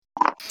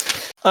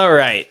All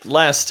right,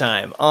 last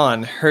time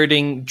on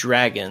Herding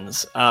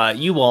Dragons,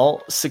 you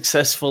all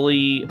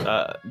successfully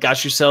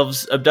got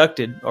yourselves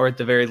abducted, or at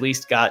the very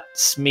least got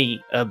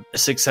Smee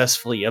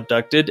successfully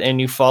abducted, and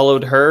you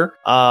followed her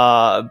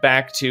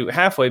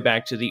halfway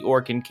back to the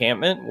orc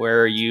encampment,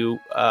 where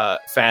you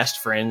fast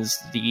friends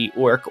the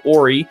orc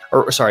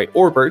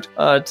Orbert,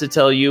 to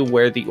tell you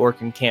where the orc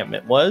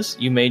encampment was.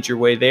 You made your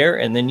way there,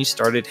 and then you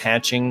started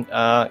hatching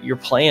your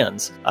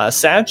plans.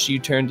 Satch, you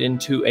turned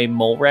into a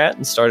mole rat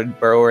and started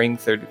burrowing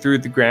through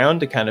the ground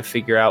to kind of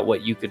figure out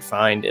what you could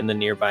find in the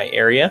nearby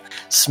area.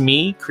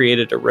 Smee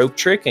created a rope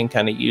trick and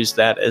kind of used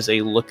that as a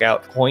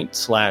lookout point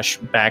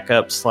 /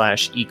 backup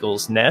 /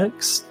 eagle's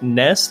nest.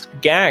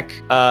 Gak,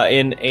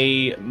 in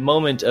a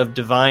moment of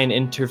divine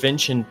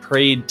intervention,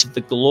 prayed to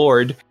the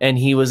Lord, and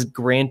he was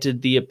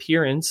granted the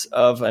appearance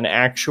of an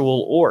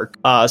actual orc.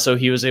 So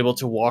he was able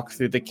to walk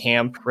through the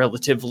camp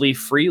relatively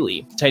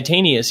freely.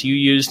 Titanius, you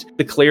used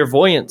the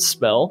clairvoyance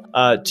spell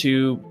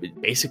to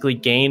basically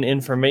gain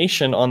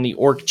information on the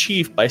orc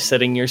chief by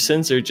setting your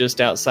sensor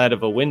just outside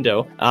of a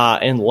window,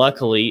 and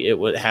luckily it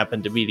would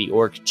happen to be the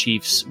orc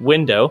chief's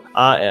window,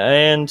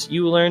 and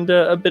you learned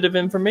a bit of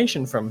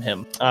information from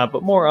him,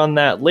 but more on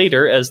that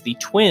later, as the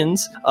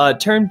twins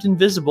turned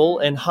invisible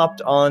and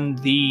hopped on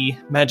the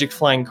magic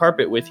flying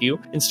carpet with you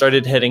and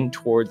started heading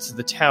towards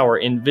the tower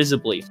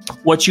invisibly.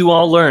 What you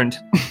all learned,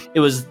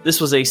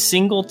 this was a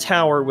single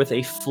tower with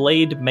a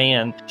flayed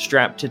man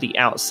strapped to the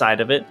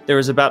outside of it. There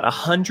was about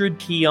 100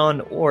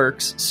 peon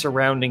orcs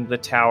surrounding the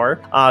tower.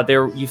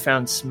 There you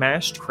found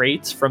smashed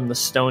crates from the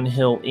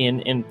Stonehill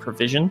Inn and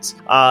provisions.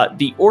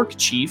 The orc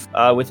chief,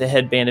 with a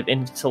headband of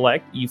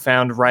intellect, you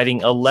found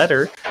writing a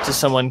letter to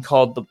someone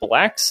called the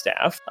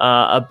Blackstaff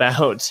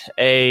about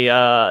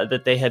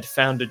that they had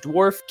found a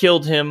dwarf,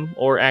 killed him,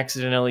 or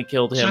accidentally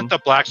killed him. Isn't it the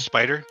Black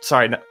Spider?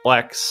 Sorry, not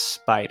Black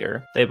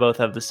Spider. They both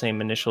have the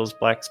same initials,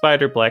 Black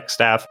Spider,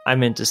 Blackstaff. I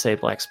meant to say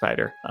Black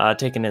Spider.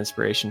 Take an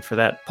inspiration for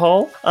that,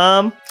 Paul.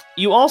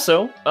 You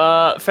also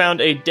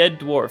found a dead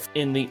dwarf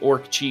in the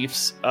orc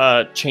chief's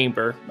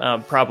chamber.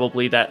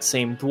 Probably that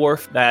same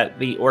dwarf that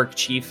the orc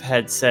chief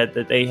had said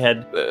that they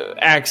had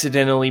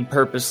accidentally,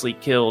 purposely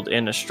killed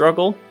in a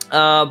struggle.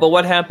 But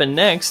what happened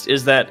next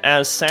is that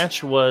as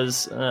Satch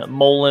was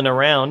moling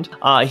around,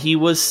 he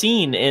was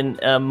seen in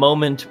a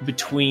moment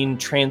between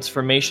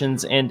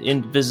transformations and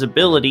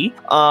invisibility,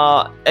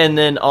 and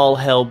then all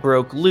hell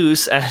broke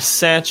loose as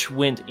Satch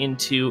went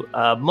into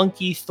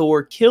Monkey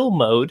Thor kill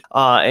mode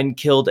and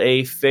killed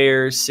a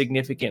fair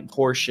significant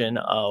portion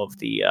of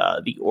the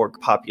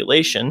orc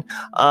population.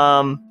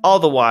 All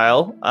the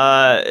while,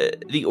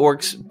 the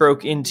orcs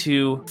broke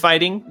into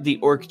fighting. The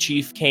orc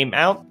chief came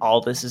out.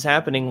 All this is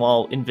happening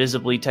while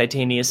invisibly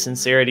Titanius,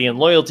 Sincerity, and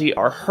Loyalty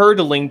are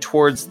hurtling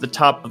towards the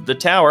top of the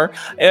tower,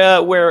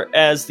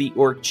 whereas the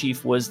orc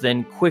chief was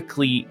then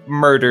quickly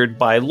murdered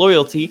by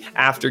Loyalty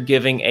after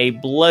giving a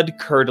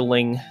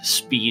blood-curdling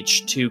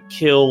speech to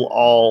kill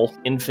all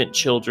infant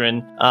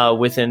children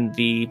within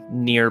the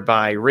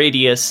nearby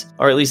radius,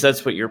 or at least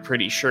that's what you're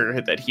pretty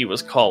sure that he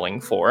was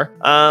calling for.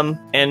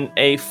 And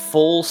a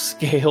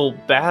full-scale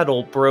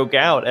battle broke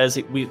out as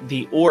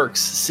the orcs,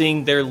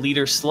 seeing their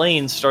leader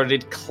slain,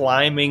 started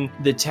climbing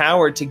the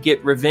tower to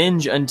get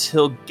revenge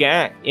until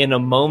Gak, in a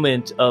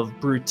moment of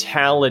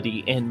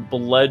brutality and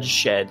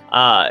bloodshed,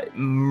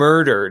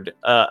 murdered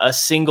a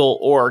single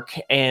orc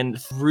and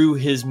threw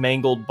his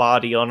mangled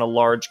body on a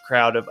large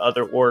crowd of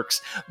other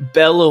orcs,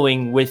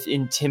 bellowing with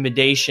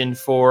intimidation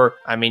for,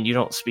 I mean, you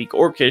don't speak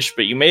Orcish,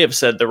 but you may have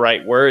said the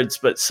right words,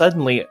 but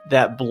suddenly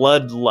that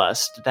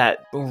bloodlust,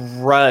 that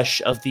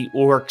rush of the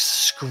orcs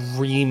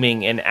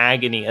screaming in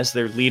agony as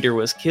their leader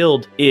was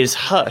killed is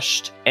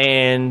hushed,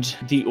 and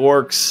the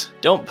orcs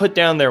don't put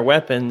down their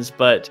weapons,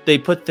 but they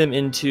put them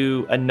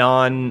into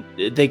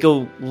they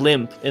go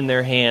limp in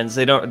their hands.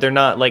 They're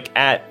not like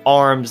at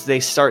arms. They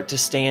start to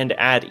stand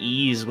at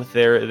ease with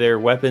their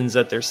weapons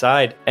at their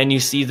side, and you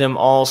see them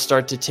all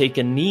start to take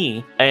a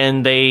knee,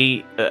 and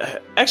they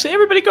actually,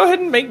 everybody go ahead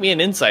and make me an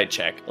insight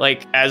check.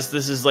 Like, as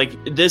this is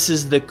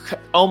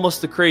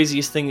almost the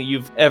craziest thing that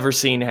you've ever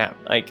seen happen.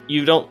 Like,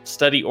 you don't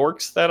study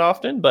orcs that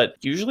often, but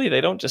usually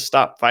they don't just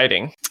stop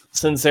fighting.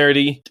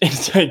 Sincerity and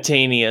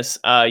Titanius,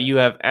 you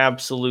have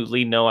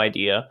absolutely no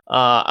idea.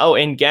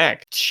 And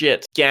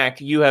Gak,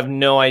 you have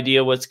no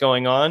idea what's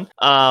going on,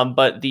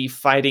 but the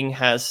fighting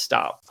has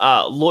stopped.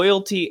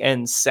 Loyalty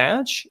and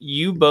Satch,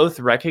 you both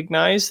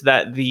recognize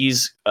that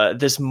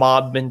this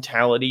mob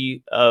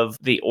mentality of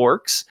the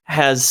orcs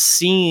has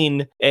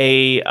seen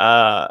a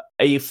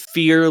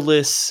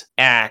fearless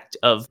act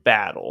of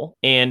battle,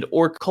 and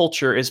orc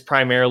culture is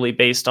primarily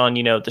based on,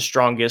 the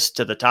strongest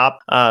to the top,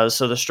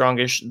 so the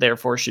strongest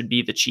therefore should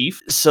be the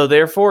chief. So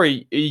therefore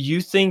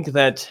you think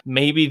that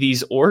maybe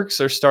these orcs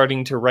are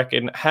starting to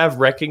have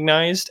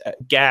recognized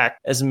Gak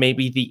as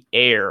maybe the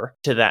heir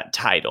to that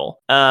title,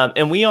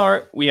 and we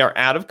are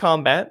out of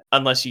combat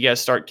unless you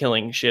guys start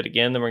killing shit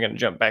again. Then we're going to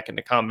jump back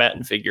into combat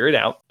and figure it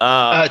out.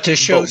 To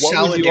show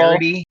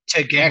solidarity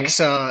to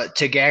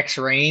Gak's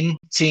reign,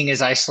 seeing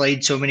as I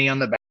slayed so many on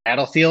the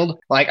battlefield,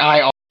 like,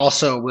 I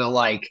also will,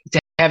 like,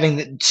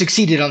 having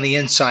succeeded on the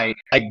insight,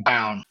 like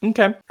bound.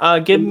 Okay.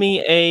 Give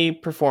me a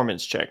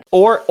performance check,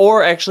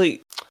 or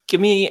actually,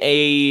 give me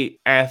a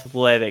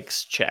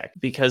athletics check,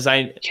 because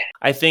I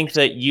think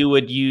that you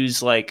would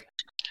use like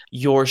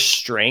your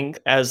strength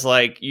as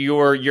like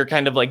you're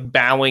kind of like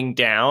bowing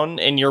down,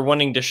 and you're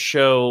wanting to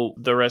show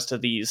the rest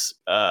of these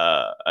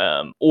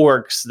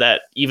orcs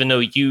that even though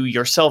you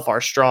yourself are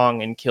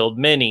strong and killed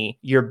many,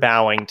 you're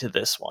bowing to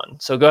this one.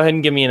 So go ahead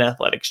and give me an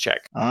athletics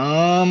check.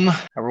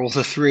 I rolled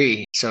a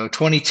 3, so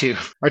 22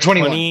 or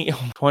 21.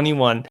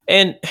 21.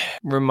 And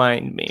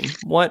remind me,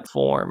 what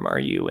form are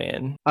you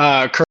in?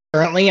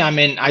 Currently,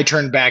 I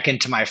turned back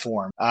into my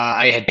form.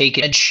 I had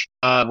taken edge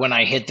when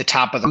I hit the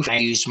top of the roof. I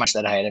used much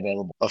that I had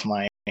available of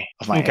my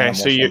okay,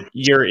 so form.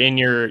 you're in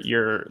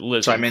your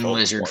lizard. So I'm in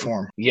lizard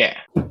form. Yeah.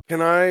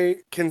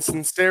 Can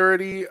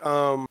Sincerity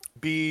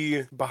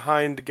be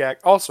behind Gak?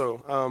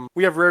 Also,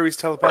 we have Rary's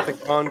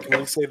telepathic bond. Can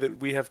we say that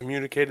we have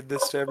communicated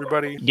this to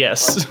everybody?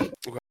 Yes.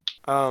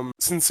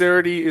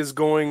 Sincerity is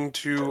going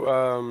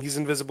to he's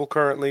invisible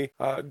currently,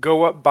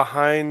 go up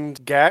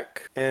behind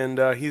Gak, and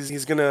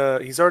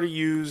he's already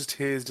used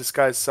his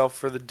disguised self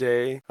for the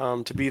day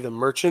to be the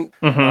merchant,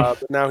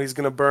 but now he's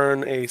gonna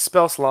burn a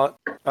spell slot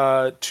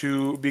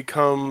to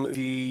become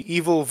the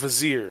evil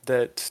vizier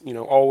that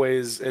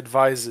always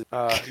advises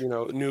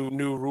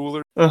new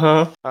ruler.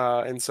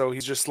 And so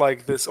he's just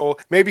like this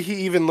old, maybe he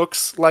even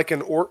looks like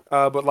an orc,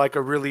 but like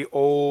a really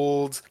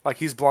old, like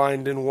he's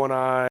blind in one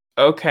eye.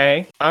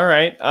 Okay. All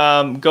right.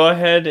 Go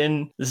ahead,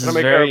 and this is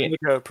make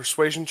a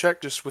persuasion check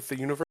just with the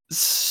universe.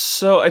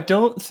 So I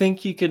don't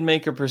think you could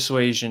make a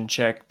persuasion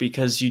check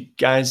because you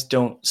guys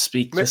don't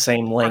speak the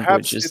same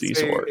language as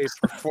these orcs.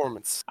 A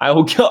performance.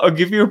 I'll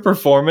give you a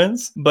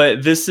performance, but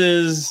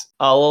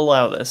I'll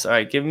allow this. All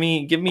right, give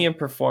me a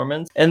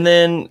performance, and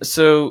then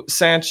so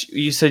Satch,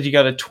 you said you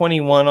got a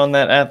 21 on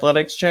that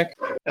athletics check.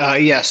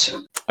 Yes.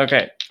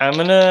 Okay,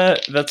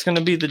 that's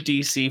gonna be the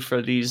DC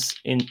for these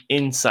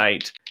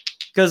insight.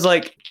 Because,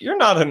 like, you're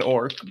not an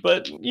orc,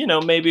 but,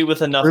 maybe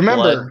with enough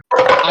Remember,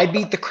 blood. I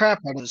beat the crap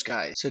out of those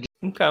guys. So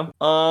okay.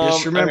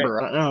 Just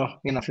remember, I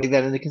don't know, take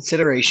that into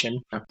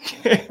consideration.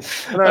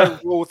 Can I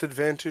roll with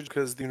advantage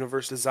because the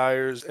universe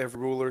desires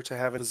every ruler to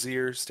have a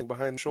vizier sitting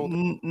behind the shoulder?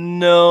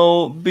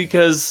 No,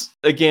 because,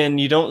 again,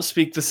 you don't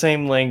speak the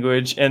same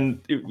language,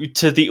 and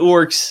to the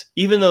orcs,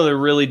 even though they're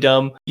really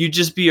dumb, you'd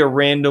just be a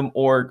random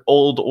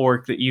old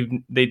orc that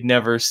they'd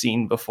never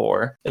seen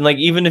before. And, like,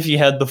 even if you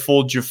had the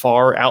full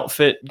Jafar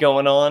outfit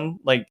going on,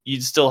 like,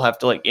 you'd still have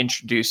to, like,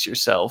 introduce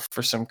yourself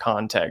for some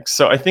context.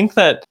 So I think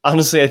that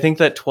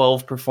 12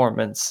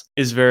 performance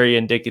is very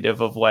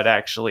indicative of what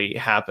actually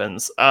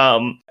happens.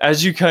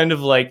 As you kind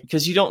of like,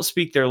 because you don't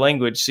speak their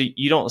language, so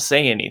you don't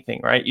say anything,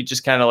 right? You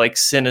just kind of like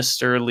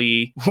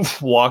sinisterly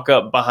walk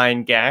up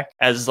behind Gak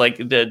as like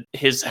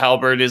his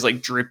halberd is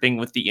like dripping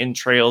with the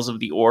entrails of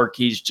the orc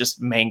he's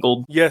just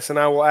mangled. Yes, and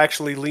I will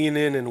actually lean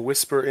in and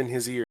whisper in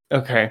his ear.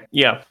 Okay,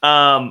 yeah.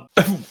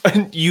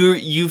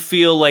 You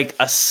feel like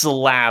a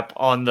slap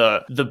on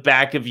the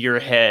back of your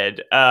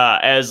head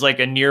as like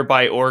a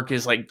nearby orc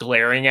is like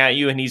glaring at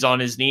you, and he's on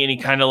his knee, and he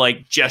kind of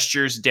like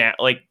gestures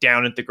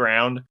down at the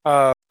ground.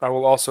 I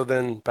will also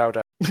then bow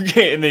down.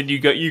 Okay, and then you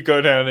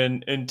go down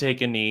and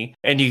take a knee,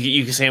 and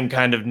you see him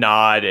kind of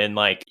nod, and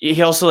like he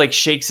also like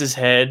shakes his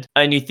head,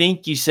 and you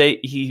think you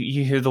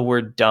hear the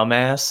word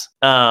dumbass,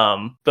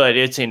 but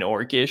it's in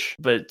Orcish,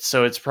 but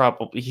so it's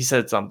probably he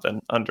said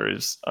something under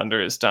his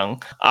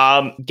tongue.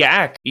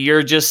 Gak,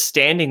 you're just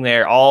standing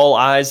there, all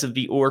eyes of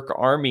the orc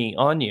army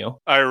on you.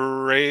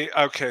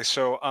 Okay,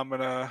 so I'm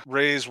gonna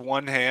raise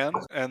one hand,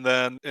 and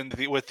then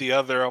with the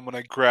other, I'm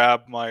gonna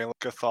grab my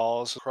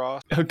Gathal's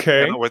cross.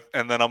 Okay.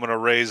 And then I'm gonna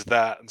raise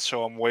that, and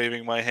so I'm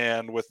waving my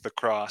hand with the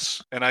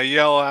cross, and I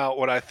yell out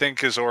what I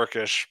think is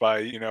Orcish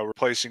by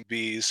replacing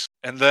B's,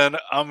 and then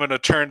I'm gonna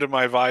turn to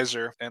my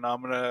visor, and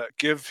I'm gonna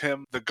give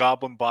him the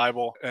Goblin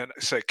Bible, and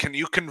say, "Can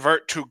you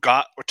convert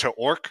to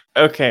orc?"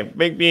 Okay,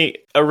 make me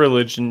a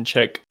religion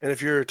check. And if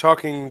you're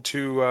talking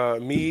to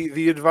me,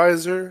 the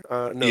advisor,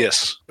 no.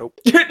 Yes. Nope.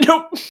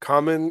 Nope.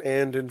 Common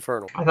and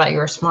infernal. I thought you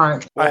were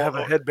smart. I have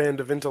a headband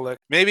of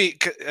intellect. Maybe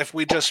if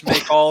we just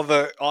make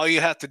all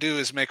you have to do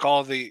is make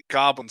all the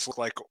goblins look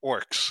like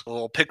orcs,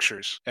 little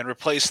pictures, and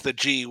replace the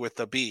G with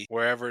the B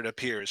wherever it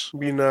appears. I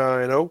mean,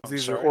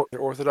 these are they're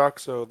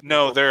Orthodox, so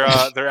no,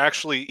 they're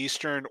actually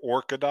Eastern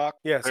Orthodox.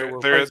 Yeah, so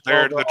they're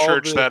the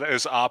church that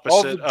is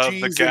opposite of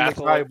the Catholics.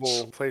 The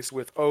Bible placed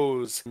with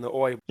O's in the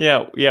Oi.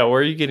 Yeah. Where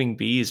are you getting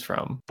B's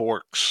from?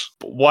 Borks.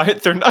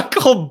 What? They're not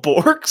called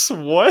Borks?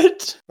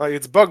 What? Like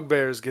it's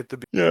bugbears get the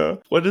B. Yeah.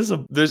 What is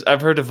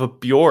I've heard of a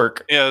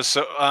Bjork. Yeah.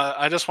 So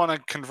I just want to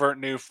convert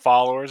new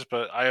followers,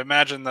 but I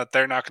imagine that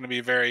they're not going to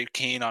be very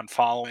keen on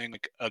following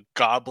a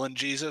goblin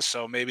Jesus,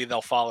 so maybe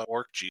they'll follow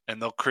Orc Jesus,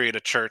 and they'll create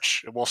a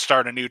church. We'll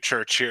start a new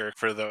church here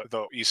for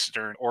the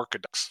Eastern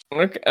Orthodox.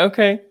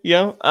 Okay,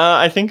 yeah.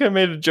 I think I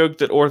made a joke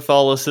that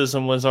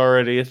Ortholicism was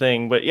already a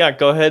thing, but yeah,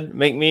 go ahead,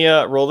 make me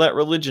roll that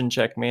religion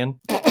check, man.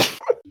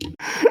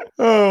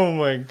 Oh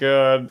my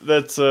god,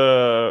 that's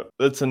a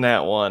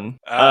nat one.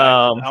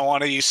 I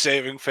want to use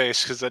saving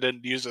face because I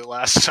didn't use it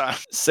last time.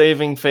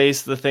 Saving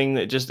face, the thing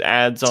that just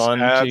adds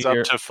on Adds to up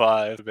your. to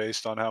 5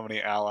 based on how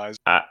many allies.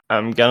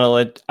 I'm gonna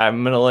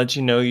let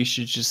you know you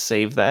should just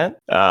save that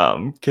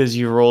because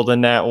you rolled a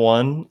nat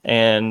one,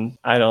 and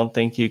I don't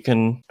think you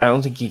can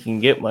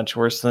get much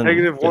worse than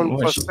Negative than 1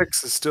 what plus you-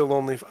 6 is still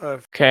only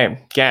 5. Okay,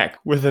 Gak,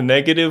 with a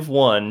negative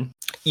 1,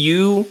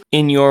 you,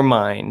 in your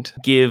mind,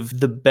 give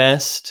the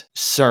best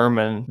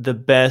sermon, the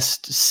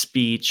best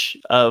speech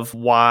of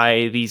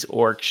why these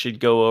orcs should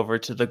go over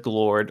to the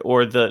Glord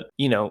or the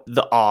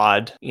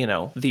odd,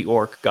 the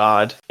orc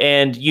god.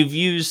 And you've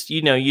used,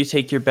 you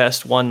take your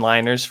best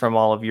one-liners from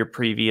all of your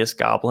previous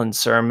goblin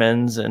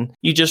sermons and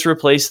you just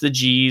replace the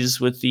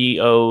G's with the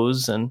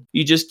O's and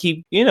you just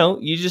keep,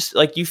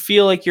 you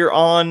feel like you're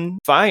on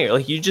fire.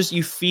 Like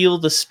you feel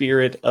the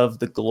spirit of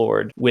the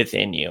Glord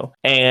within you.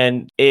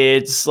 And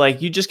it's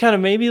like you just kind of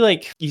maybe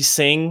like you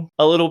sing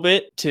a little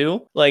bit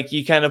too. Like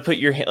you kind of put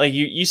your like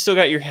you still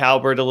got your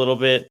halberd a little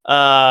bit.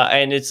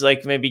 And it's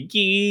like maybe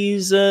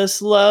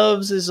Jesus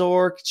loves his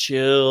orc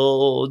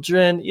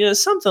children,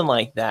 something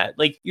like that.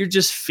 Like you're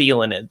just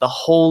feeling it. The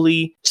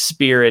Holy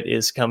Spirit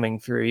is coming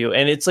through you.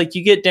 And it's like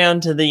you get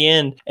down to the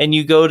end and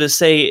you go to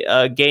say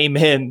gay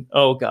men.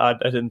 Oh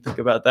God, I didn't think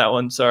about that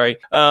one. Sorry.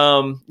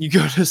 You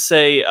go to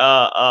say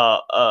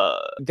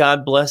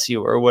God bless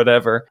you or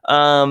whatever.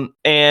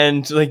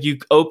 And like you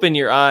open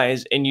your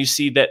eyes and you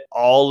see that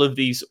all of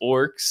these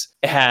orcs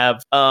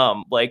have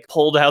like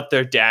pulled out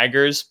their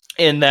daggers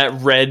and that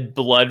red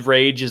blood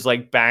rage is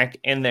like back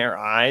in their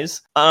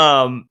eyes.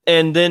 And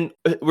then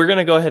we're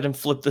gonna go ahead and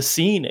flip the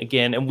scene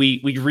again, and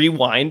we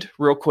rewind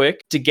real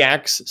quick to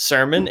Gak's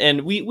sermon,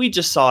 and we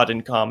just saw it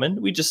in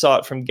common. We just saw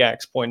it from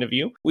Gak's point of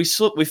view. We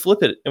flip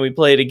it and we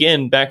play it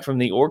again back from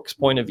the orc's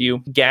point of view.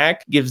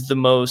 Gak gives the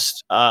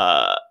most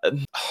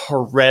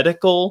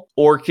heretical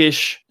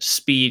orcish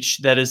speech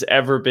that has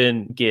ever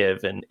been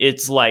given.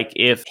 It's like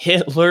if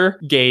Hitler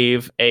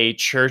gave a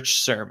church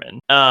sermon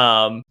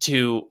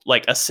to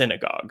like a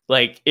synagogue.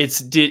 Like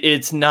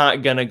it's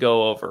not gonna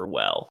go over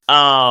well.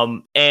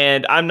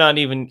 And I'm not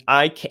even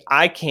I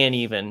can't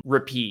even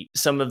repeat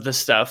some of the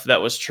stuff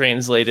that was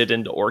translated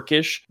into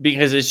Orcish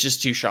because it's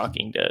just too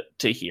shocking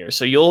to hear.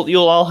 So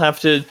you'll all have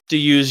to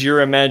use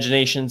your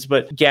imaginations.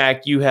 But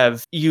Gak,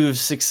 you've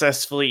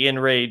successfully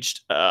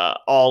enraged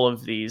all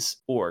of these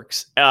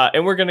orcs,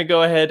 and we're gonna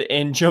go ahead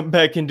and jump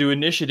back into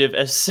initiative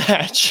as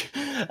Satch.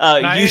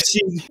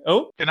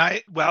 Can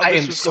I? Well, I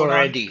this am was so going on,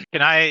 ready.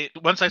 Can I?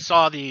 Once I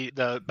saw the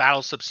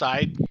battle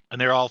subside and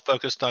they're all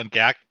focused on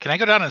Gak, can I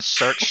go down and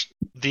search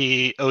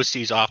the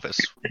OC's office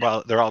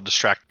while they're all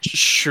distracted?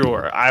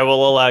 Sure, I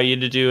will allow you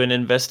to do an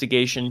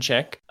investigation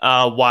check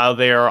while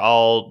they are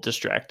all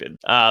distracted.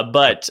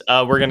 But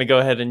we're going to go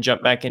ahead and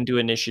jump back into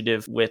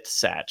initiative with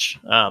Satch.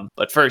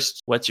 But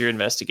first, what's your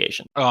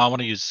investigation? Oh, I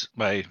want to use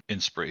my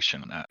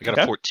inspiration on that. I got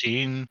Okay. a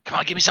 14. Come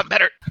on, give me something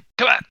better.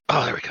 Come on.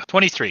 Oh, there we go.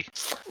 23.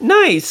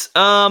 Nice.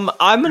 I'm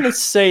gonna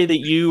say that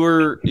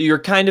you're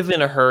kind of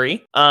in a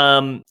hurry.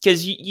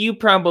 Because you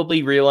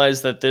probably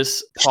realize that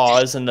this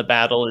pause in the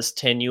battle is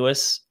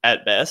tenuous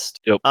at best.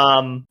 Yep.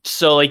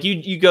 So like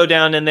you go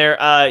down in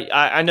there.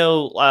 I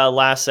know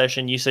last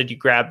session you said you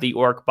grabbed the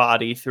orc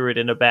body, threw it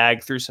in a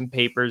bag, threw some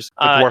papers.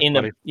 The dwarf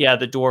body.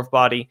 The dwarf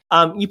body.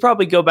 You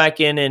probably go back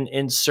in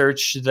and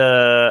search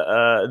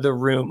the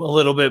room a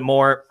little bit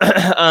more.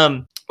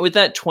 With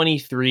that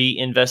 23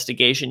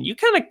 investigation, you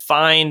kind of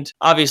find,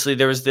 obviously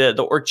there was the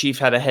orc chief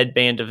had a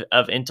headband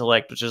of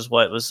intellect, which is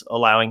what was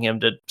allowing him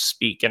to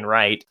speak and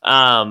write.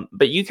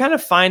 But you kind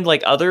of find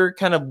like other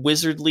kind of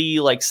wizardly,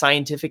 like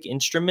scientific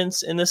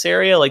instruments in this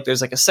area. Like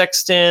there's like a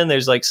sextant,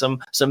 there's like some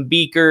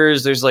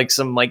beakers, there's like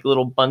some like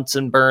little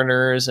Bunsen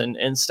burners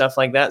and stuff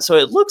like that. So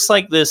it looks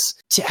like this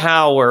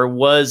tower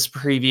was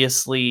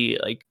previously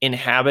like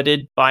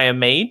inhabited by a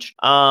mage.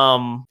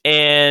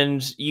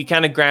 And you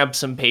kind of grab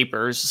some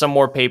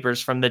more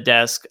papers from the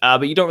desk,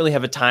 but you don't really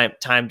have a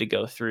time to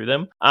go through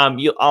them.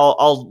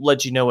 I'll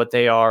let you know what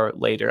they are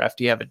later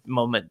after you have a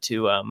moment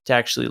to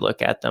actually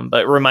look at them.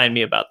 But remind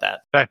me about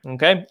that.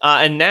 Okay.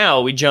 And now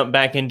we jump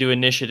back into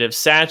initiative.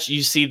 Satch,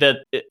 you see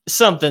that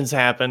something's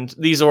happened.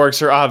 These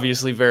orcs are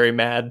obviously very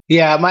mad.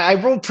 Yeah, I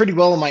rolled pretty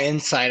well on my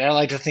insight. I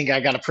like to think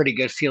I got a pretty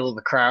good feel of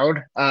the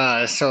crowd.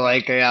 So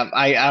like I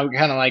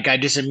kind of like I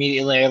just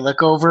immediately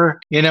look over,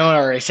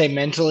 or I say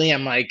mentally,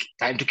 I'm like,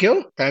 time to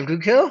kill. I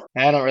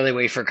don't really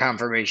wait for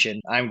confirmation.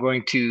 I'm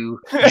going to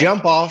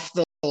jump off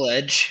the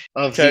ledge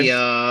of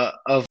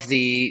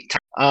the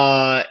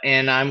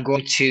and I'm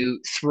going to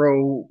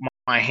throw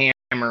my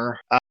hammer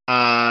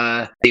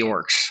the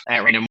orcs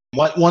at random.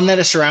 One that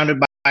is surrounded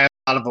by a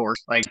lot of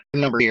orcs, like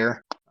number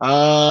here.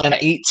 And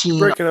 18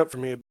 Breaking up for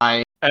me.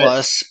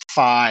 plus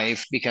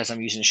 5 because I'm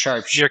using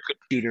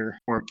sharpshooter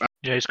or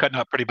Yeah, he's cutting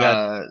out pretty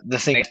bad. the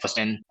thing I plus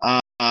in.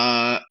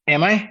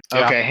 Am I?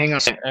 Yeah. Okay, hang on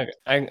a second.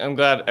 Okay, I'm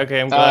glad. Okay,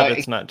 I'm glad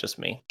it's not just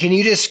me. Can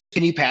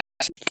you pass?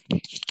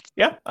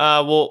 Yeah.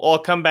 I'll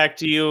come back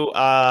to you.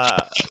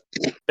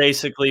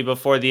 Basically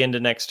before the end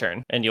of next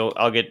turn, and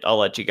I'll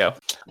let you go.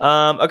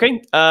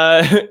 Okay.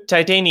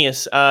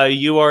 Titanius,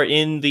 you are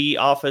in the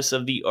office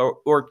of the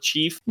orc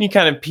chief. You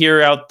kind of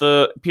peer out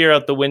the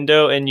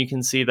window, and you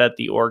can see that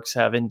the orcs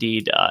have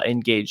indeed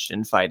engaged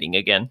in fighting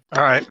again.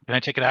 All right. Can I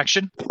take an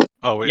action?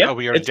 Oh, we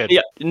already did.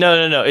 Yeah,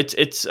 no.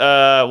 It's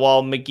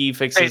while McGee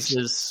fixes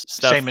his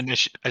stuff.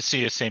 I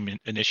see the same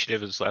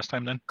initiative as last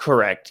time. Then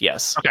correct.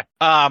 Yes. Okay.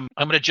 I'm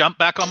gonna jump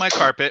back on my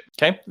carpet.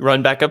 Okay.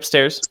 Run back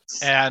upstairs.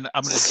 And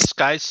I'm gonna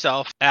disguise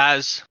self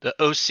as the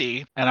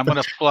OC, and I'm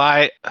gonna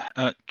fly.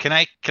 Can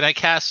I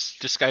cast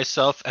disguise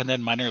self and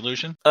then minor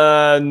illusion?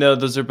 No,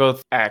 those are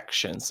both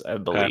actions, I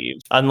believe.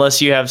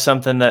 Unless you have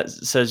something that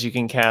says you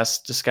can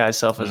cast disguise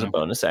self as a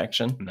bonus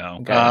action. No.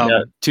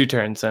 Okay. 2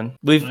 turns then.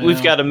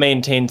 We've got to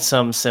maintain some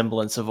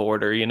semblance of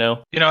order, You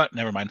know what?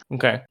 Never mind.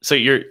 Okay. So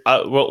you're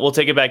we'll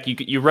take it back.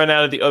 You run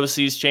out of the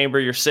OC's chamber.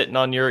 You're sitting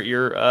on your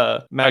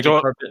magic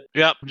carpet.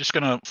 Yep. I'm just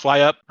gonna fly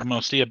up. I'm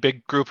gonna see a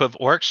big group of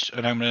orcs,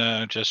 and I'm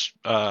gonna just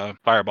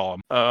fireball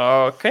them.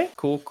 Okay.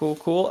 Cool.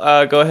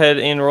 Go ahead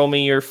and roll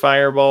me your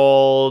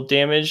fireball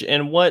damage.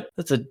 And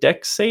that's a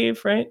dex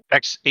save, right?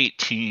 Dex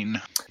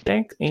 18.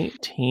 Dex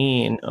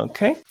 18.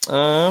 Okay.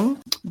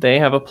 They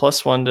have a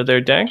 +1 to their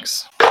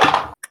dex.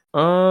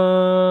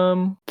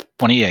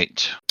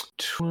 28.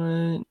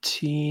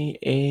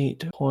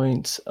 28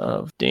 points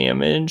of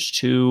damage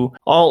to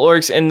all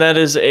orcs, and that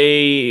is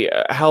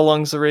how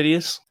long's the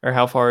radius, or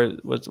how far?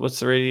 What's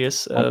the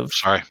radius of?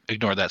 Sorry,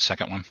 ignore that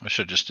second one. I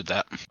should have just did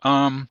that.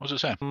 What does it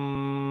say?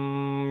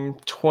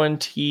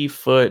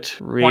 20-foot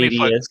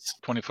radius.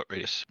 20-foot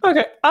radius.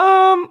 Okay.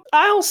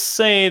 I'll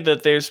say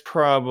that there's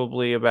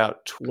probably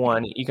about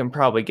 20. You can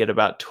probably get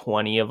about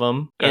 20 of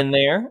them in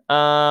there.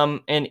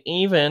 And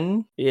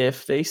even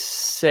if they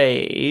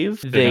save,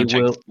 they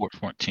will.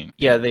 14.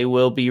 Yeah, they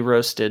will be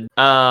roasted.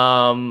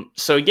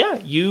 So yeah,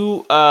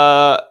 you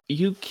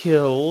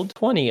killed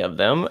 20 of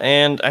them,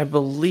 and I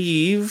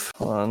believe.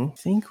 Hold on, I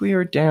think we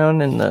were down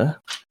We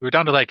were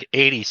down to like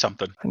 80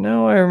 something. I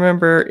know I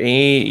remember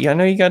 80. I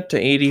know you got to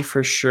 80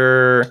 for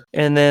sure,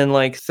 and then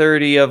like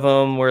 30 of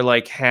them were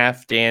like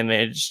half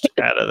damaged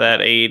out of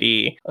that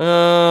 80.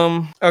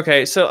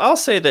 Okay, so I'll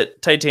say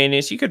that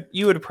Titanius,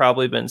 you would have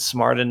probably been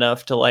smart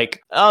enough to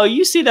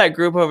you see that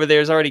group over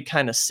there is already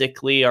kind of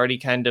sickly, already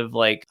kind of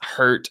like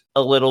hurt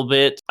a little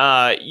bit.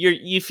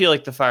 You feel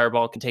like the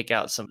fireball can take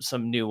out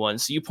some new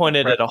ones. So you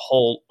pointed at a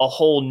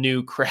whole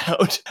new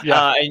crowd.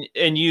 Yeah.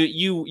 And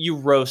you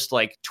roast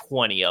like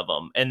 20 of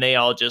them, and they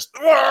all just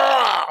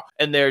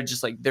and they're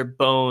just like their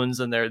bones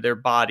and their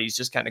bodies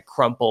just kind of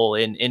crumple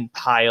in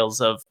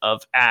piles of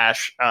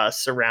ash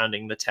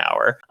surrounding the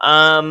tower.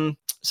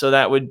 So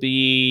that would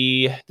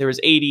be, there was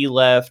 80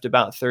 left,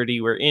 about 30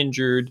 were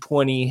injured,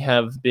 20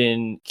 have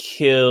been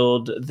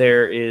killed.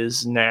 There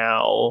is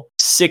now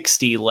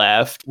 60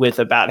 left, with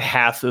about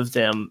half of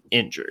them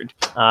injured.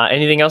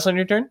 Anything else on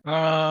your turn?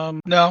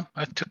 No,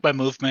 I took my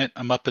movement.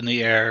 I'm up in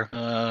the air.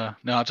 No,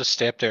 I'll just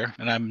stay up there,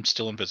 and I'm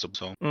still invisible.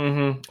 So.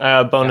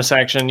 Bonus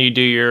action, you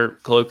do your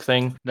cloak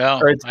thing?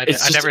 No, I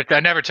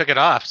never took it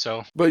off.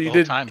 So. But you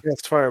did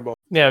cast fireball.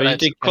 Yeah, but you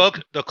did.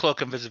 The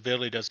cloak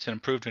invisibility does to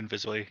improved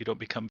invisibility. You don't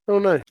become. Oh,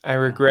 nice. I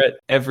regret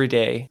every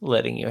day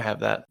letting you have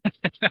that.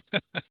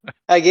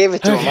 I gave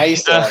it to him. I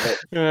used to have it.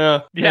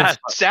 Yeah.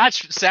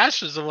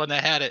 Sash was the one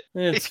that had it.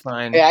 It's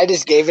fine. Yeah, I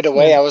just gave it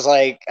away. I was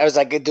like, I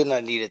do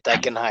not need it. I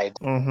can hide.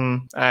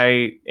 Let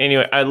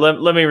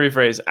me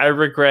rephrase. I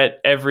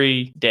regret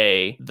every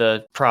day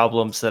the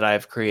problems that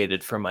I've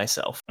created for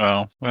myself.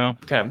 Oh, well.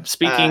 Okay.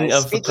 Speaking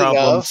of the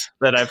problems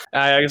that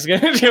I was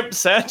going to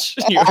Satch,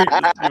 you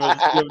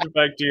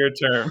back to your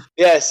turn.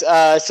 Yes.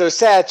 So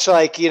Satch,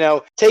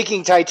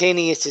 taking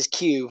Titanius's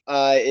cue,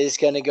 is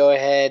going to go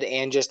ahead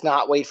and just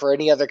not wait for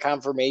any other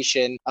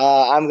confirmation.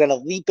 I'm going to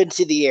leap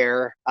into the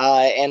air,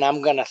 and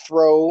I'm going to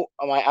throw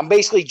I'm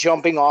basically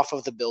jumping off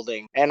of the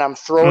building, and I'm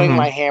throwing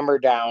my hammer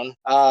down.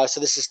 So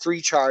this is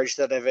 3 charge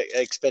that I've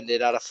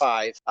expended out of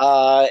 5.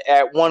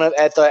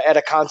 At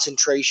a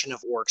concentration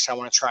of orcs. I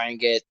want to try and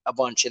get a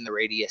bunch in the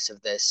radius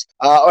of this.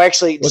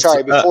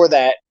 Before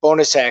that,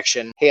 bonus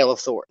action, Hail of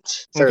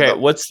Thorns. Okay,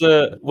 what's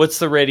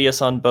the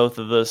radius on both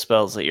of those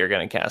spells that you're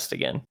going to cast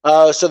again?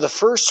 So the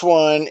first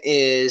one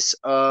is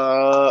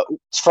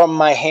from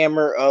my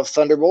hammer of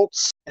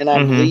thunderbolts, and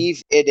I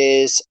believe it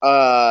is.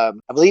 I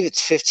believe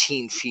it's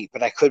 15 feet,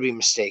 but I could be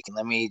mistaken.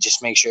 Let me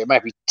just make sure. It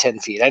might be 10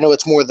 feet. I know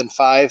it's more than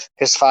 5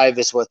 because 5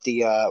 is what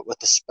the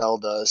spell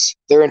does.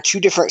 They're in 2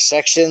 different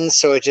sections,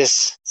 so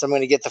I'm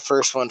going to get the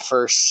first one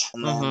first,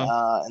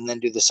 and then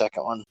do the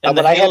second one.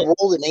 But I had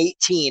rolled an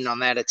 18 on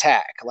that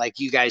attack. Like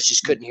you guys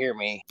just couldn't hear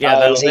me.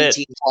 Yeah, it was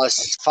 18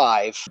 plus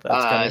 5.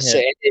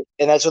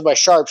 And that's with my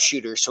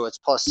sharpshooter, so it's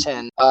plus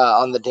 10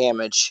 on the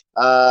damage.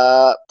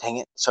 Dang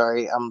it.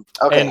 Sorry.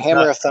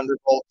 Hammer of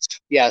Thunderbolts.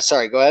 Yeah,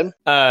 sorry. Go ahead.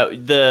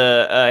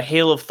 The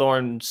Hail of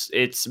Thorns,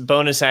 it's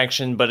bonus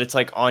action, but it's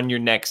like on your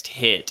next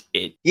hit.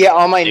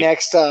 On my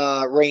next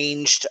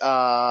ranged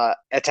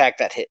attack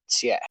that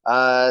hits. Yeah.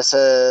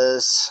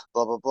 Says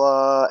blah blah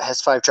blah.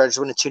 has 5 charges.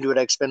 When attuned to it,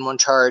 I expend 1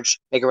 charge.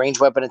 Make a ranged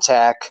weapon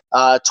attack.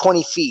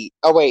 20 feet.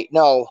 Oh wait,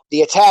 no.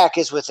 The attack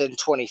is within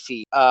 20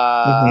 feet.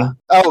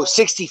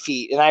 60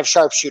 feet, and I have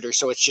sharpshooter,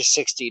 so it's just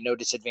 60, no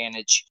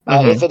disadvantage.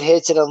 If it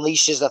hits, it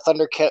unleashes a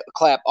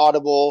thunderclap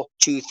audible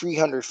to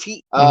 300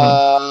 feet.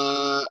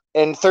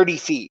 And 30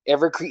 feet.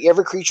 Every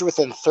creature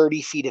within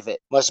 30 feet of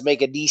it must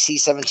make a DC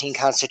 17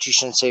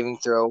 Constitution saving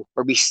throw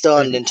or be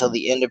stunned until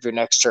the end of your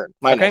next turn.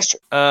 Next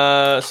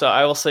turn. So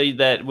I will say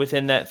that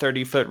within that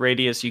 30-foot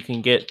radius, you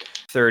can get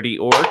 30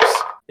 orcs.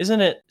 Isn't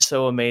it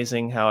so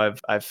amazing how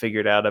I've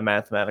figured out a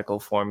mathematical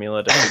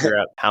formula to figure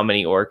out how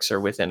many orcs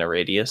are within a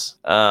radius?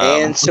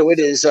 And so it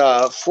is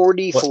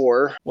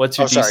 44. What's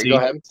your DC? Sorry, go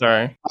ahead.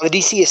 Sorry. The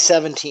DC is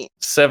 17.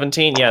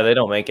 17? Yeah, they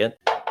don't make it.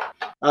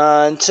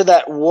 And so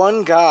that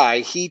one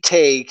guy, he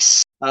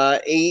takes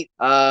 8,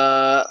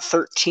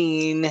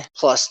 13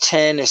 plus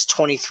 10 is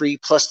 23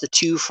 plus the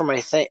 2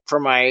 for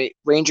my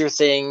ranger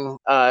thing,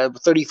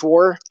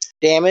 34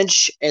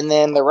 damage, and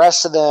then the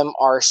rest of them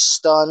are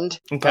stunned.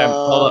 Okay,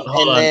 hold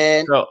on.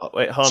 Then, hold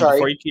on.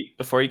 Sorry.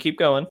 Before you keep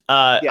going.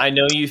 I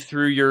know you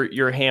threw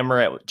your hammer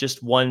at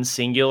just one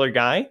singular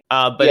guy,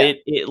 but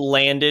it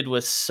landed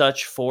with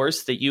such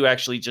force that you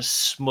actually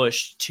just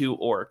smushed 2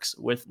 orcs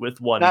with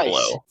one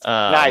blow.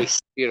 Nice,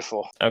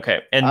 beautiful.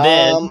 Okay, and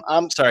then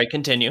sorry,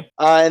 continue.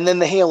 And then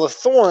the Hail of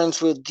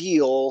Thorns will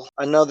deal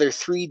another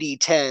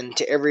 3d10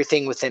 to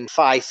everything within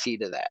 5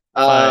 feet of that.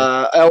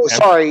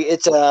 Sorry,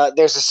 it's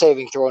there's a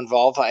saving throw involved.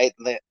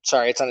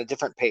 Sorry, it's on a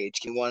different page.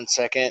 Give me 1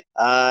 second.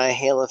 I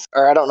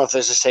don't know if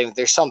there's a saving.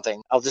 There's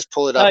something. I'll just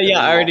pull it up. I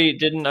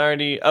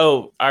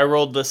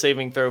rolled the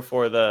saving throw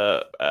for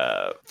the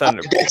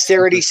thunder.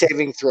 Dexterity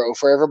saving throw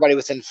for everybody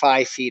within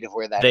 5 feet of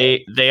where that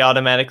is. They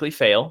automatically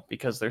fail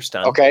because they're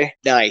stunned. Okay,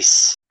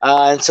 nice.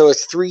 And so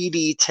it's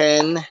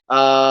 3d10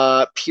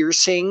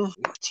 piercing,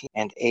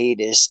 and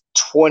 8 is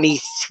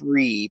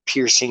 23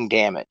 piercing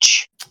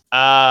damage.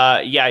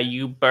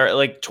 You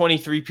like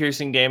 23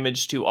 piercing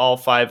damage to all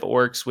 5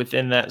 orcs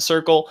within that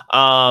circle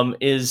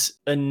is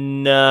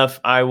enough.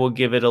 I will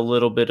give it a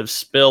little bit of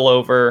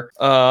spillover.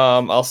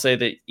 I'll say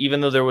that even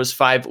though there was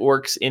 5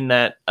 orcs in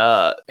that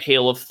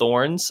Hail of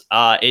Thorns,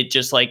 it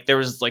just like there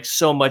was like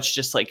so much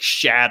just like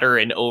shatter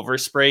and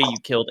overspray, you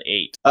killed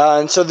 8.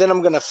 And so then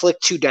I'm gonna flick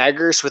 2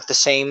 daggers with the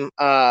same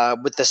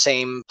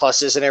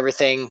pluses and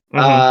everything.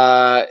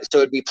 So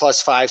it'd be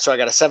plus 5. So I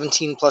got a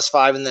 17 plus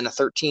 5 and then a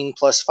 13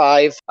 plus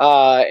 5.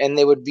 And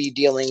they would be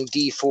dealing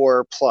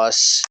D4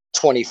 plus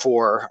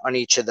 24 on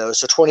each of those.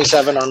 So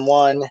 27 on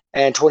one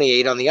and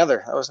 28 on the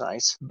other. That was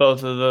nice.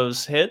 Both of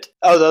those hit?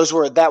 Oh,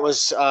 that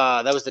was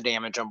the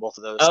damage on both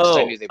of those.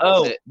 I knew they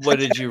both hit. What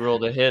did you roll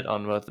to hit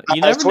on both?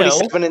 You never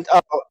 27 know.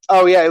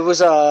 It was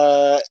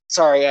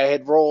sorry, I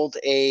had rolled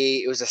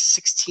it was a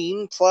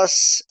 16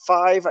 plus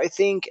 5, I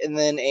think, and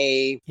then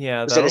a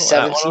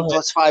 17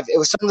 plus 5? It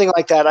was something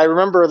like that. I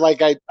remember,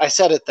 like I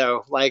said it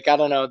though. Like, I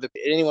don't know,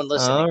 anyone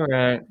listening. All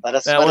right. Let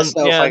us know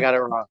if I got it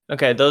wrong.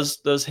 Okay, those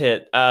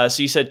hit. So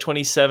you said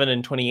 27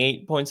 and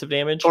 28 points of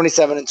damage?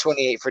 27 and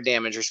 28 for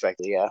damage,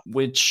 respectively, yeah.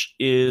 Which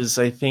is,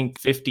 I think,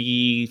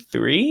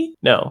 53?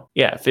 No.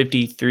 Yeah,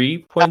 53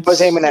 points. I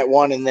was aiming at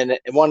one and then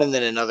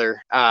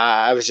another.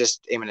 I was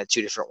just aiming at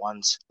 2 different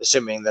ones,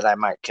 assuming that I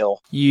might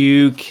kill.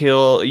 You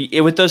kill...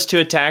 With those 2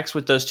 attacks,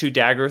 with those 2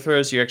 dagger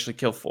throws, you actually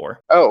kill 4.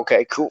 Oh,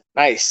 okay, cool.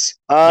 Nice.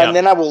 And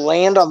then I will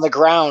land on the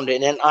ground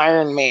in an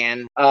Iron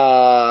Man,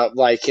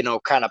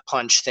 kind of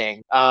punch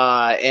thing.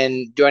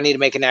 And do I need to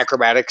make an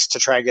acrobatics to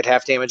try and get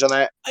half damage on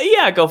that?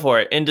 Yeah, go for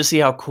it. And to see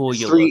how cool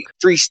you look.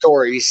 3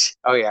 stories.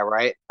 Oh, yeah,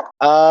 right.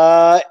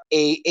 A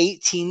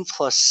 18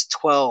 plus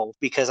 12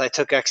 because I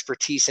took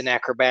expertise in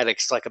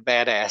acrobatics like a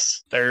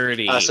badass.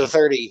 30. So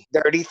 30.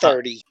 30.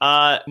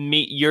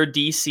 Your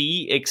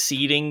DC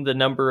exceeding the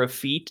number of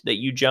feet that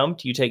you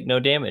jumped, you take no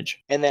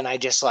damage. And then I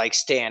just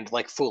stand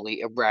fully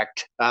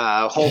erect.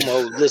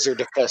 Homo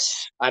lizardicus.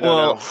 I don't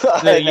know.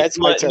 That's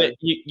my turn.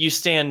 You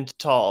stand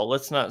tall.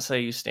 Let's not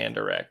say you stand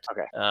erect.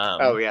 Okay.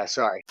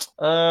 Sorry.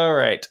 All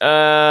right.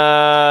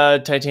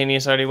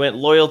 Titanius already went.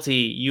 Loyalty,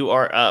 you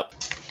are up.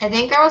 I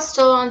think I was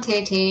still on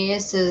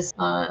Titanius's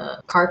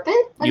carpet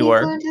when you he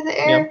were. flew into the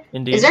air. Yep,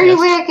 indeed. Is there any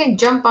way I can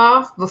jump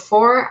off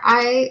before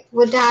I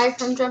would die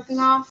from jumping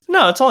off?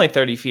 No, it's only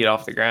 30 feet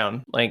off the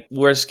ground. Like,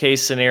 worst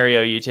case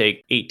scenario, you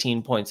take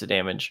 18 points of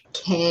damage.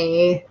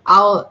 Okay,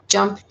 I'll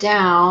jump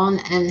down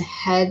and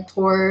head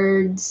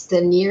towards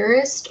the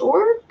nearest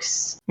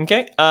orcs.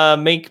 Okay,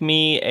 make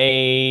me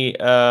a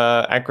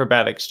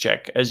acrobatics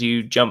check as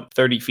you jump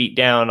 30 feet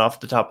down off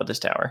the top of this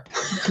tower.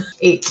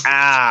 8.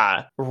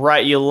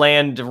 Right, you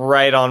land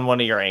right on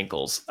one of your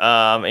ankles.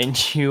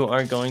 And you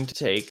are going to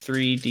take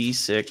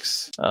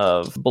 3d6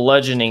 of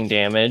bludgeoning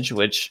damage,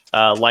 which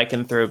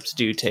lycanthropes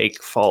do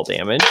take fall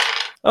damage.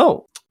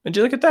 Oh, Would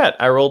you look at that?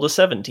 I rolled a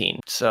 17,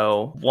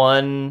 so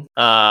one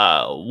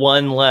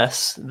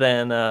less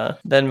than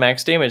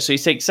max damage. So you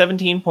take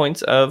 17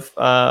 points of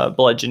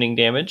bludgeoning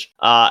damage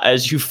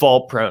as you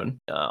fall prone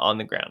on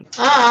the ground.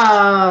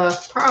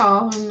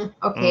 Prone.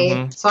 Okay,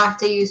 Mhm. so I have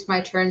to use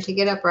my turn to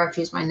get up, or I have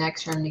to use my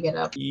next turn to get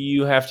up?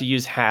 You have to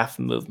use half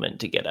movement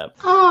to get up.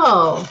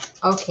 Oh,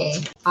 okay.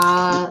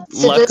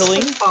 So Luckily-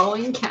 does the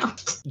falling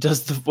count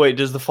Does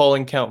the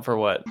falling count for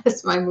what?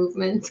 as my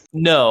movement?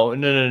 No.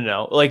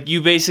 Like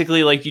you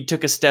basically you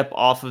took a step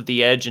off of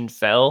the edge and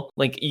fell.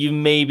 Like you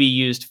maybe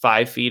used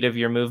 5 feet of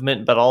your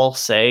movement, but I'll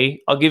say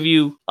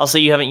you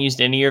haven't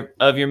used any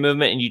of your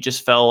movement and you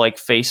just fell like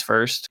face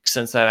first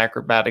since that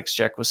acrobatics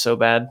check was so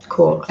bad.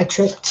 Cool. I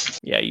tripped.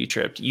 Yeah, you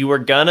tripped. You were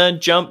gonna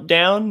jump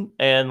down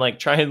and like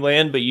try and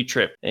land, but you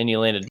tripped and you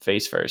landed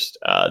face first.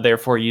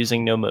 Therefore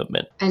using no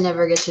movement. I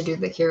never get to do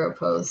the hero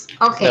pose.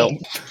 Okay. No.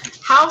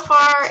 How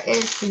far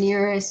is the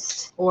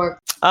nearest orc?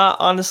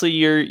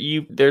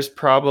 Honestly, there's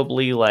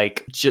probably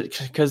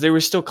because they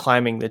were still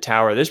climbing the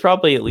tower. There's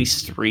probably at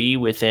least 3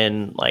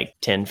 within like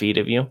 10 feet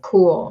of you.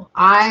 Cool.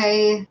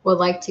 I would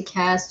like to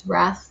cast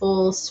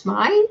Wrathful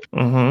Smite,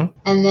 Mm-hmm.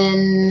 and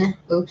then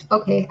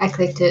okay, I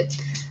clicked it.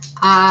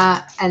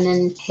 And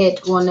then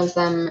hit one of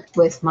them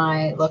with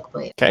my luck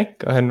blade. Okay,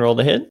 go ahead and roll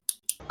the hit.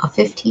 A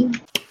 15.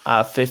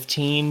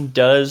 15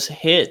 does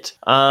hit,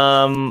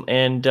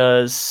 and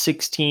does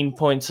 16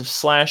 points of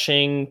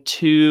slashing,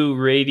 2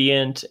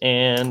 radiant,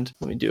 and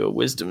let me do a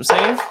wisdom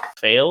save.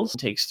 Fails,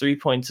 takes 3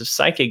 points of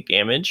psychic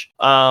damage.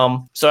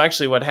 So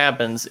actually what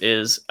happens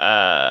is,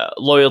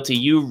 Loyalty,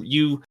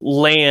 you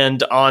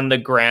land on the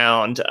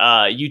ground,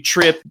 you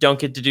trip, don't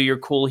get to do your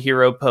cool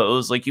hero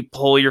pose, like you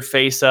pull your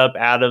face up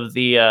out of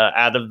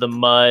the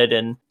mud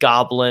and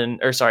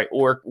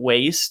orc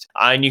waste,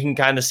 and you can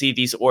kind of see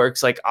these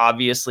orcs like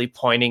obviously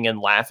pointing and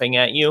laughing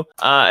at you,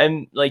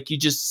 and like you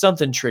just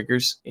something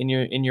triggers in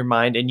your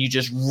mind and you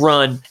just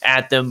run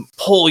at them,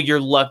 pull your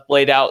luck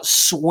blade out,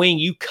 swing,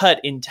 you cut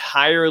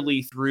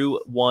entirely through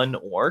one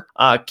orc,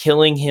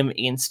 killing him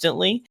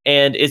instantly,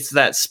 and it's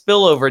that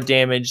spillover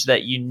damage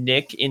that you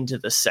nick into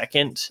the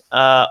second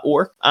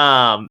orc,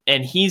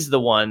 and he's the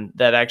one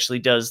that actually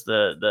does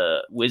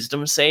the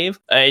wisdom save,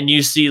 and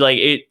you see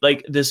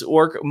this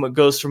orc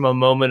goes from a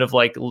moment of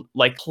like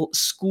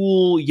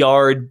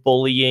schoolyard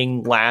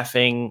bullying,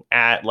 laughing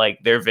at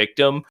like their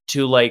victim,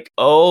 to like,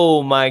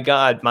 oh my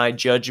god, my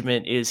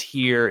judgment is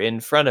here in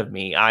front of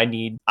me.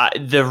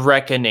 The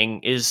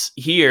reckoning is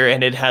here,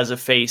 and it has a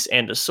face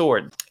and a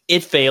sword.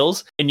 It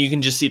fails, and you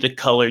can just see the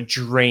color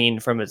drain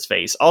from its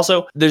face.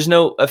 Also, there's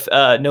no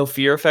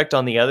fear effect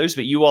on the others,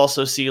 but you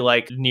also see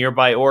like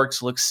nearby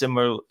orcs look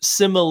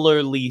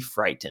similarly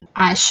frightened.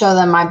 I show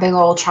them my big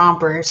old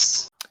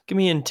chompers. Give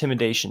me an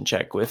intimidation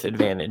check with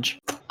advantage.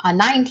 A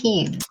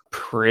 19.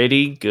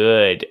 Pretty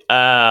good.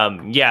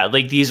 Yeah,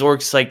 like these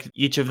orcs, like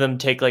each of them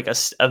take like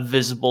a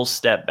visible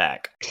step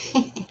back.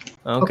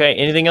 Okay,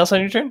 anything else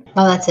on your turn?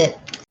 No, that's it.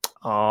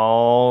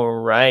 All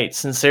right,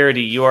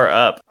 Sincerity, you are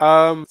up.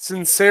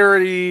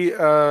 Sincerity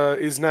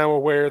is now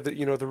aware that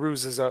the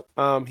ruse is up.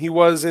 He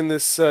was in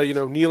this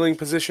kneeling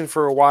position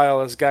for a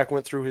while as Gak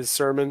went through his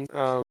sermon.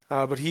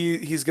 But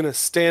he's gonna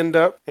stand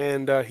up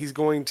and he's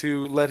going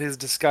to let his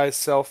disguised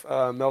self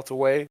melt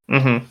away.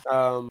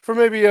 Mm-hmm. For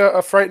maybe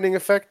a frightening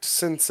effect,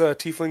 since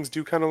tieflings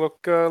do kind of look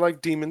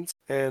like demons.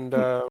 And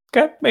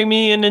Okay, make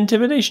me an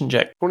intimidation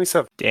check.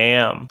 27.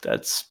 Damn,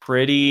 that's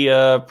pretty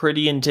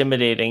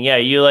intimidating. Yeah,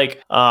 you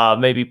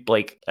maybe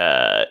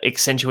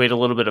accentuate a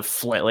little bit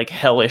of like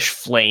hellish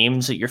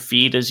flames at your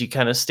feet as you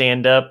kind of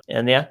stand up,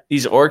 and yeah,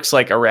 these orcs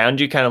like around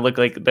you kind of look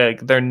like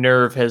their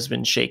nerve has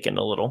been shaken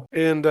a little.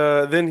 And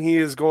then he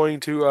is going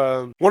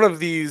to one of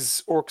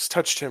these orcs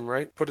touched him,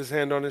 right? Put his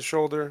hand on his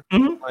shoulder.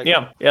 Mm-hmm. Like,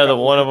 yeah, the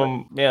one of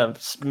them,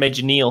 made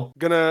you kneel.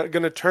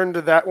 Gonna turn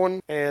to that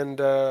one and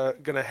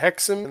gonna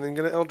hex him, and then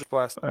gonna Eldritch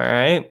Blast. All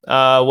right.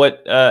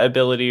 What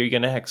ability are you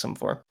gonna hex him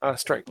for?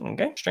 Strength.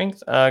 Okay,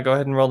 strength. Go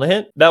ahead and roll the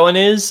hit. That one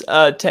is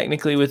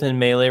technically within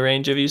melee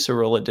range of you, so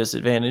roll at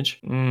disadvantage.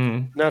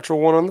 Natural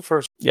 1 on the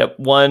first. Yep,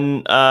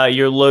 1.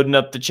 You're loading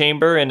up the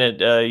chamber, and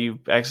you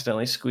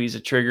accidentally squeeze a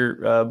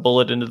trigger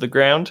bullet into the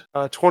ground.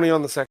 20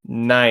 on the second.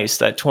 Nice.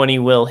 That 20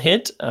 will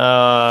hit. Go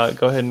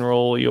ahead and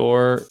roll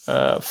your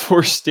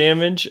force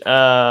damage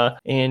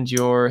and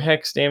your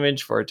hex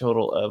damage for a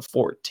total of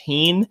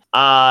 14.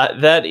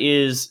 That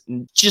is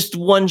just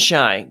one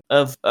shy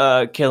of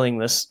killing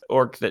this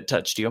orc that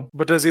touched you.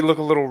 But does he look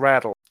a little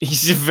rattled?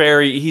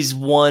 He's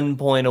 1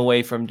 point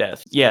away from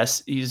death.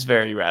 Yes, he's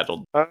very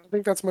rattled. I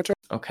think that's my turn.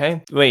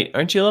 Okay. Wait,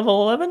 aren't you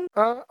level 11?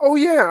 Oh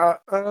yeah.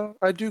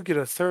 I do get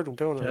a third one,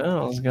 don't I? Yeah,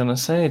 I was gonna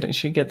say,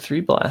 don't you get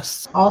 3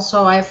 blasts?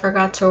 Also, I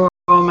forgot to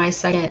roll my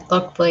second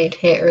luck blade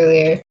hit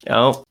earlier.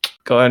 Oh,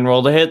 Go ahead and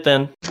roll the hit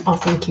then. Oh,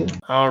 thank you.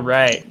 All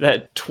right,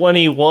 that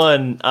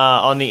 21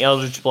 on the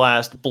Eldritch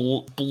Blast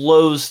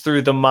blows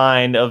through the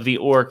mind of the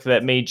orc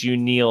that made you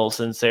kneel,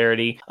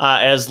 Sincerity.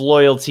 As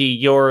Loyalty,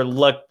 your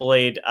luck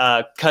blade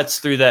cuts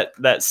through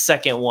that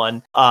second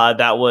one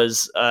that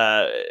was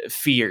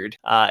feared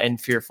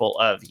and fearful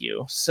of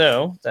you.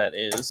 So that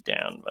is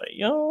down by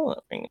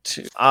y'all.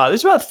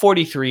 There's about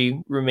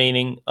 43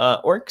 remaining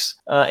orcs.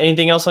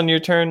 Anything else on your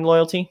turn,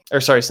 Loyalty? Or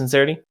sorry,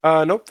 Sincerity?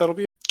 Nope, that'll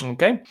be it.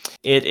 Okay.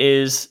 It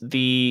is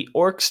the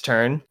orcs'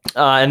 turn,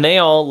 and they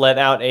all let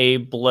out a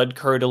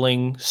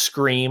blood-curdling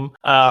scream.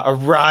 A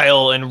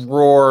rile and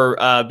roar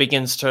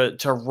begins to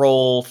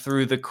roll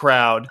through the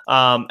crowd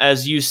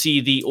as you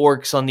see the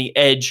orcs on the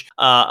edge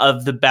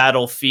of the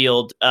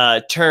battlefield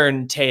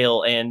turn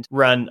tail and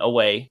run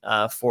away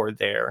for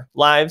their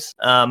lives.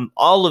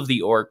 All of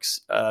the orcs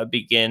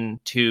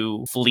begin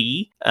to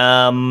flee.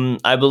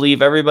 I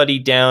believe everybody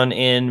down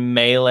in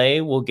melee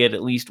will get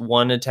at least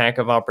one attack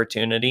of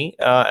opportunity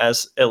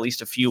as at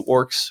least a few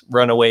orcs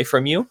run away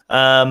from you.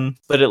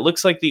 But it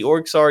looks like the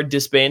orcs are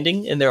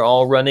disbanding and they're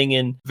all running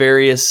in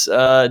various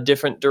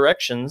different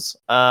directions.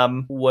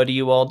 What do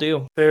you all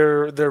do?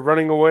 They're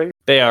running away.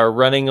 They are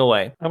running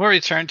away. I'm going to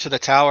return to the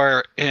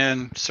tower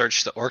and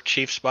search the orc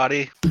chief's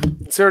body.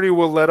 Sincerity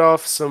will let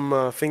off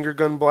some finger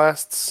gun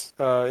blasts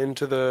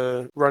into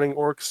the running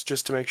orcs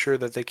just to make sure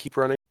that they keep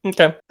running.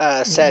 Okay.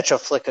 Satch will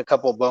flick a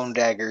couple bone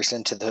daggers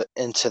into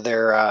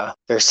their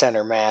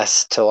center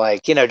mass to,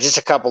 like, just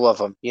a couple of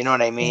them. You know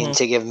what I mean? Mhm.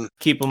 To give them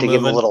Keep them to moving.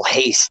 give them a little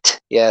haste.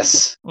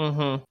 Yes.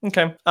 Mm-hmm.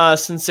 Okay.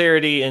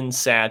 Sincerity and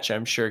Satch,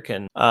 I'm sure,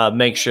 can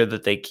make sure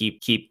that they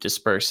keep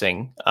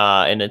dispersing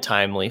in a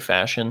timely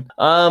fashion.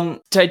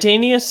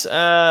 Titanius,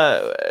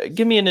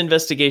 give me an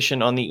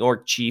investigation on the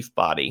orc chief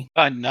body.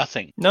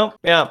 Nothing. Nope.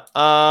 Yeah.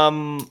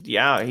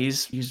 Yeah.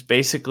 He's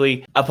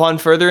basically, upon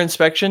further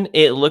inspection,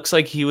 it looks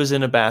like he was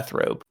in a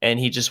bathrobe and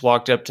he just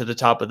walked up to the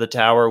top of the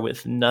tower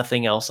with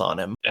nothing else on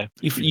him. Okay.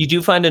 You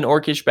do find an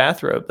orcish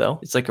bathrobe though.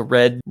 It's like a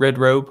red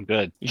robe.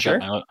 Good. You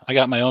sure? I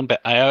got my own.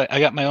 I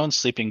got my own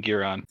sleeping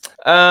gear on.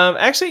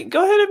 Actually,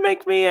 go ahead and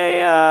make me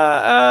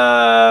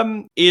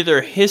a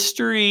either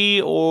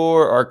history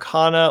or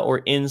arcana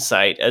or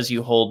insight as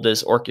you hold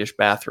this orcish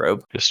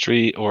bathrobe.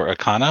 History or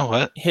Arcana?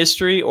 What?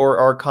 History or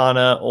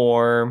arcana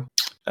or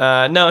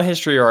no,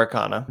 history or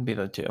arcana would be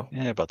the two.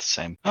 Yeah, about the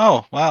same.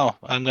 Oh, wow.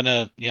 I'm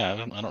gonna. Yeah, I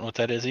don't know what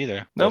that is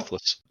either. Nope.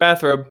 Worthless.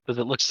 Bathrobe. Does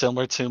it look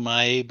similar to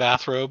my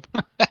bathrobe?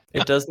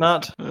 It does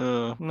not.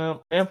 Uh,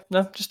 No,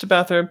 just a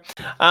bathrobe.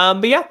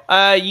 But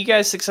yeah, you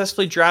guys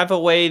successfully drive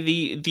away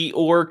the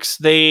orcs.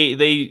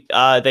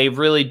 They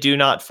really do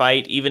not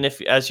fight, even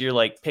if as you're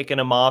like picking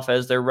them off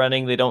as they're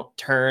running, they don't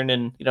turn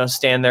and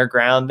stand their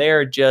ground.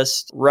 They're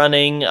just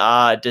running,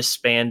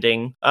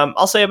 disbanding.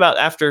 I'll say about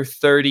after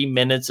 30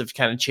 minutes of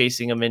kind of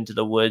chasing them into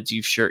the woods,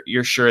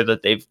 you're sure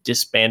that they've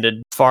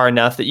disbanded far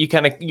enough that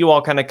you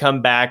all kind of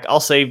come back. I'll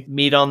say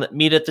meet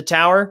at the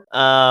tower,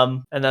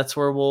 and that's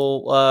where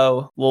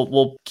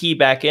we'll key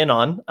back in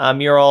on.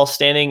 You're all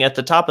standing at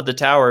the top of the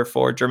tower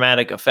for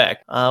dramatic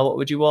effect. What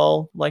would you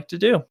all like to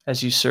do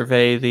as you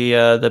survey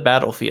the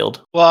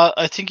battlefield? well,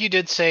 I think you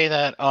did say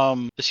that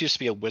this used to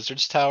be a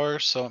wizard's tower,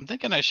 so I'm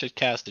thinking I should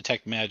cast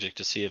Detect Magic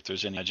to see if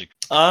there's any magic.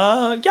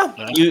 Yeah.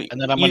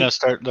 And then I'm going to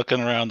start looking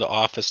around the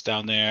office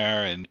down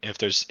there, and if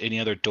there's any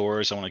other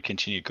doors, I want to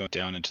continue going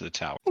down into the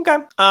tower. Okay.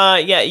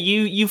 Yeah.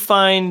 You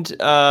find.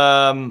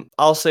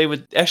 I'll say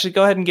actually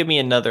go ahead and give me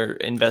another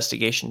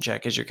investigation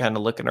check as you're kind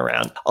of looking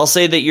around. I'll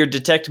say that your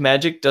detect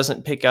magic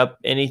doesn't pick up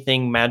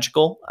anything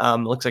magical.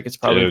 Looks like it's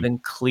probably Dude. been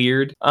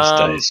cleared.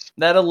 Dice.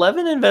 That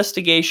 11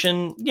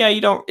 investigation. Yeah,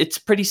 you don't. It's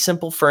pretty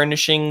simple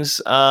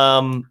furnishings.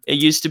 It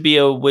used to be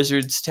a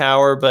wizard's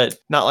tower, but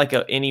not like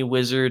any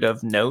wizard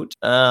of note.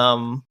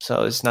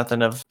 So it's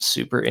nothing of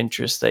super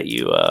interest that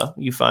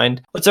you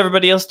find. What's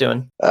everybody else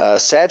doing?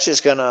 Satch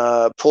is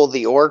gonna pull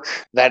the orc.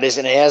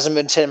 It hasn't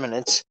been 10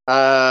 minutes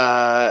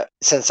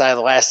since I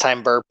the last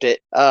time burped it.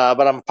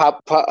 But I'm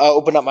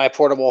open up my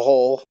portable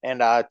hole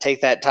and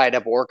take that tied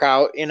up orc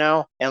out,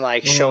 and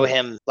like show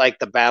him like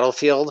the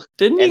battlefield.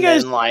 Didn't you And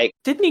guys? then like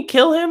Didn't you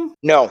kill him?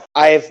 no,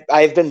 I've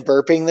been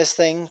burping this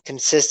thing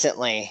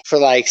consistently for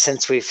like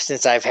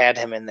since I've had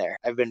him in there.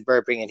 I've been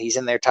burping and he's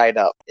in there tied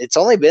up. It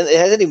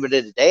hasn't even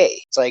been a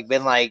day. It's like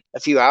been like a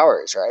few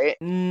hours, right?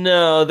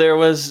 No,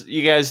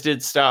 you guys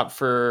did stop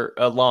for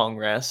a long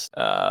rest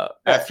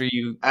after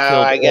you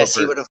killed I guess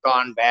he Orbert. would have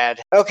gone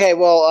bad. Okay,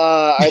 well,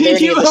 are there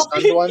any of the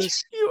stunned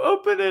ones? You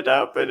open it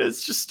up and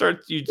it's just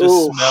you just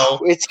Ooh, smell.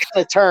 it's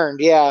kind of turned,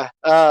 yeah.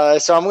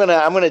 So I'm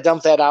gonna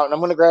dump that out, and I'm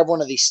gonna grab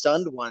one of these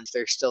stunned ones.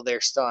 They're still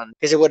there stunned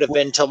because it would have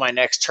been till my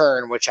next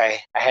turn, which I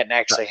hadn't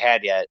actually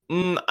had yet.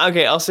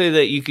 Okay, I'll say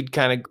that you could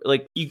kind of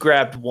like you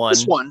grabbed one.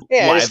 This one,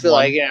 yeah, live just be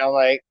one.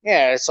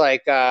 it's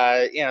like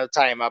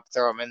tie him up,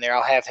 throw him in there.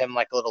 I'll have him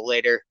like a little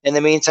later. In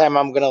the meantime,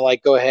 I'm gonna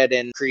like go ahead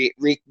and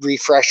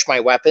refresh my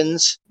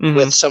weapons Mhm.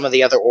 with some of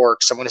the other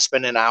orcs. I'm gonna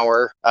spend an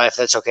hour, if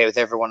that's okay with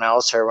everyone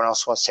else, or everyone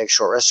else wants to take a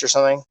short rest or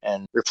something,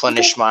 and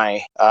replenish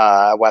my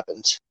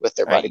weapons with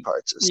their body Right.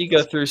 parts. You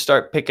go through,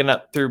 start picking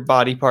up through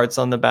body parts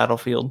on the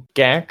battlefield.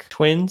 Gak,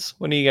 twins,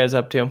 what are you guys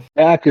up to?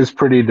 Dak is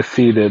pretty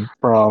defeated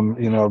from,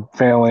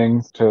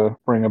 failing to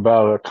bring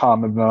about a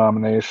common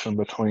denomination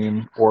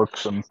between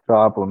orcs and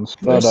goblins.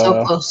 We're But,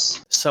 so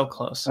close. So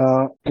close.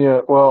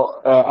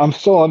 I'm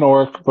still an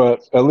orc,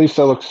 but at least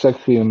I look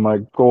sexy in my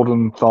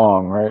golden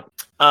thong, right?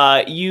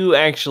 You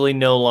actually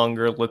no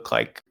longer look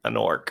like an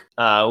orc.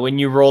 When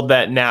you rolled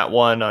that nat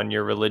 1 on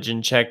your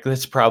religion check,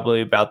 that's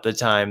probably about the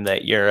time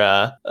that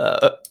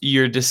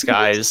your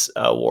disguise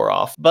wore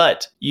off.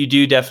 But you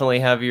do definitely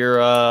have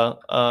your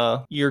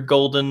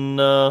golden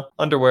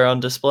underwear on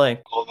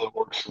display. All the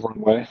orcs run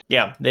away.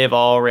 Yeah, they've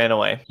all ran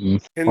away.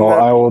 And,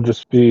 Well, I will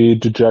just be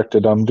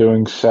dejected. I'm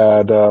doing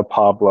sad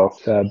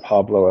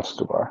Pablo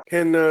Escobar.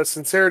 Can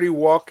Sincerity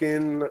walk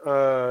in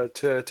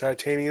to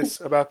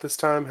Titanius about this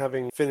time,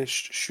 having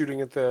finished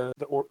shooting at the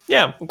orc?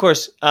 Yeah, of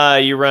course.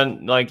 You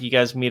run, like, you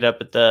guys meet up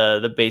at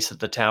the base of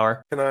the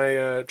tower. Can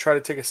I try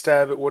to take a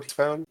stab at what he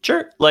found?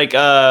 Sure. Like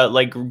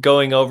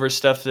going over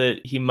stuff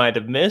that he might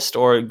have missed,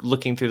 or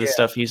looking through the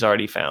stuff he's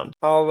already found.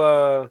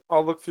 I'll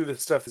look through the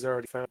stuff he's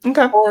already found.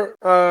 Okay. Or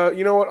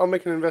you know what? I'll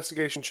make an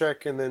investigation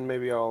check and then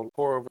maybe I'll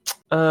pour over.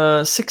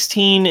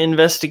 16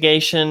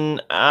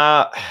 investigation.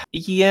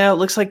 Yeah, it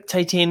looks like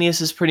Titanius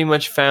has pretty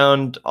much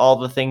found all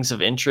the things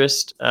of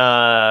interest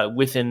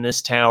within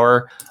this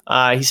tower.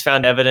 He's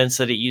found evidence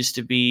that it used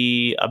to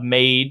be a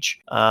mage.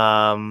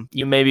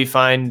 You maybe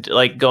find,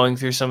 like, going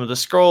through some of the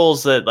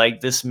scrolls, that,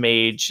 like, this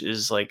mage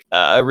is, like,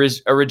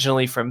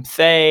 originally from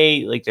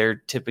Thay. Like, they're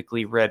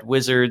typically red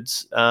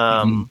wizards.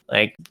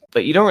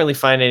 But you don't really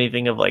find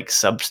anything of, like,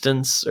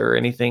 substance or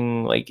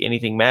anything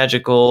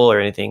magical or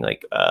anything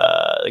like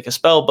a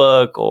spell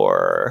book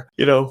or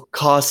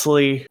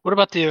costly. What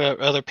about the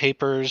other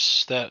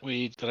papers that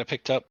I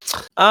picked up?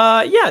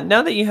 Yeah,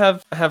 now that you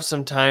have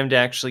some time to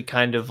actually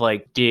kind of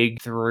like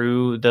dig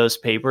through those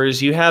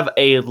papers, you have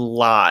a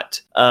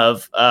lot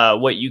of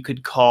what you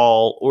could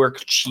call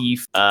Orc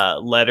Chief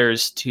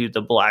letters to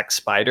the Black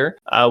Spider,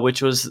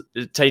 which was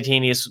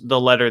Titanius, the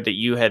letter that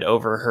you had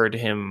overheard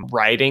him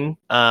writing.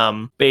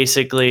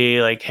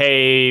 Basically, like,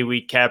 hey,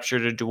 we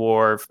captured a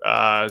dwarf,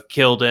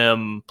 killed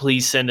him.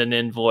 Please send an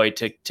envoy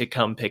to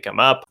come pick him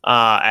up.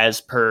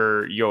 As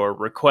per your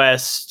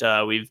request,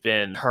 we've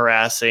been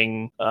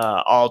harassing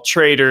all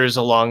traders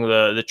along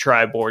the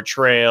Tribord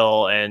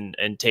Trail and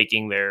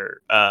taking their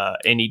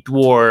any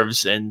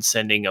dwarves and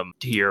sending them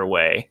to your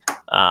way.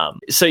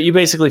 So you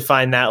basically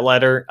find that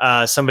letter.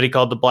 Somebody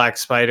called the Black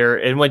Spider,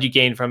 and what you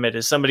gain from it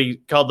is somebody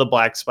called the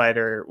Black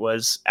Spider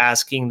was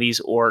asking these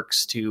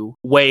orcs to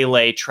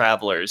waylay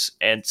travelers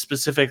and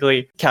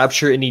specifically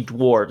capture any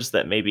dwarves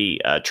that may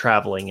be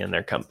traveling in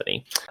their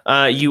company.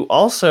 You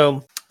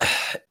also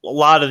a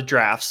lot of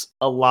drafts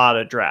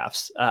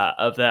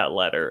of that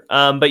letter.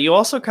 But you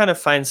also kind of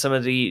find some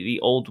of the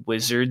old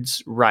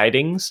wizards'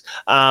 writings.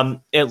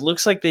 It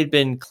looks like they've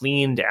been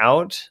cleaned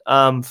out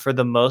for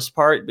the most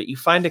part, but you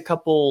find a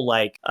couple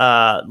like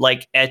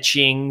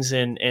etchings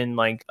and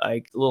like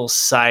little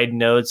side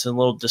notes and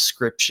little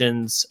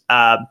descriptions.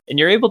 And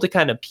you're able to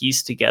kind of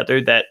piece together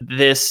that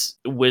this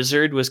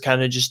wizard was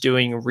kind of just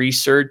doing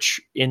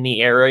research in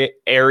the area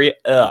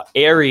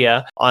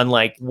on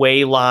like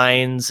way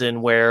lines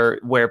and where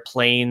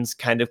planes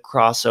kind of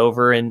cross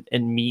over and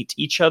meet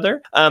each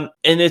other. And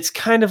it's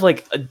kind of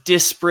like a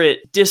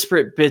disparate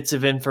bits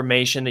of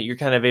information that you're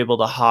kind of able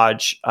to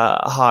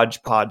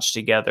hodgepodge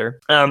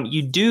together.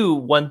 You do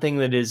one thing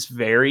that is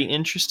very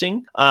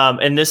interesting,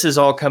 and this is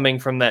all coming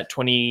from that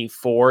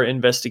 24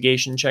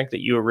 investigation check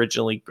that you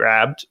originally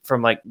grabbed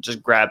from, like,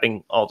 just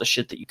grabbing all the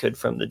shit that you could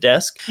from the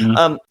desk.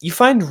 You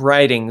find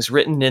writings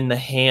written in the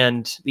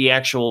hand, the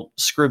actual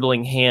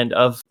scribbling hand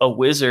of a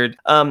wizard,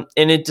 and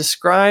it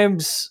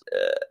describes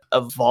a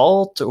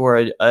vault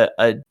or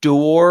a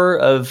door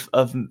of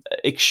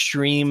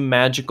extreme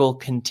magical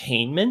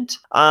containment,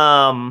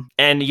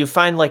 and you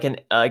find like an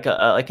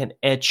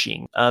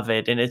etching of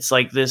it, and it's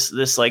like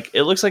this like,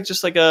 it looks like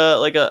just like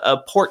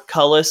a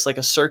portcullis, like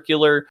a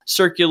circular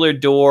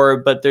door,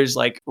 but there's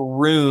like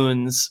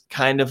runes,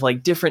 kind of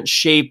like different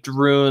shaped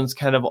runes,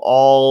 kind of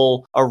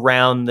all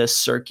around this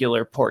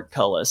circular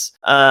portcullis.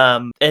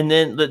 And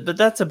then but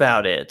that's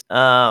about it.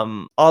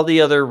 All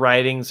the other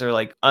writings are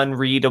like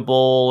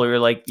unreadable, or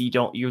like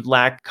you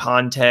lack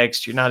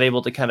context. You're not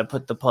able to kind of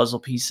put the puzzle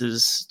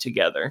pieces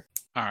together.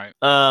 All right.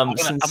 I'm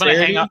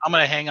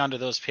gonna hang on to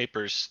those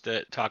papers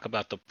that talk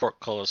about the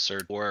portcullis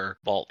or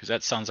vault, because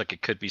that sounds like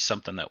it could be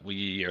something that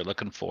we are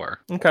looking for.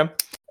 Okay.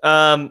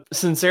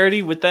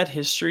 Sincerity, with that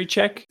history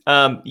check,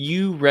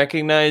 you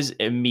recognize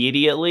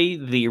immediately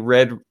the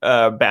red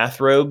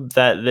bathrobe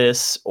that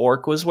this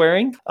orc was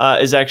wearing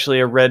is actually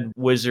a red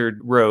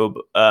wizard robe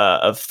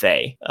of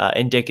Thay,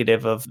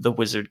 indicative of the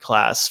wizard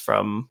class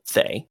from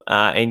Thay.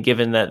 And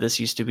given that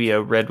this used to be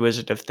a red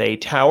wizard of Thay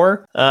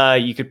tower,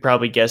 you could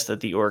probably guess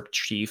that the orc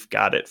chief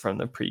got it from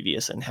the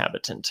previous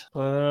inhabitant.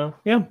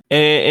 Yeah.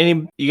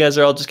 And you guys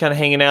are all just kind of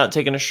hanging out,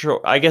 taking a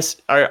short, I guess,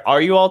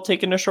 are you all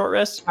taking a short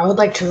rest? I would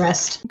like to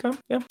rest. Okay.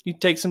 Yeah. You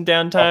take some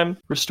downtime,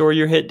 restore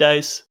your hit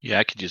dice. Yeah,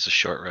 I could use a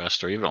short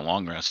rest or even a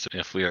long rest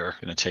if we are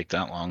going to take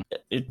that long.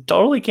 It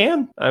totally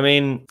can. I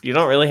mean, you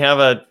don't really have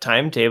a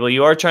timetable.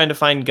 You are trying to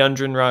find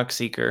Gundren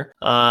Rockseeker,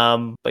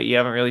 but you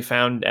haven't really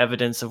found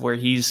evidence of where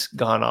he's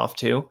gone off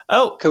to.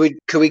 Oh,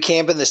 Could we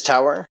camp in this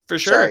tower? for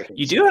sure. Sorry.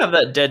 You do have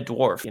that dead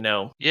dwarf, you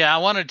know. Yeah, I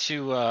wanted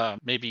to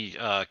maybe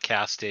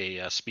cast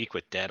a Speak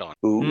with Dead on.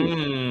 Ooh.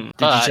 Did you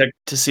But- check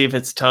to see if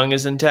its tongue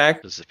is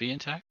intact? Does it be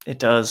intact? It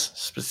does,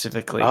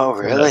 specifically. Oh,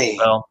 for that really?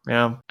 spell.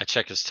 Yeah, I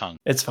check his tongue.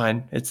 it's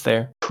fine. It's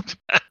there.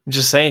 I'm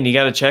just saying, you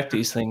got to check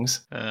these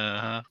things.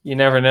 Uh-huh. You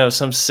never know.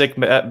 Some sick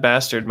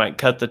bastard might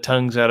cut the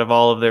tongues out of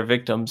all of their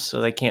victims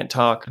so they can't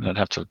talk. And I'd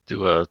have to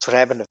do a. That's what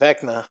happened to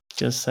Vecna.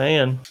 Just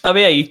saying. Oh, but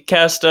yeah, you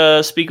cast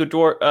Speak with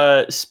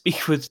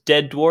Speak with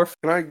Dead Dwarf.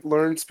 Can I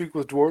learn speak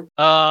with dwarf?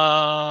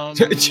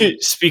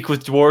 Speak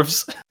with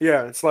dwarves.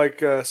 Yeah, it's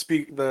like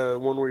speak the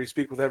one where you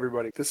speak with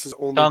everybody. This is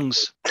only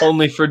tongues.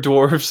 Only for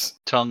dwarves.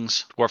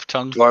 Tongues. Dwarf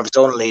tongues.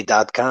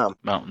 Dwarvesonly.com.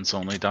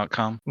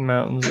 Mountainsonly.com.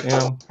 Mountains,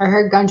 yeah. I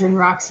heard Gundren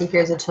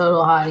Rockseeker is a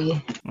total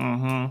hottie.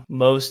 Mm-hmm.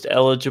 Most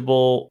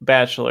eligible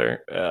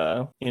bachelor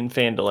in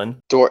Phandalin.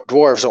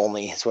 Dwarves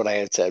only is what I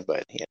had said,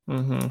 but yeah.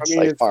 Mm-hmm. I It's mean,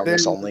 like it's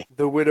farmers then only.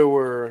 the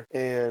widower,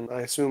 and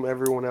I assume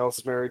everyone else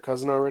is married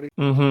cousin already.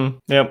 Mm-hmm.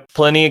 Yep.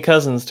 Plenty of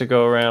cousins to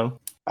go around.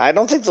 I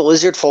don't think the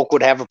lizard folk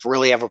would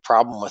really have a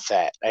problem with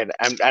that.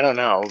 I don't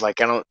know.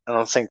 Like I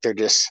don't think they're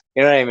just,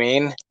 you know what I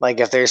mean. Like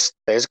if there's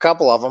a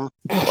couple of them,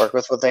 work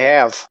with what they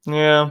have.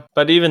 Yeah,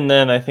 but even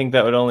then, I think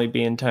that would only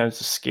be in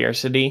times of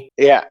scarcity.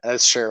 Yeah,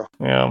 that's true.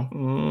 Yeah.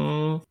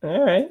 All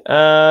right.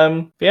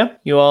 Yeah.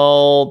 You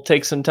all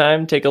take some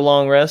time, take a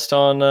long rest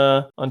on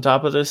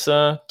top of this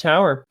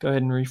tower. Go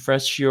ahead and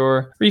refresh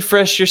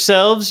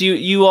yourselves.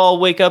 You all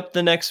wake up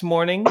the next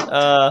morning,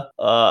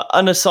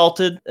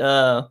 unassaulted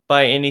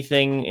by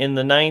anything in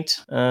the night.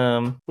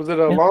 Was it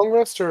a Yeah. long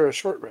rest or a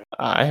short rest?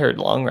 I heard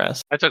long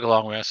rest. I took a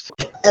long rest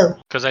Oh.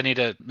 because I need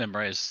to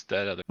memorize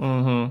that other.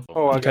 Mm-hmm.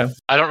 Oh, I Okay.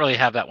 I don't really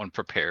have that one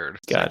prepared.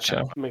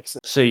 Gotcha. Makes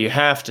sense. So you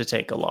have to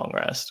take a long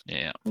rest.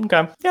 Yeah.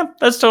 Okay. Yeah,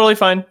 that's totally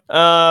fine.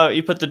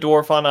 You put the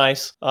dwarf on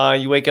ice.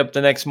 You wake up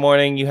the next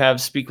morning. You have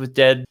Speak with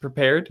Dead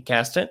prepared.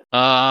 Cast it.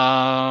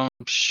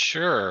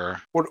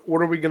 Sure. What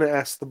are we gonna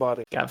ask the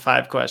body? Got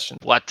 5 questions.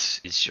 What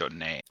is your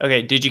name?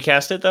 Okay. Did you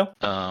cast it though?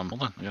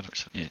 Hold on.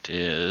 It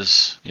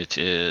is.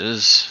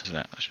 Is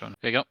that showing?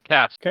 There you go.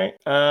 Cast. Okay.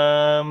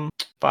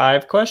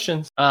 5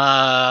 questions.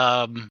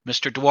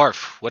 Mr.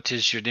 Dwarf, what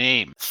is your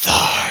name?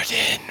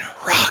 Tharden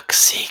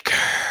Rockseeker.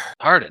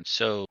 Harden.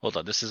 So hold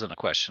on. This isn't a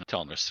question. I'm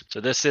telling this. So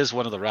this is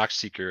one of the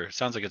Rockseeker.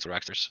 Sounds like it's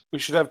Rocksters. We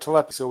should have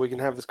telepathy so we can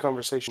have this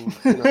conversation.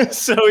 You know.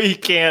 So he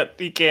can't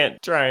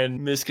try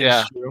and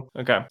misconstrue.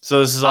 Okay.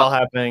 So this is all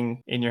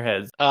happening in your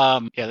head. Yeah.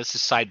 This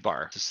is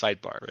sidebar. This is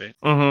sidebar, right?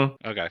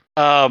 Mm-hmm. Okay.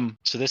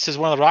 So this is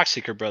one of the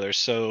Rockseeker brothers.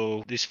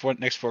 So these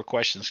next 4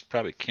 questions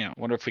probably can't.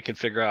 Wonder if we can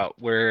figure out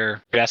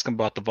where. You ask him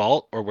about the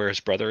vault or where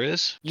his brother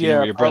is. Do you know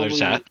where your brother's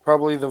at?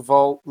 Probably the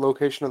vault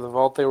location of the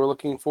vault they were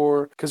looking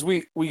for. Because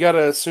we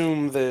gotta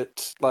assume that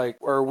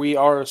we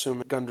are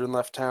assuming Gundren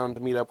left town to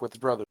meet up with his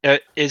brother.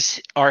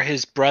 Are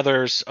his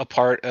brothers a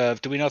part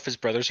of? Do we know if his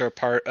brothers are a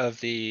part of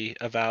the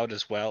Avowed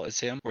as well as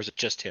him, or is it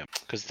just him?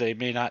 Because they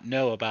may not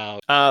know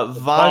about.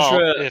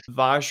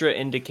 Vajra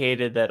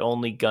indicated that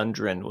only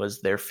Gundren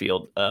was their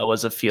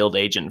was a field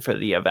agent for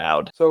the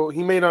Avowed. So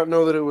he may not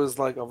know that it was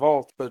like a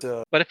vault, but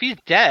But if he's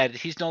dead,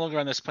 he's no longer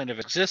on this plane of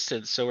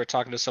existence. So we're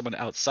talking to someone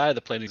outside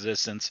the plane of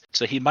existence.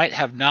 So he might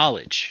have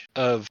knowledge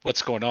of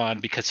what's going on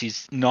because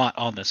he's not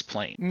on this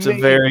plane.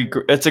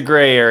 It's a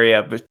gray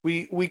area, but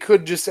we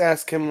could just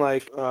ask him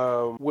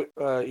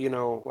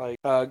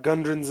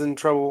Gundren's in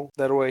trouble.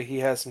 That way he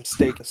has some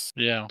status.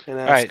 Yeah. And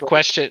All right. ask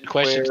Question to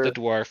where- the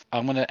dwarf.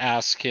 I'm going to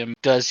ask him.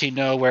 Does he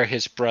know where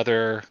his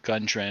brother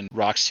Gundren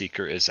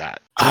Rockseeker is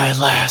at? I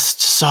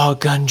last saw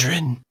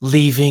Gundren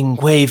leaving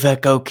Wave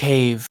Echo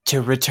Cave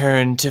to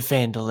return to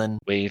Phandalin.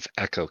 Wave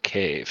Echo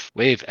Cave.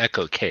 Wave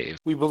Echo Cave.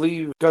 We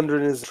believe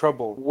Gundren is in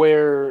trouble.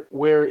 Where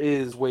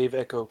is Wave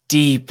Echo?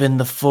 Deep in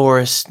the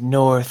forest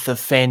north of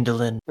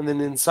Phandalin. And then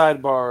in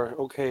sidebar,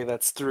 okay,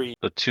 that's 3.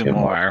 So 2 Two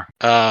more.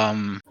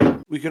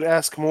 We could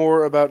ask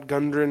more about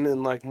Gundren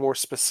and more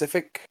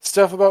specific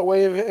stuff about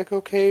Wave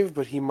Echo Cave,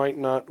 but he might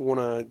not want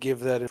to give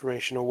that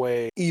information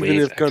away, even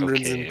Wave if Echo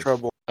Gundren's in Cave.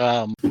 trouble.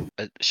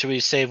 Should we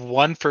save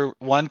one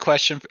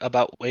question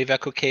about Wave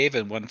Echo Cave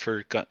and one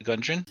for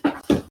Gundren?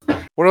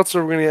 What else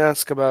are we going to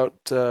ask about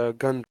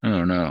Gundren? I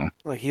don't know.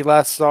 He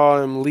last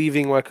saw him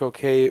leaving Wave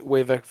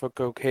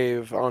Echo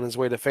Cave on his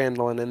way to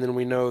Phandalin, and then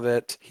we know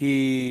that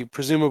he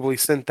presumably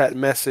sent that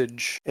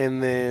message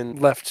and then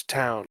left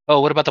town. Oh,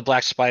 what about the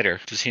Black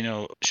Spider? Does he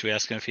know? Should we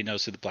ask him if he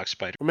knows who the Black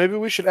Spider? Or maybe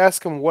we should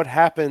ask him what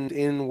happened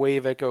in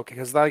Wave Echo,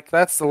 because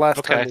that's the last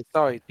Okay. time we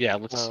saw him. Yeah,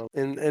 let's.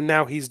 And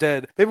now he's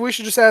dead. Maybe we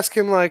should just ask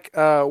him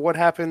what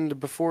happened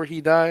before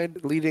he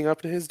died, leading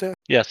up to his death.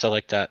 Yes, I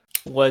like that.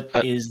 What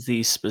is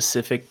the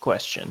specific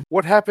question?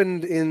 What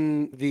happened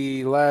in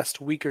the last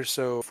week or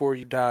so before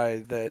you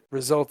died that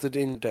resulted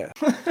in death?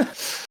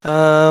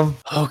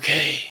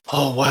 Okay.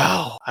 Oh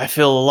wow, I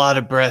feel a lot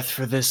of breath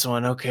for this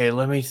one. Okay,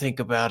 let me think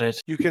about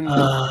it. You can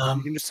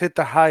just hit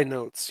the high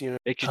notes, you know.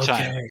 Take your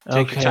time. Okay,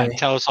 Take your time. okay.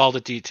 Tell us all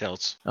the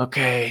details.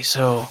 Okay,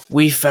 so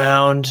we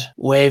found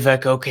Wave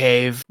Echo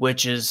Cave,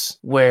 which is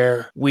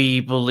where we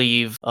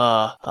believe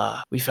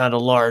we found a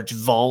large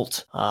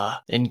vault.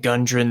 And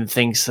Gundren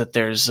thinks that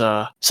there's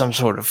some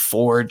sort of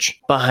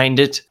forge behind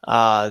it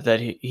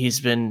that he's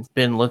been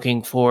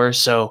looking for.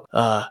 So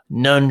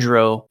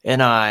Nundro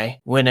and I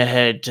went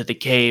ahead to the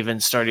cave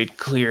and started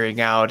clearing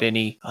out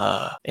any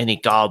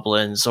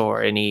goblins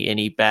or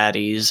any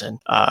baddies, and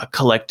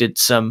collected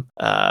some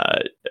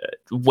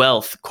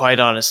wealth. Quite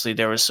honestly,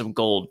 there was some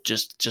gold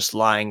just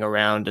lying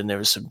around, and there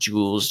was some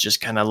jewels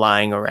just kind of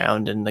lying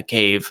around in the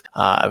cave.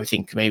 I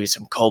think maybe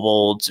some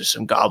kobolds or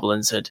some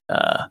goblins had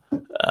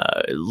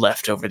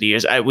left over the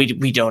years.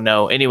 We don't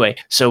know. Anyway,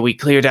 so we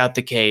cleared out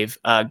the cave.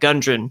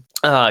 Gundren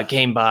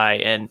came by,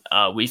 and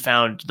we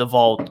found the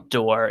vault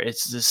door.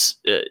 It's this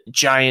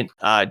giant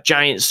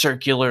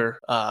circular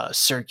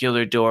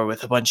door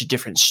with a bunch of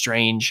different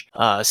strange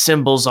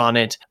symbols on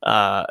it.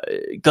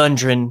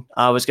 Gundren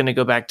was going to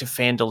go back to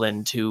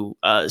Phandalin to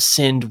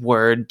send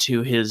word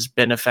to his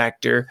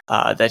benefactor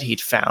that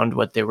he'd found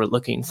what they were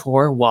looking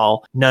for,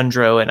 while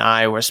Nundro and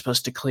I were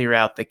supposed to clear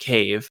out the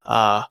cave.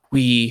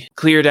 We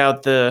cleared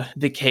out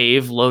the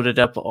cave, loaded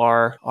up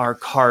our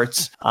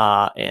carts,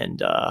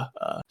 and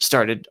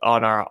started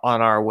on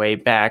our way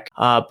back.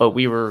 But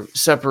we were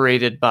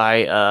separated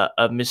by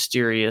a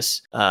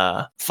mysterious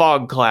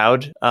fog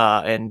cloud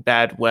and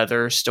bad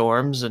weather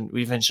storms, and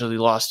we eventually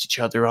lost each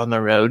other on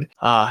the road.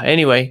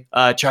 Anyway,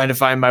 trying to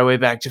find my way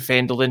back to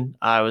Phandalin,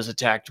 I was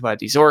attacked by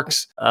these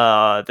orcs.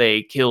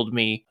 They killed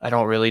me. I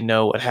don't really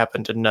know what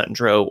happened to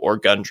Nundro or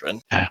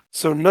Gundren.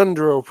 So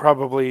Nundro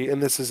probably,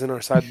 and this is in our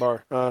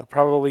sidebar,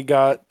 probably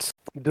got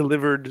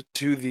delivered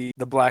to the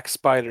Black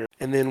Spider,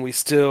 and then we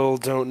still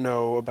don't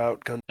know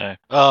about Gundren.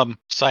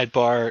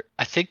 Sidebar.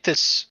 I think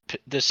this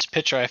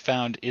picture I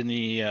found in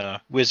the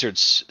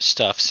Wizards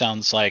stuff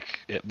sounds like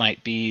it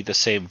might be the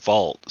same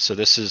vault. So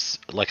this is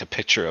like a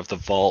picture of the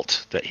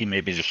vault that he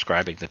may be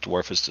describing, that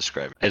Dwarf is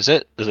describing. Is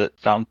it?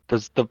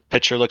 Does the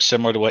picture look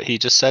similar to what he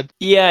just said?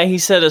 Yeah, he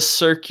said a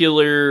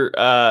circular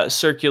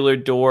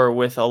door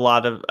with a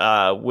lot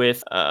of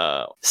with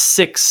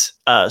 6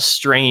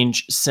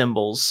 strange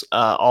symbols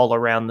all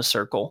around the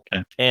circle.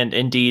 Okay. And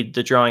indeed,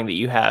 the drawing that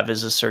you have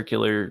is a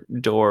circular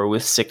door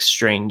with 6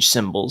 strange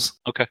symbols.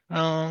 Okay.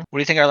 What do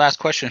you think our last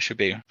question should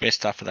be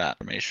based off of that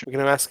information? We're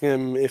going to ask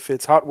him if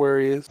it's hot where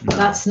he is.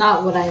 That's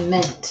not what I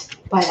meant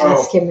by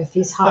ask him if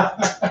he's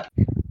hot.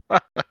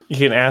 You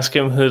can ask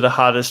him who the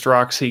hottest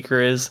rock seeker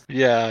is.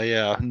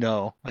 Yeah.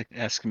 No. Like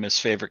ask him his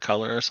favorite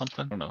color or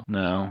something? I don't know.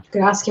 No. You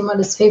could ask him what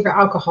his favorite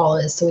alcohol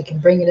is so we can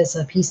bring it as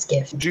a peace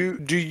gift. Do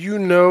you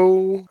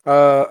know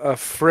a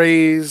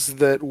phrase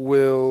that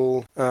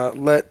will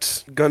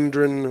let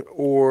Gundren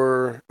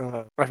or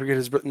I forget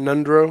his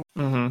Nundro?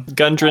 Mm-hmm.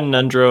 Gundren,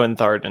 Nundro, and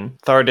Tharden.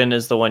 Tharden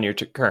is the one you're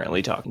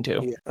currently talking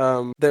to.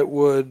 Yeah. That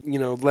would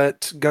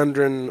let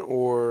Gundren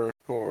or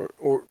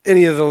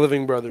any of the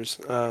living brothers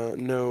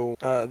know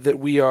that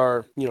we are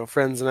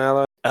friends and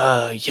allies.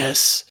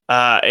 Yes.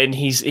 And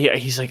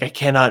he's like, I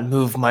cannot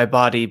move my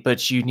body,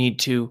 but you need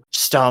to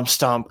stomp,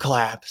 stomp,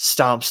 clap,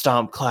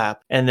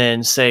 and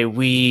then say,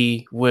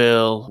 we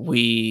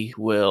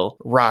will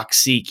rock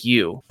seek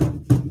you.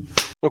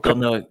 Okay.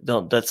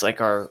 No, that's like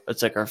our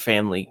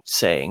family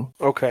saying.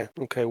 Okay.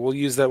 We'll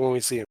use that when we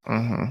see him.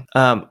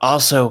 Mm-hmm.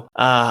 Also,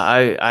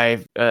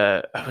 I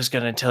was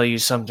gonna tell you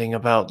something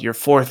about your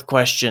 4th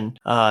question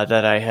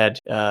that I had.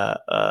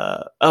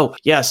 Oh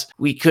yes,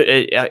 we could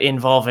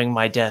involving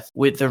my death.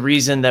 With the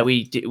reason that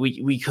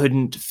we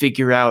couldn't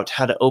figure out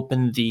how to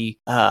open the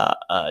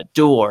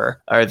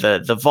door, or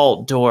the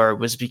vault door,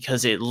 was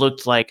because it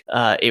looked like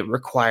it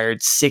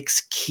required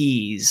 6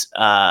 keys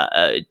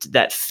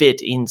that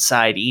fit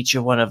inside each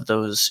of one of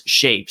those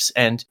shapes,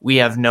 and we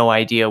have no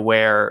idea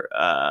where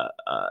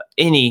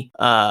any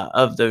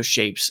of those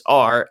shapes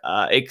are,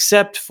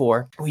 except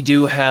for we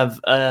do have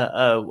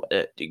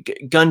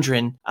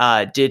Gundren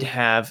did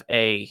have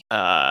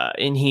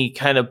and he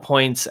kind of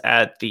points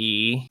at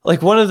the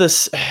one of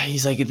the,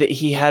 he's like,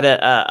 he had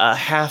a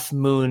half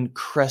moon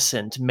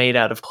crescent made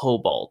out of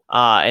cobalt,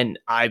 and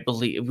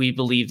we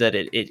believe that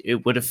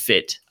it would have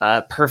fit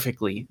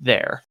perfectly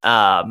there,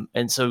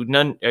 and so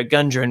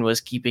Gundren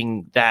was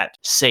keeping that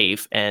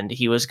safe, and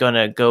he was going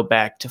to go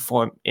back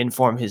to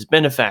inform his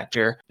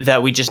benefactor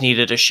that we just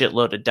needed a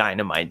shitload of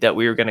dynamite, that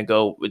we were going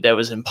to that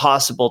was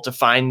impossible to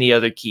find the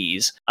other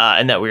keys,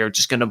 and that we were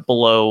just going to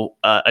blow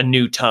a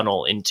new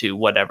tunnel into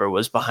whatever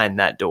was behind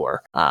that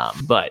door.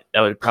 But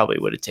that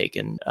would have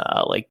taken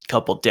a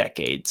couple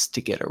decades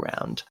to get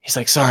around. He's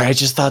like, sorry, I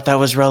just thought that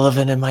was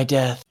relevant in my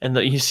death. And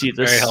you see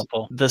this, very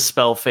helpful. The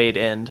spell fade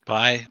end.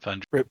 Bye,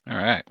 Thunder. All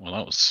right. Well,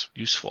 that was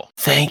useful.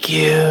 Thank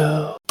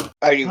you.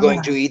 Are you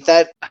going to eat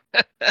that?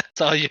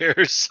 It's all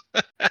yours.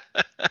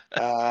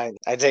 I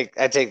take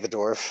the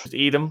dwarf. Just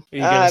eat him.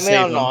 You I gonna mean, save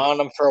I'll him? gnaw on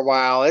him for a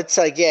while. It's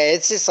like, yeah,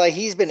 it's just like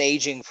he's been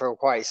aging for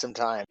quite some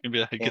time. You'd be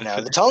like, You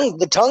know,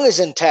 the tongue is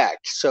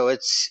intact, so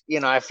it's, you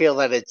know, I feel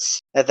that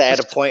it's at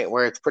a point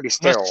where it's pretty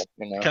sterile.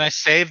 You know, Can I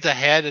save the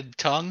head and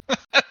tongue?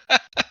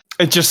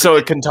 Just so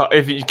it can talk,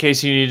 if in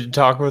case you need to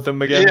talk with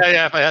him again.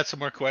 Yeah. If I had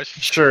some more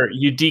questions. Sure.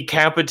 You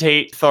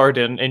decapitate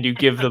Tharden and you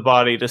give the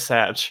body to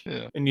Satch,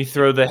 Yeah. and you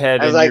throw the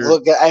head. I in like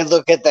your... I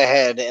look at the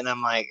head and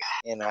I'm like,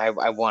 you know,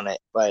 I want it,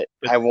 but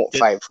I won't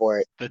fight for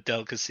it. The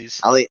delicacies.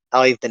 I'll eat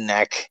the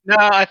neck. No,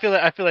 I feel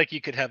like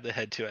you could have the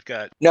head too. I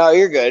got. No,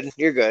 you're good.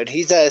 You're good.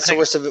 He's a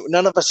source of.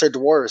 None of us are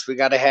dwarves. We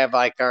got to have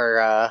like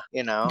our,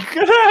 you know.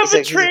 You're gonna have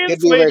a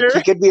translator.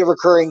 He could be a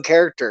recurring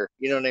character.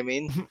 You know what I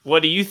mean?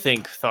 What do you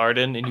think,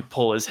 Tharden? And you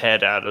pull his head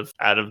out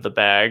of the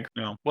bag.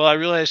 No. Well, I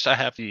realized I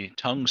have the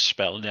tongue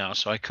spell now,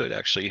 so I could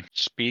actually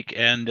speak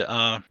and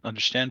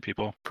understand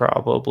people.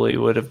 Probably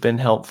would have been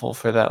helpful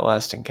for that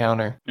last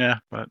encounter. Yeah,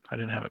 but I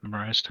didn't have it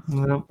memorized.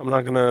 Nope. I'm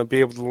not gonna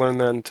be able to learn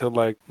that until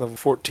like level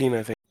 14,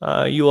 I think.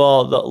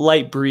 The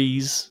light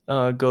breeze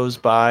goes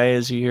by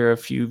as you hear a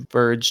few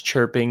birds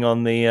chirping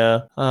on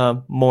the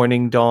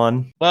morning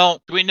dawn.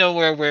 Well, do we know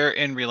where we're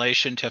in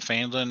relation to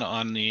Phandalin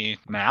on the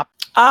map?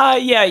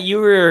 Yeah,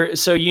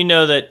 you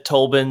know that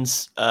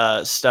Tolbin's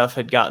stuff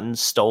had gotten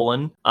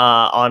stolen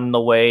on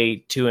the way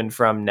to and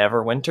from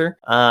Neverwinter,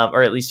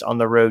 or at least on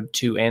the road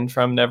to and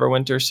from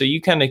Neverwinter. So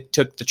you kind of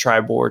took the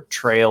Triboar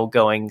Trail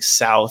going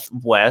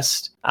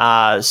southwest.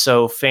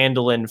 So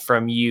Phandalin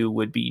from you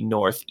would be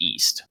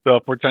northeast. So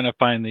if we're trying to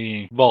find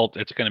the vault,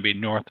 it's going to be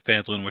north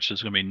Phandalin, which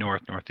is going to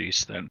be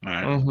northeast then. All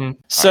right. Mm-hmm.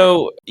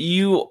 So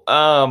you,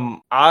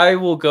 I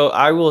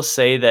will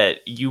say that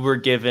you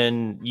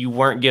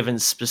weren't given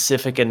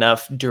specific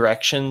enough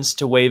directions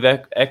to Wave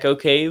Echo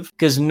Cave,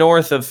 because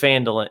north of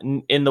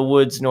Phandalin, in the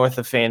woods north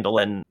of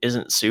Phandalin,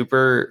 isn't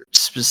super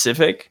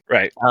specific.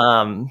 Right.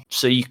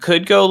 So you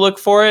could go look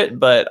for it,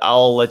 but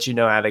I'll let you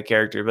know out of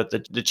character. But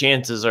the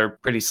chances are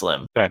pretty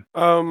slim. Okay.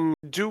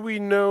 Do we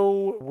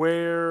know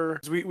where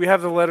we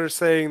have the letter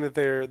saying that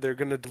they're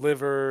going to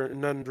deliver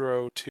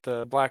Nundro to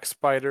the Black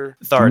Spider?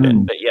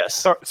 Tharden, but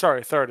yes.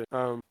 Sorry,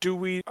 Tharden. Do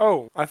we?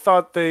 Oh, I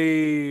thought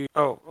they.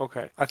 Oh,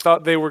 okay. I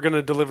thought they were going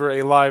to deliver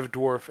a live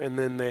dwarf, and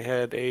then they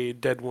had a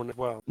dead one as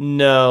well.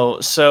 No.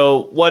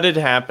 So what had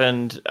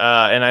happened,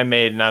 and I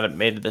may not have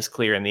made this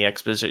clear in the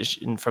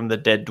exposition from the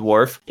dead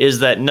dwarf, is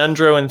that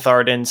Nundro and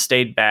Tharden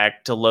stayed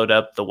back to load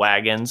up the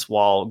wagons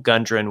while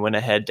Gundren went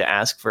ahead to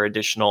ask for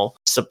additional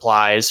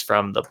supplies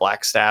from the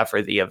Blackstaff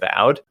or the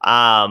Avowed.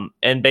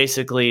 And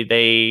basically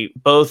they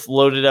both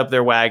loaded up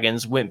their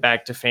wagons, went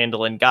back to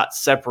Phandalin, got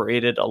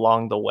separated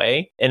along the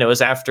way. And it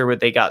was after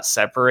they got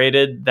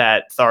separated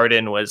that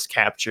Tharden was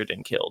captured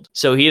and killed.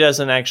 So he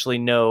doesn't actually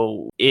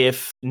know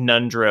if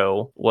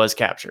Nundro was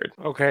captured.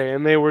 Okay,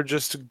 and they were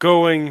just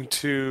going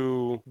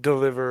to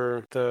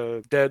deliver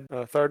the dead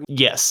Tharden?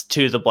 Yes,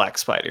 to the Black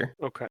Spider.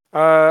 Okay.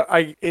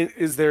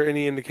 Is there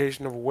any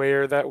indication of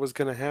where that was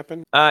going to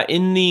happen?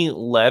 In the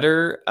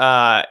letter,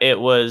 it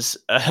was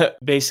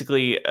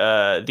basically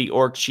the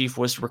orc chief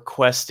was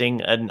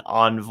requesting an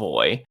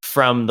envoy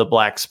from the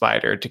Black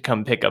Spider to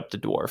come pick up the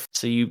dwarf.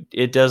 So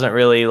it doesn't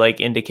really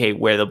indicate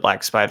where the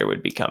Black Spider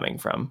would be coming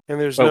from. And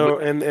there's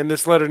and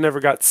this letter never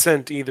got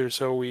sent either,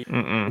 so we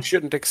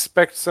shouldn't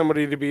expect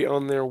somebody to be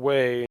on their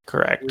way.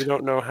 Correct. We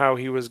don't know how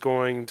he was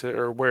going to,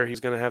 or where he's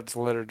going to have this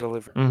letter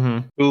delivered.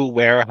 Mm-hmm. Who,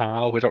 where,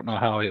 how? We don't know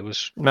how it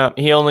was. No,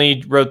 he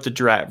only rewrote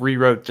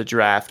the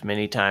draft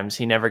many times.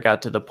 He never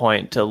got to the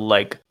point to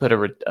put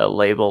a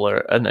label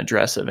or an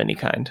address of any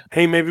kind.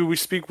 Hey, maybe we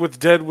speak with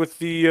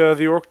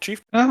the orc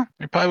chief. No,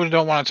 you probably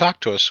don't want to talk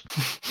to us.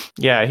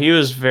 Yeah, he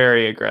was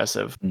very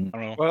aggressive. I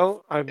don't know.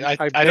 Well, I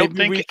don't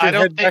think we could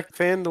head back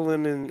to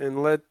Phandalin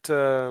and let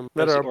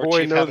our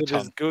boy know that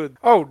his good.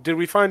 Oh, did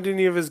we find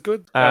any of his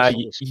good?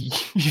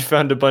 You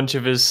found a bunch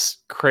of his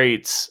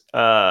crates,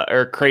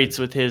 or crates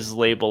with his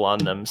label on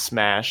them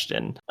smashed,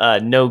 and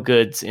no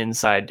goods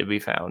inside to be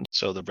found.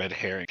 So the red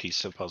herring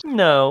piece of puzzle.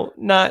 No,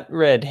 not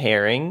red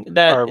herring.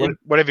 That or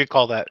whatever you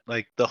call that,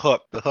 like the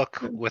hook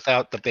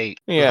without the bait.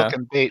 Yeah, the hook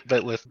and bait,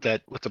 but with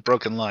the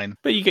broken line.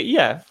 But you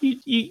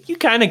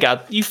kind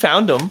of you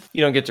found them.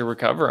 You don't get to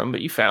recover them,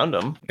 but you found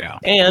them. Yeah.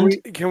 And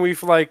can we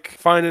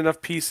find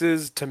enough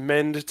pieces to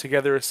mend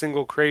together a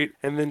single crate,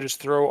 and then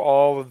just throw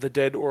all of the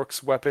dead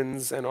orc's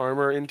weapons and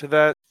armor into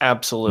that?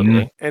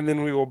 Absolutely. And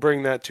then we will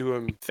bring that to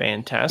him.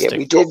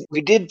 Fantastic. Yeah,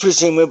 we did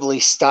presumably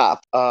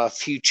stop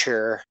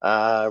future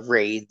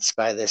raids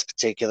by this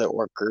particular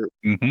orc group.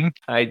 Mm-hmm.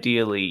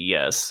 Ideally,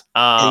 yes.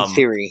 In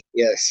theory,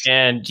 yes.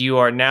 And you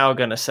are now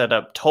going to set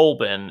up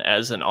Tolbin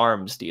as an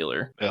arms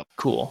dealer. Yep.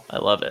 Cool. I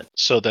love it.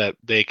 So that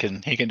he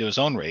can do his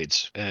own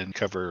raids and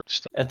cover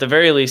stuff. At the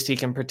very least, he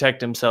can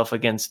protect himself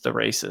against the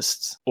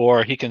racists.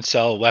 Or he can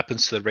sell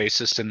weapons to the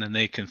racists, and then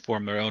they can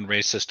form their own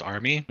racist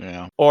army.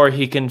 Yeah. Or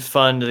he can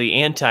fund the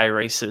anti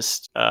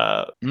anti-racist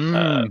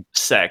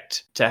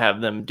sect to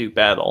have them do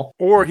battle.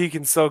 Or he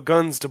can sell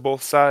guns to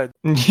both sides.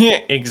 Yeah,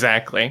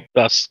 exactly.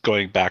 Thus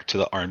going back to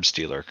the arms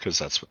dealer, because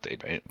that's what they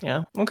made.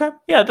 Yeah. Okay.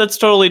 Yeah, that's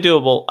totally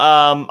doable.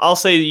 I'll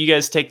say that you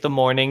guys take the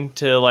morning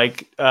to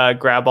like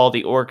grab all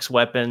the orcs'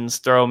 weapons,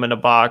 throw them in a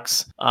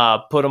box,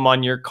 put them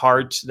on your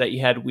cart that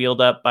you had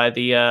wheeled up by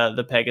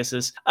the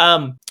Pegasus.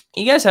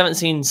 You guys haven't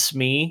seen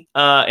Smee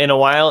in a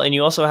while, and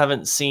you also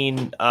haven't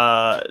seen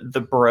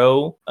the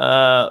bro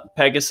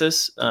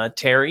Pegasus,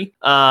 Terry.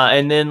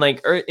 And then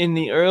like in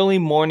the early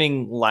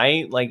morning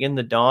light, like in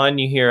the dawn,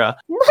 you hear a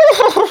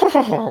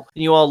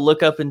you all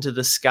look up into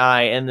the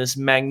sky, and this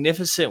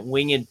magnificent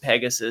winged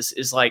Pegasus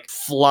is like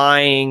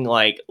flying,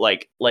 like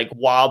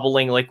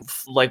wobbling,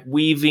 like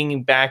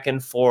weaving back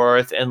and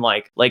forth, and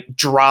like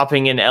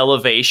dropping in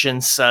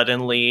elevation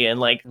suddenly, and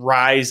like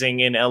rising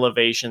in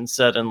elevation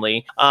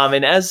suddenly.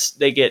 And as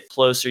they get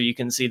closer, you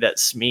can see that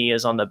Smee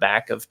is on the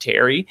back of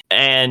Terry,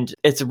 and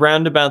it's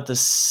around about the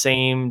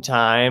same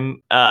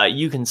time.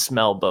 You can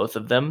smell both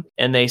of them,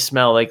 and they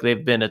smell like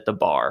they've been at the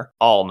bar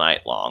all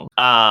night long.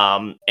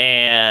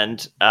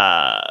 And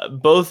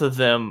both of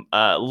them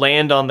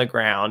land on the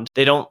ground.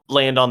 They don't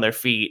land on their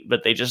feet,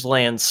 but they just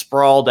land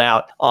sprawled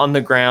out on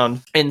the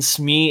ground. And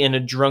Smee, in a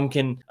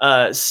drunken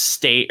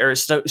state or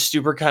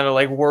stupor, kind of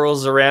like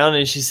whirls around,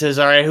 and she says,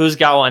 "All right, who's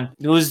got one?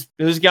 Who's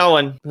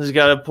going? Who's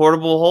got a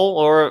portable hole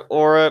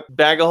or a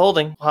bag of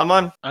holding? Come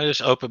on." I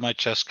just open my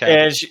chest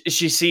cabinet. And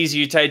she sees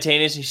you,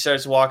 Titanius, and she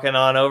starts walking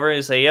on over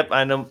and say, "Yep,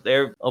 I know.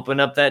 There, open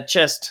up that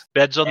chest."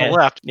 Bed's on And- the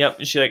left. Yep.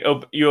 And she like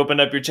you open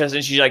up your chest,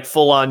 and she like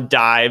full on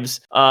dives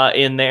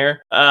in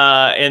there.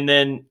 And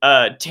then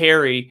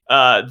Terry,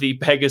 the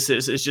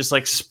Pegasus, is just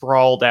like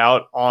sprawled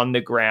out on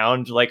the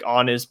ground, like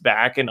on his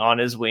back and on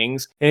his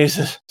wings. And he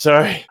says,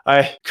 "Sorry,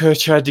 I could have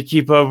tried to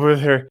keep up with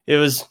her. It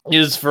was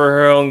for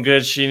her own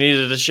good. She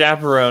needed a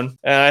chaperone,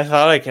 and I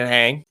thought I could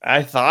hang.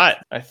 I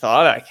thought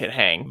I could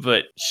hang,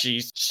 but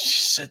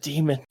she's a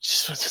demon.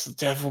 She's a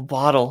devil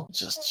bottle.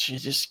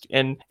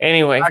 And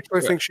anyway, I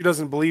actually think she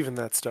doesn't believe in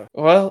that stuff.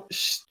 well,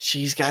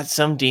 she's got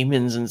some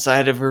demons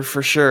inside of her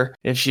for sure,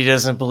 if she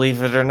doesn't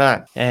believe it or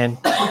not. And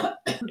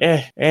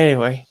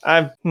anyway,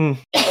 and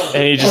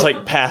he just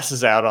like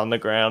passes out on the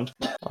ground.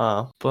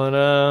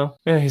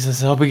 Yeah, he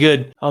says, "I'll be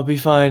good. I'll be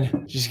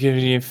fine. Just give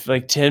me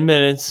like 10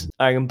 minutes.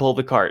 I can pull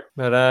the cart."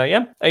 But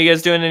yeah, are you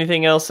guys doing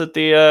anything else at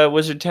the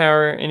Wizard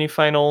Tower? Any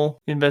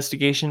final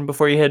investigation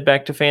before you head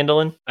back to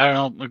Phandalin? I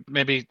don't know.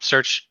 Maybe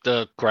search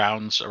the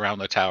grounds around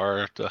the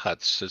tower, the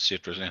huts, to see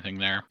if there's anything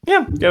there.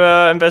 Yeah, give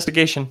a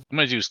investigation. I'm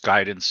gonna use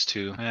guidance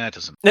too. It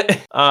doesn't.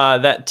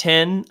 That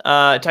 10,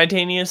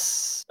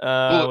 Titanius.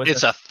 Ooh,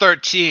 it's a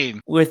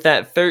 13. With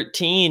that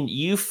 13,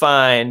 you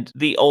find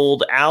the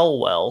old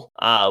Owlwell,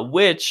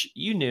 which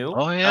you knew.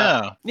 Oh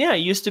yeah. Yeah, it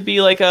used to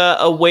be like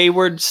a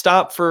wayward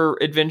stop for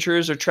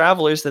adventurers or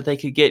travelers that they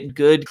could get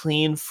good,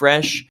 clean,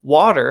 fresh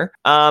water.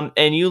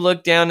 And you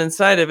look down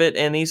inside of it,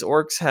 and these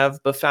orcs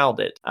have befouled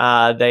it.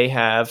 They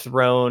have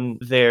thrown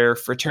their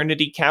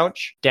fraternity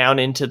couch down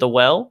into the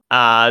well.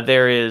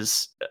 There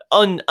is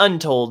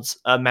untold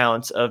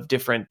amounts of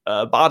different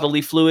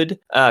bodily fluid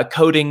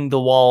coating the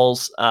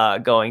walls,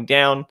 going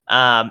down.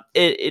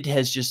 It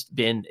has just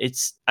been,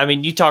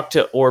 you talked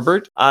to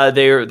Orbert.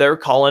 They're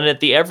calling it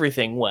the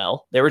everything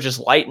well. They were just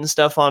lighting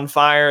stuff on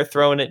fire,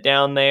 throwing it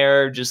down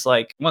there, just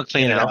like, I want to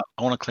clean it out.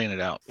 I want to clean it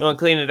out. You want to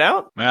clean it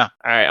out? Yeah.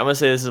 All right, I'm gonna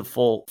say this is a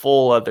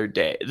full other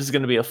day. This is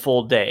gonna be a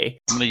full day.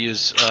 I'm gonna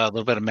use a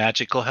little bit of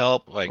magical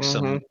help, like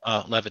some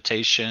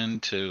levitation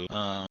to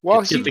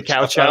get the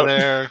couch out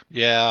there.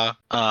 Yeah.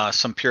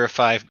 Some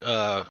purify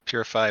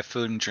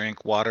food and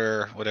drink,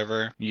 water,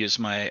 whatever. Use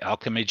my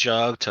alchemy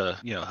jug to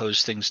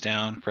hose things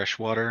down, fresh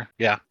water.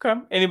 Yeah. Okay.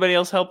 Anybody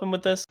else helping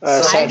with this?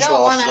 I Sancho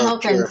don't want to also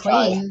help him purify.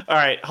 clean. All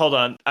right, hold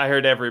on. I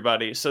heard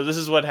everybody. So this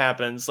is what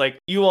happens. Like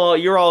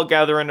you're all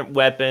gathering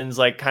weapons,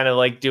 like kind of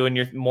like doing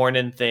your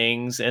morning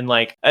things, and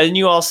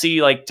you all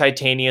see like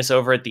Titanius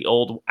over at the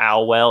old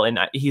Owlwell, and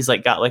he's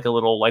like got like a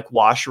little like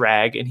wash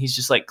rag, and he's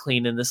just like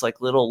cleaning this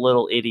like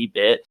little itty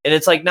bit, and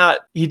it's like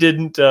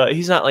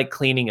he's not like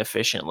cleaning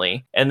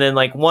efficiently. And then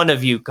like one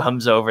of you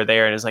comes over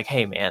there and is like,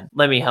 "Hey man,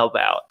 let me help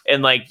out,"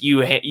 and like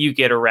you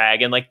get a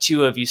rag, and like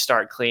two of you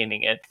start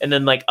cleaning it, and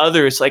then like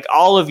others, like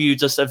all of you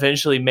just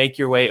eventually make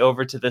your way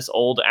over to this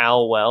old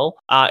Owlwell.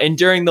 And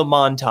during the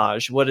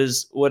montage, what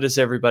is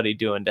everybody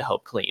doing to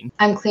help clean?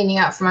 I'm cleaning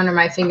out from under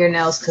my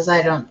fingernails because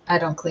I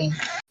don't clean.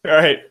 All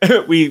right,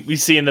 we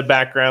see in the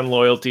background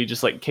Loyalty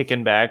just like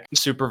kicking back,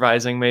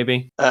 supervising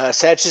maybe.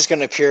 Satch is going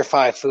to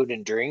purify food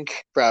and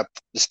drink,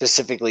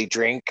 specifically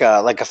drink,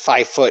 like a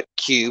 5-foot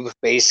cube,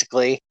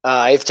 basically.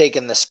 I've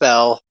taken the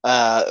spell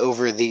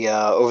over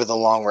the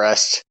long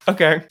rest.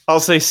 Okay, I'll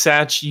say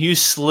Satch, you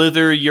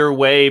slither your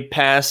way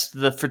past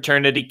the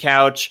fraternity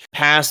couch,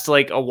 past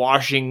like a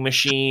washing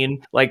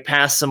machine, like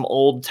past some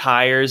old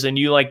tires, and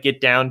you like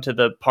get down to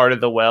the part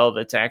of the well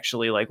that's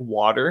actually like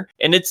water,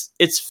 and it's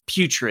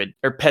putrid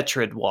or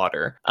petrid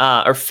water,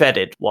 or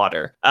fetid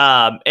water.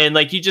 And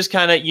like you just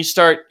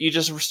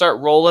start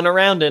rolling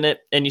around in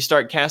it, and you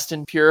start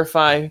casting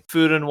purify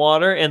food and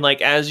water, and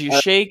like as you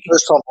shake.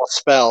 First level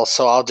spell,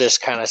 so I'll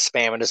just kind of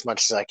spam it as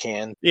much as I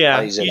can. Yeah,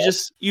 I'll use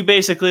it you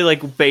basically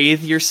like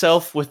bathe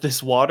yourself with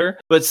this water,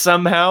 but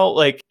somehow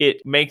like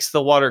it makes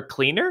the water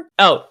cleaner.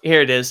 Oh,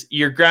 here it is.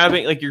 You're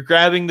grabbing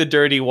the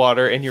dirty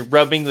water and you're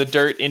rubbing the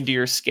dirt into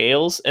your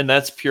scales, and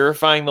that's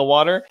purifying the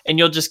water, and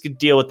you'll just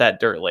deal with that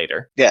dirt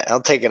later. Yeah,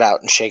 I'll take it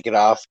out and shake it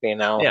off, you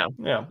know.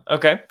 Yeah.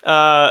 Okay.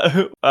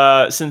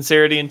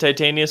 Sincerity and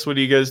Titanius, what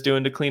are you guys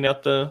doing to clean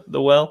out the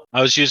well?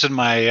 I was using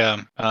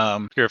my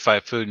purify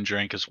food and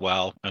drink as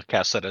well. I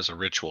cast that as a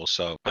ritual,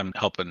 so I'm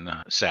helping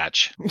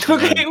Satch.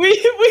 Okay,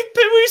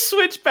 we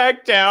switch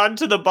back down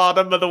to the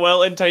bottom of the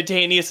well, and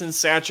Titanius and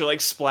Satch are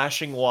like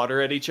splashing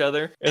water at each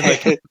other, and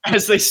like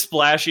as they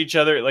splash each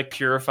other, it like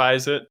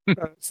purifies it.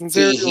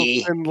 Sincerity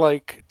will spend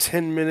like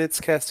 10 minutes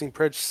casting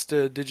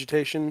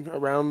Prestidigitation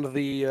around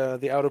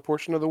the outer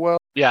portion of the well.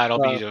 Yeah, I'll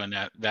be doing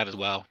that as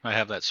well. I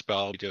have that spell.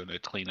 I'll be doing a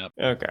cleanup.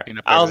 Okay. Clean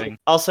up everything.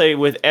 I'll say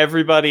with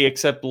everybody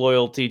except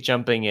Loyalty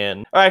jumping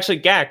in. Oh,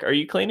 actually, Gak, are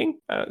you cleaning?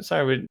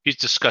 Sorry. He's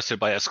disgusted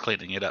by us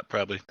cleaning it up,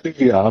 probably. I think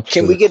the opposite.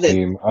 Can we get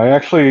clean. I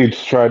actually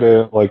try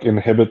to like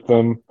inhibit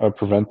them,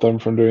 prevent them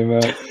from doing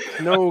that.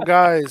 No,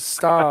 guys,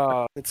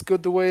 stop. It's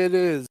good the way it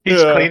is.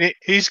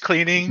 He's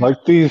cleaning.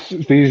 Like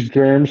these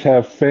germs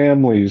have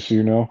families,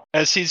 you know.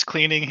 As he's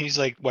cleaning, he's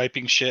like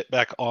wiping shit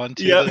back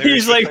onto. Yeah, the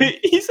he's like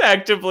he's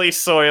actively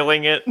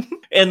soiling it,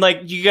 and like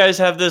you guys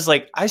have this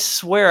like I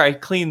swear I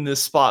cleaned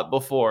this spot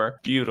before.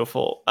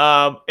 Beautiful.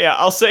 Yeah,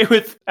 I'll say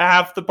with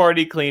half the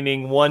party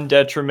cleaning, one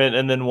detriment,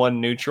 and then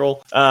one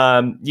neutral.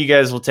 You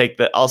guys will take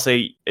the. I'll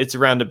say it's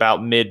around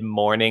about mid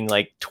morning,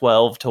 like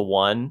 12 to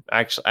 1.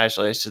 Actually, I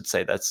should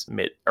say that's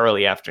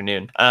early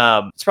afternoon.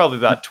 It's probably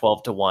about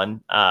 12 to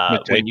 1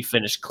 when you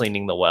finish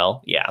cleaning the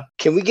well. Yeah.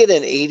 Can we get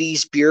an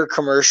 80s beer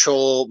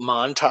commercial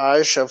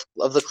montage of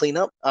the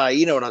cleanup?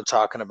 You know what I'm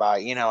talking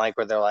about. You know, like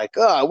where they're like,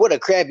 oh, what a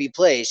crappy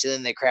place. And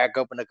then they crack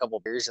open a couple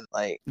beers and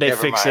like they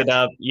fix it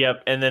up.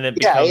 Yep. And then it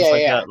becomes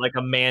like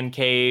a man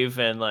cave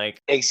and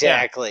like.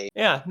 Exactly.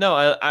 Yeah. No,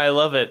 I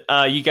love it.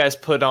 You guys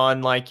put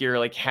on like your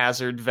like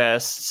hazard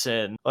vests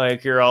and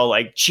like you're all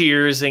like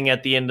cheersing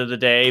at the end of the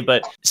day,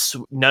 but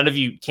none of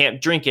you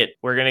can't drink it.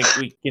 We're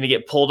gonna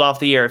get pulled off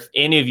the air if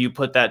any of you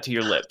put that to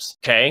your lips.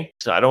 Okay.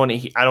 So I don't want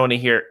to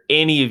hear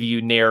any of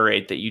you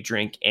narrate that you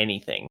drink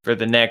anything for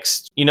the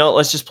next.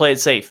 Let's just play it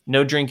safe.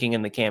 No drinking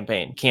in the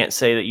campaign. Can't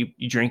say that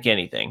you drink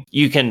anything.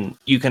 You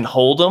can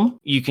hold them.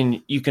 You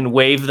can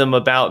wave them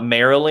about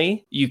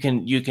merrily. You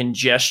can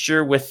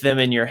gesture with them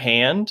in your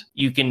hand.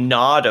 You can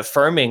nod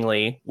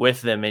affirmingly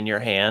with them in your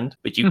hand,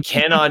 but you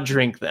cannot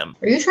drink them.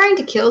 Are you trying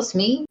to kill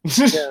me?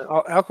 Yeah,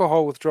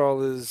 alcohol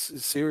withdrawal is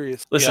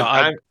serious. Listen,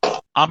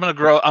 I'm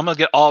gonna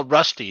get all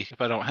rusty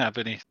if I don't have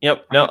any.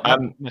 Yep. No,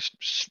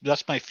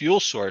 that's my fuel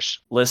source.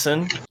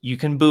 Listen, you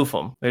can boof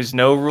them. There's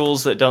no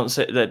rules that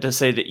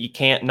say that you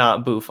can't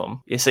not boof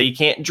them. You say you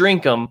can't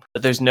drink them,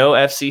 but there's no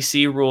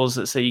FCC rules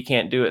that say you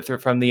can't do it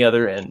from the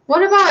other end.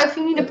 What about if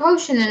you need a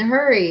potion in a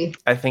hurry?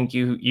 I think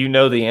you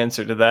know the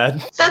answer to that.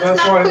 That's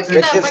not quick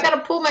enough. I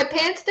gotta pull my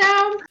pants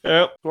down.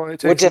 Yep.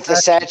 What if the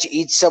Satch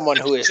eats someone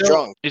who is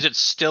drunk? Is it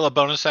still a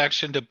bonus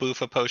action to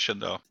boof a potion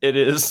though? It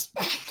is,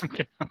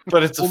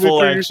 but it's a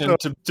full action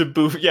to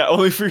boof. Yeah,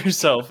 only for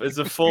yourself. It's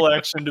a full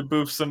action to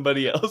boof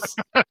somebody else.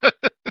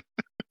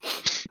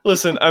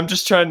 Listen, I'm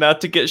just trying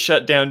not to get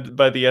shut down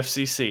by the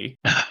FCC.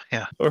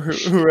 Yeah. Or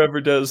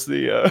whoever does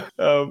whoever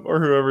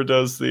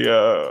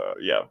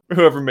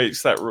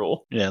makes that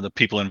rule. Yeah, the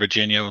people in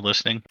Virginia are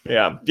listening.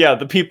 Yeah,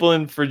 the people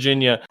in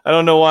Virginia. I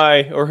don't know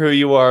why or who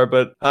you are,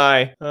 but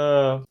hi.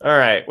 All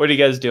right, what are you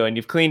guys doing?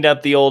 You've cleaned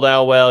up the old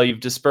owl well.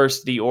 You've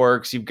dispersed the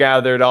orcs. You've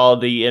gathered all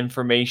the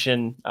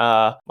information.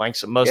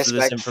 Most of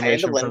this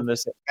information from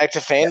this. Back to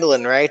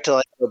Phandalin, right? To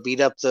like go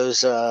beat up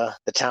those the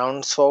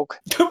townsfolk.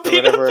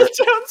 Beat up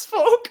the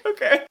townsfolk.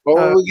 Okay. What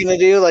were we gonna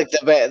do? Like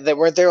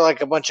weren't there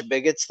like a bunch of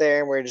bigots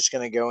there, and we're just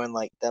gonna go in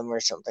like them or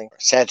something?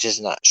 Satch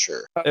is not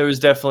sure. There was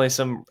definitely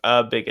some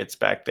bigots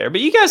back there, but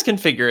you guys can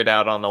figure it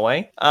out on the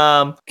way.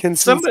 Can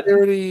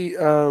Sincerity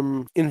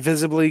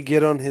invisibly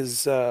get on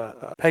his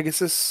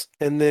Pegasus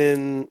and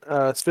then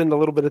spend a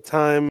little bit of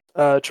time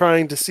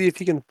trying to see if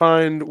he can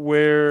find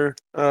where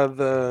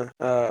the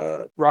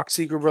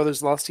Rockseeker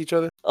brothers lost each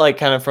other? Like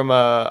kind of from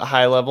a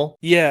high level?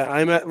 Yeah,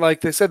 I'm at,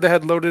 like they said they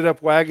had loaded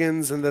up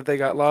wagons and that they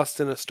got lost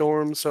in a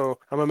storm, so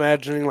I'm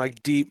imagining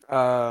like deep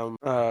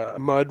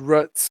mud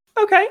ruts.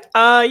 Okay.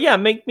 Yeah,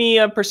 make me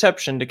a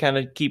perception to kind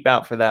of keep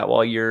out for that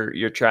while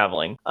you're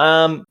traveling.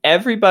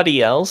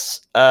 Everybody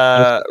else,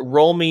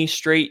 roll me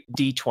straight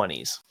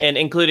D20s, and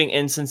including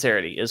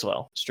Insincerity as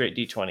well. Straight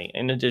D20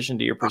 in addition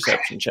to your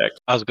perception check.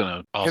 I was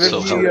gonna Can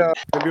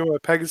it be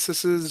what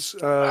Pegasus's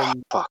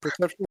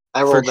perception?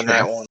 I rolled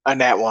a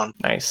nat one.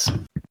 Nice.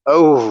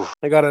 Oh,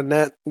 I got a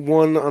nat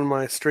 1 on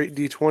my straight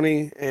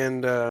D20,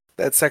 and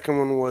That second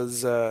one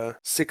was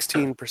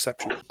 16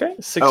 perception. Okay,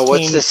 16. Oh,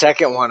 what's the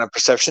second one? A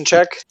perception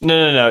check?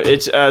 No.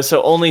 It's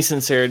so only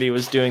Sincerity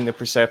was doing the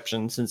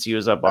perception since he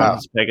was up on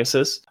his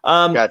Pegasus.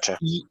 Gotcha.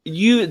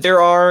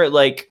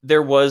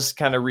 There was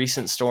kind of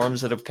recent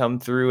storms that have come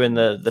through in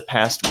the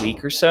past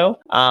week or so.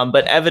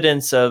 But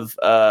evidence of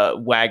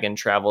wagon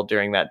travel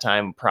during that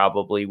time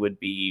probably would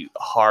be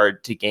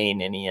hard to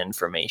gain any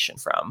information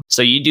from.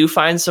 So you do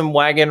find some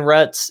wagon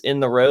ruts in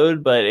the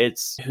road, but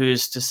it's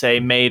who's to say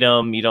made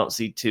them. You don't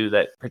see two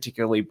that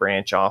particularly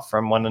branch off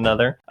from one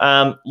another.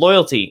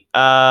 Loyalty.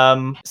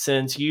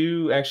 Since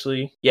you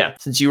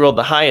rolled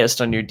the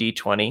highest on your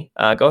D20,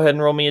 go ahead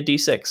and roll me a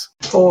D6.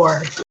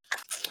 4.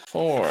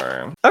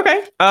 4.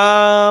 Okay.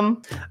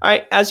 All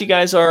right. As you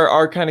guys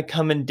are kind of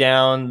coming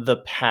down the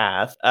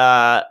path,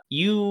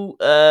 you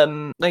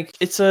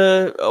it's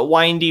a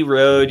windy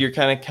road. You're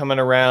kind of coming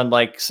around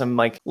like some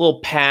like little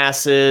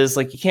passes.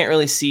 Like you can't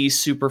really see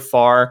super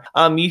far.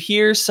 You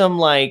hear some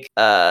like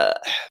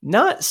not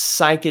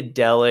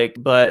psychedelic,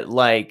 but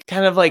like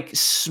kind of like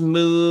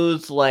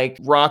smooth like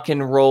rock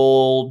and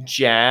roll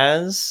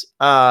jazz.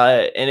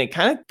 And it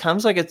kind of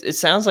comes like it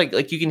sounds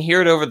like you can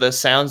hear it over the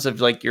sounds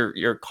of like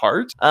your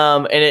cart.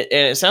 And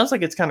it sounds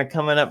like it's kind of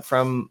coming up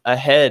from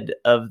ahead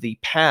of the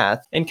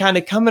path and kind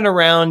of coming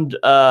around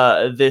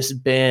this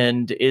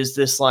bend is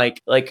this like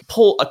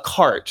pull a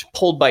cart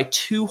pulled by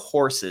 2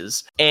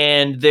 horses,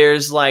 and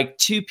there's like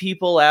 2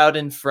 people out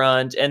in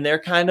front, and they're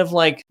kind of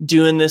like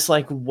doing this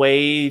like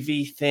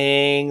wavy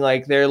thing,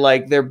 like they're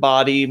like their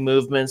body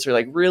movements are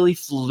like really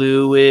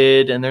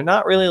fluid, and they're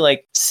not really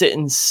like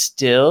sitting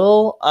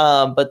still,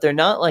 but they're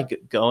not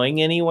like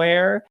going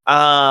anywhere,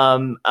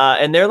 and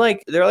they're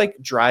like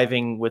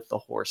driving with the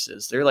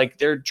horses.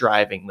 They're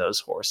driving those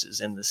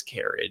horses in this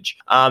carriage,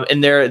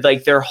 and they're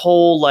like their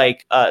whole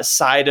like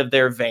side of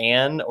their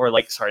van, or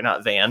like sorry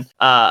not van,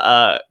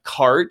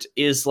 cart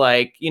is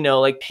like, you know,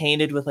 like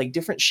painted with like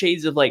different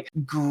shades of like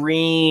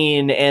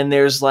green, and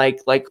there's like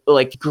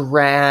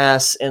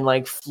grass and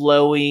like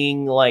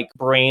flowing like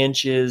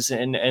branches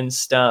and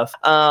stuff,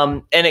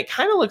 and it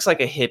kind of looks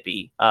like a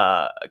hippie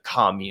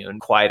commune,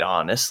 quite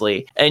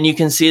honestly. And you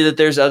can see that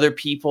there's other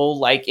people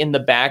like in the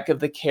back of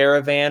the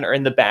caravan or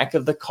in the back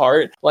of the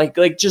cart, like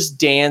just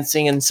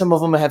dancing, and some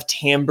of them have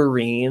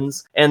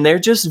tambourines, and they're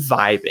just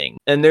vibing,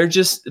 and they're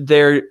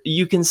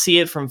you can see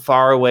it from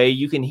far away,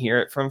 you can hear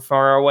it from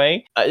far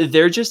away.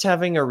 They're just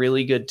having a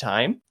really good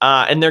time,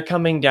 and they're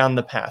coming down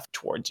the path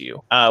towards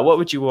you. What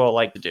would you all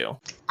like to do?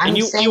 I'm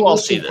saying you all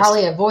we see should this.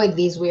 probably avoid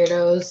these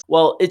weirdos.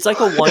 Well, it's like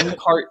a one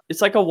cart.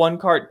 It's like a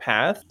 1-cart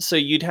path, so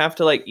you'd have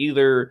to like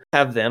either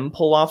have them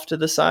pull off to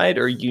the side,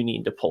 or you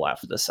need to pull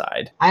off to the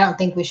side. I don't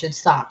think we should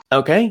stop.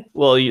 Okay.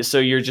 Well, so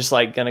you're just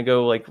like gonna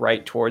go like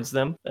right towards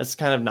them. That's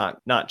kind of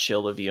not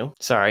chill of you.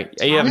 Sorry,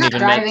 you I'm haven't not even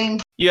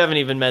driving. you haven't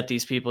even met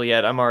these people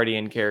yet. I'm already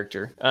in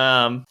character.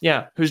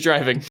 Yeah. Who's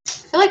driving? I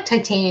feel like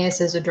Titanius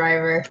is a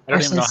driver. I Or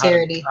don't even know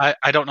Sincerity.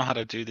 I don't know how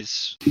to do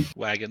these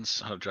wagons,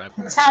 how to drive.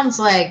 It sounds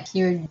like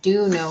you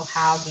do know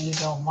how, but you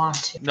don't want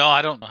to. No,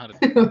 I don't know how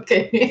to.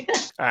 Okay.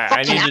 All right,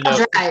 I need to I'll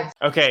know. drive.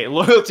 Okay,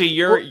 Loyalty,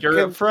 you're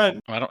up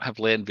front. I don't have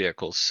land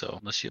vehicles, so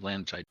unless you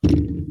land,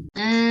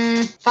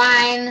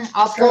 Fine.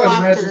 I'll pull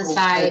off to the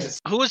side.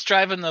 who was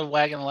driving the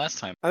wagon the last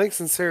time? I think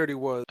Sincerity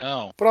was.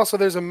 Oh, But also,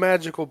 there's a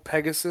magical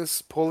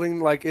Pegasus pulling.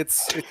 Like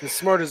it's as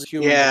smart as a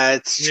human. Yeah,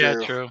 it's true.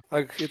 yeah, true.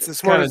 Like it's as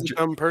smart kinda as a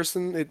dumb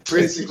person. It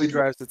basically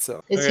drives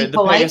itself. Is Okay, he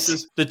polite?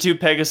 the 2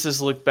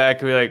 Pegasus look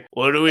back and be like,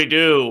 "What do we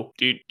do?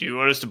 Do you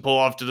want us to pull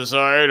off to the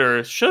side,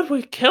 or should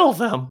we kill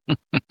them?"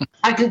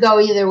 I could go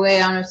either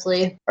way,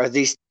 honestly. Are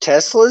these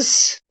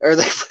Teslas? Are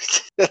they?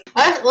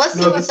 Let's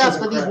see what's up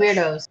with these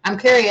weirdos. I'm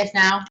curious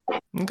now.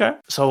 Okay.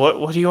 So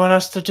what do you want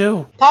us to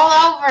do? Pull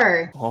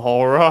over.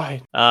 All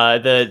right.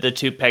 The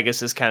 2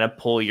 Pegasus kind of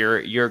pull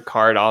your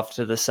cart off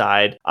to the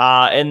side.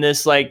 And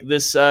this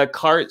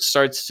cart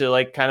starts to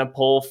like kind of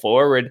pull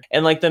forward,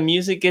 and like the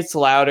music gets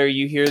louder.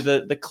 You hear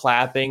the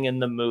clapping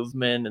and the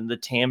movement and the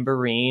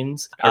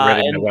tambourines. I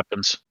ready and my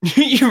weapons.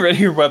 you ready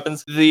your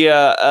weapons? The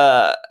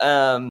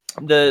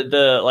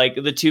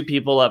 2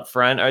 people up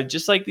front are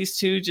just like these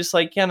 2, just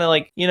like kind of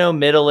like, you know,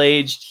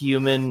 middle-aged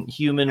human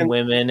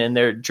women, and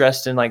they're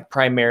dressed in like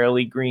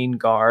primarily green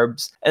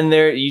garbs, and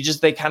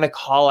they kind of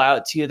call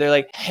out to you. They're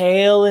like,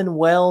 "Hail and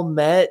well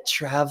met,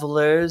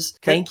 travelers.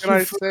 Can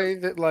I say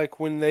that like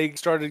when they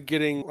started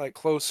getting like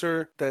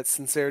closer, that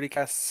Sincerity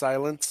cast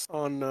silence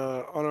on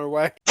our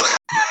wagon?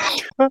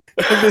 And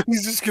then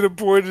he's just gonna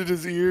point at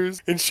his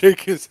ears and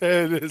shake his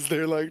head as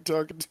they're like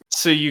talking to him.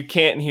 So you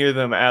can't hear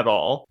them at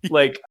all.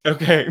 Like,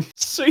 okay.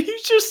 So you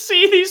just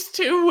see these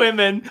 2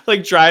 women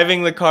like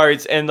driving the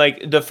carts, and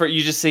like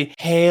you just see,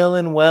 "Hail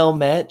and well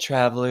met,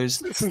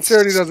 travelers.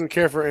 Sincerity doesn't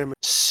care for image.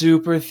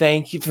 Super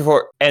thank you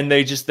for," and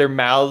their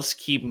mouths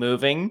keep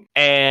moving,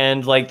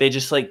 and like they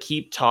just like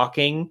keep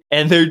talking,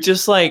 and they're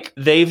just like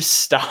they've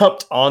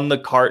stopped on the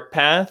cart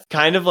path,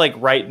 kind of like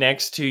right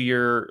next to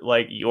your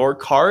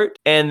cart,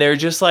 and they're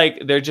just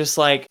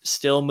like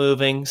still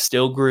moving,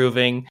 still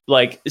grooving.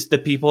 Like the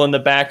people in the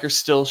back are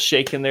still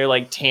shaking their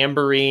like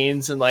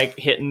tambourines and like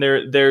hitting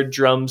their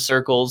drum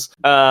circles.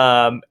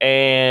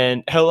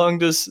 And how long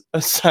does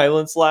a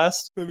silence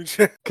last? Let me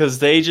check. Because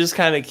they just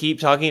kind of keep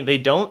talking. They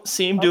don't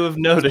seem to have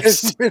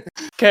noticed.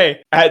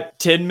 Okay, at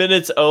 10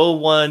 minutes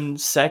 01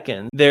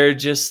 seconds, they're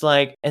just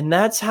like, and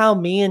that's how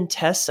me and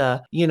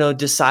Tessa,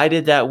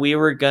 decided that we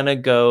were gonna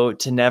go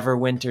to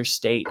Neverwinter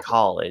State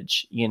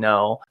College.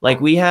 Like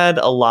we had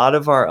a lot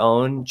of our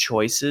own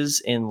choices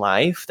in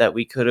life that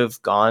we could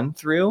have gone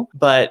through,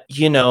 but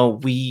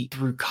we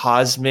through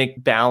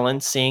cosmic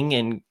balancing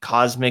and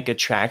cosmic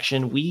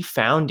attraction, we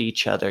found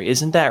each other.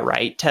 Isn't that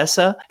right,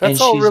 Tessa? That's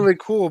And all she's- really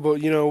cool,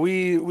 but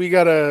we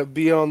gotta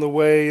be on the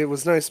way. It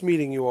was nice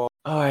meeting you all.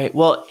 All right.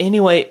 Well,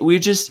 anyway,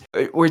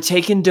 we're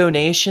taking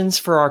donations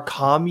for our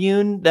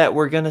commune that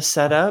we're gonna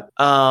set up.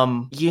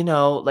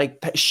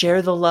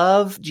 Share the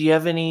love. Do you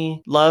have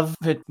any love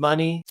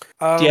money?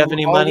 Do you have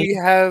any all money? we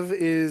have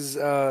is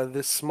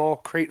this small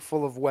crate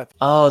full of weapons.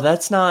 Oh,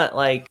 that's not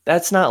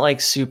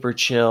like super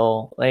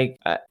chill. Like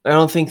I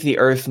don't think the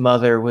Earth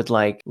Mother would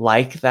like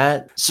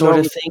that sort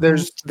No, of thing.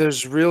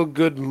 There's real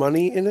good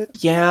money in it.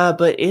 Yeah,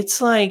 but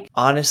it's like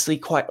honestly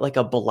quite like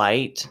a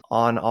blight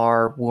on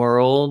our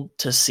world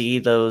to see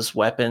those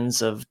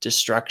weapons of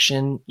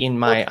destruction in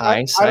my Look, I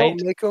eyesight.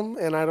 don't make them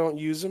and I don't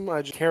use them.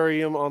 I just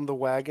carry them on the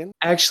wagon.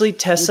 Actually,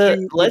 Tessa,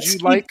 let's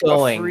keep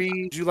going.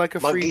 Would you like a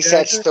free Monkey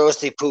Satch dagger? throws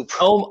the poop.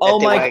 Oh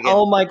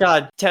my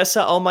God,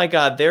 Tessa! Oh my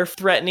God, they're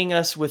threatening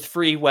us with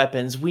free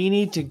weapons. We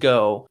need to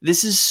go.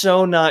 This is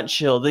so not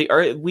chill. The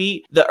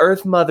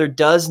Earth Mother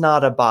does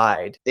not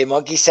abide. The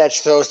Monkey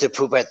Satch throws the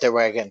poop at their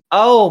wagon.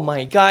 Oh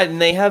my God, and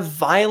they have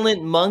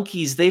violent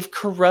monkeys. They've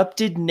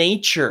corrupted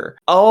nature.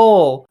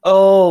 Oh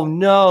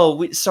no.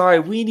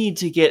 We need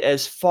to get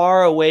as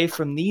far away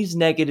from these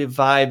negative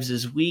vibes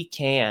as we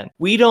can.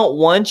 We don't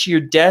want your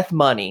death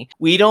money.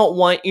 We don't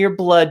want your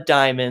blood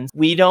diamonds.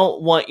 We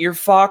don't want your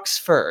fox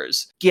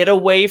furs. Get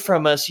away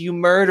from us, you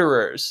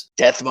murderers.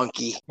 Death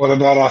monkey. What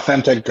about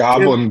authentic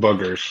goblin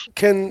boogers?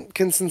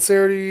 Can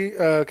Sincerity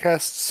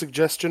cast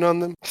suggestion on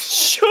them?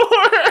 Sure.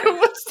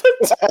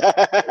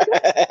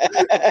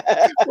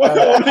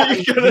 What are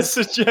you gonna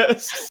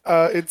suggest?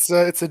 It's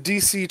a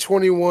DC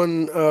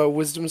 21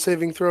 Wisdom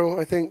saving throw,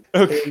 I think.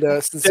 Okay.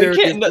 And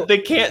Sincerity. They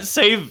can't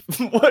save.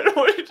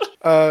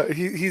 What?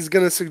 He's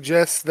gonna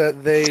suggest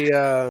that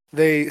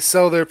they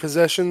sell their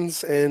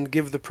possessions and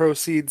give the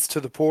proceeds to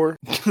the poor.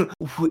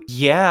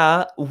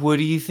 Yeah. What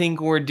do you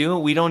think we're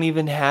doing? We don't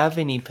even have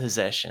any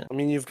possession. I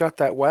mean, you've got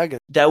that wagon.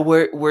 That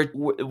we're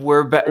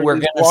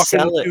gonna walking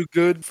sell it. too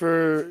good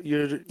for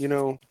your, too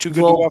good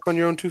to Well, walk on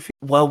your own 2 feet.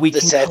 Well, we The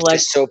can Satch collect.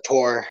 is so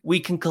poor. We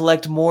can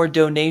collect more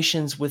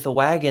donations with a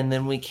wagon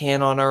than we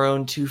can on our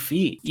own 2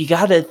 feet. You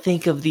got to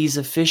think of these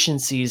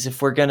efficiencies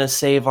if we're gonna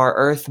save our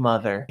Earth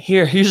Mother.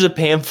 Here's a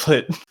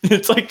pamphlet.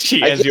 It's like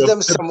she I hands you give a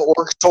them some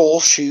orc soul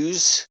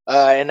shoes,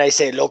 and I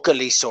say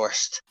locally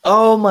sourced.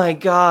 Oh my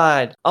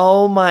god.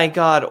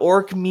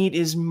 Orc meat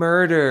is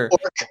murder.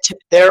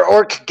 They're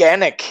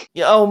organic.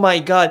 Oh my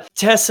god.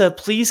 Tessa,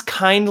 please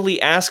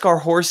kindly ask our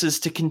horses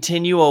to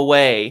continue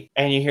away.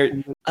 And you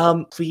hear,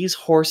 please,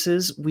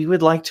 horses, we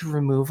would like to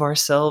remove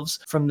ourselves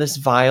from this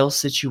vile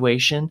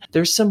situation.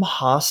 There's some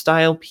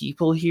hostile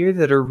people here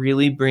that are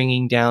really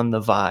bringing down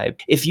the vibe.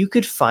 If you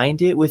could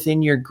find it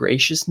within your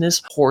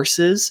graciousness,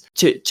 horses,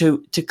 to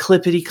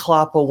clippity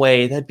clop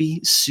away, that'd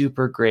be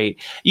super great.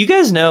 You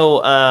guys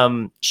know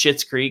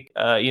Schitt's Creek,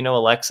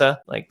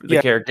 Alexa, like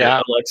the character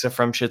Alexa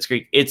from Schitt's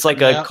Creek. It's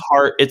like a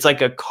cart. It's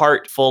like a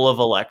cart full of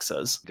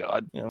Alexas.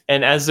 God.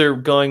 And as they're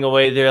going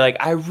away, they're like,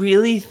 I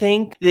really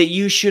think that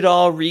you should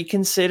all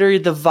reconsider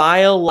the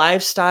vile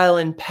lifestyle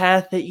and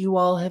path that you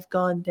all have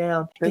gone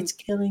down. It's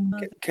killing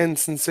me. Can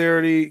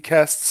Sincerity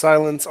cast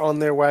silence on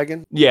their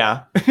wagon?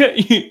 Yeah,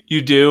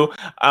 you do.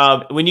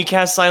 When you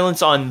cast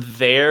silence on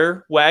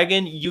their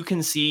wagon, you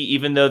can see,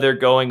 even though they're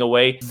going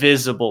away,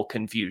 visible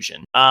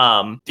confusion.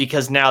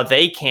 Because now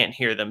they can't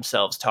hear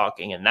themselves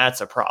talking, and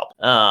that's a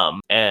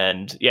problem.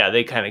 And yeah,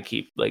 they kind of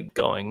keep like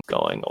going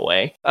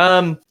away.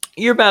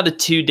 You're about a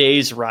 2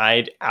 days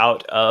ride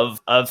out of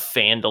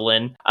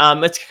Phandalin.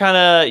 It's kind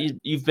of,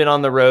 you've been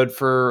on the road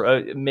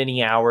for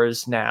many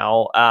hours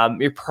now.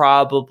 You're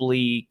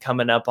probably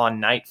coming up on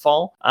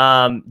nightfall.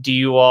 Do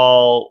you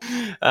all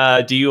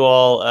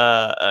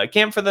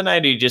camp for the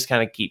night, or you just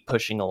kind of keep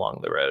pushing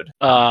along the road?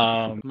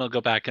 I'm gonna go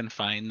back and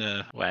find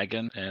the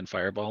wagon and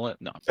fireball it.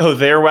 No, Oh,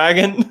 their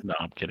wagon? no,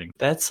 I'm kidding.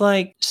 That's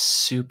like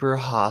super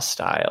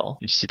hostile.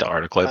 You see the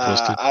article I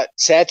posted?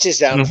 Satch is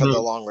down for Mhm.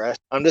 the long rest.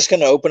 I'm just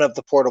going to open up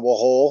the portable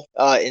hole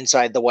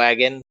inside the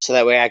wagon so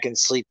that way I can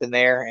sleep in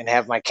there and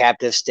have my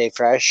captive stay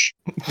fresh.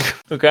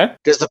 Okay.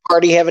 Does the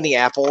party have any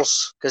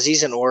apples? Because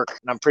he's an orc,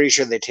 and I'm pretty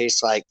sure they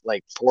taste like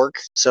pork.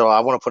 So I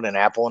want to put an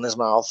apple in his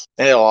mouth,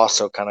 and it'll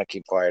also kind of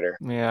keep quieter.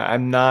 Yeah,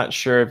 I'm not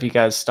sure if you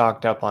guys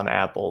stocked up on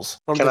apples.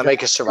 Can I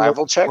make a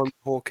survival check? On the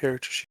whole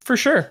character sheet. For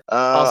sure.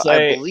 I'll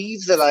say I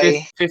believe that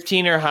I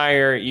 15 or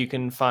higher, you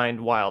can find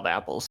wild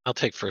apples. I'll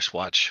take first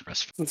watch.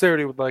 Rest Sincerity,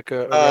 Sincerity would like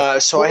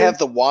So I have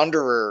the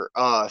Wanderer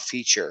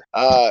feature,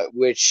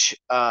 which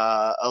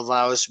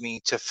allows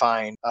me to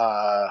find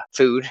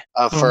food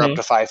for up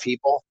to 5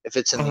 people if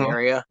it's in the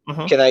area.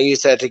 Can I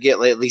use that to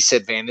get at least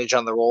advantage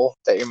on the roll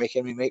that you're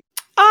making me make?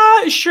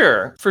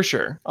 Sure, for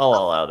sure. I'll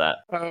allow that.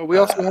 We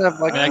also have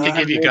like. I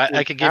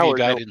could give you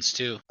guidance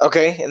too.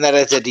 Okay, and that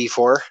is a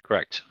D4.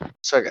 Correct.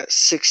 So I got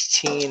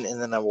 16,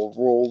 and then I will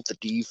roll the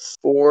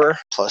D4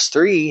 plus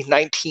 3,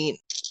 19.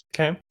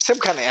 Okay. Some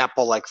kind of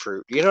apple-like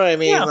fruit. You know what I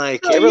mean? Yeah.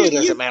 Like, No, it really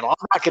doesn't matter. I'm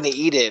not going to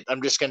eat it. I'm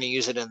just going to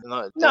use it in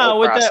the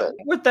whole process.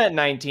 With that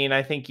 19,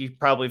 I think you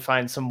probably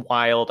find some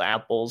wild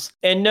apples.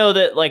 And know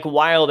that like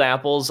wild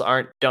apples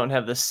don't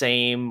have the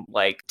same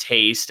like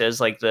taste as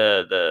like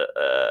the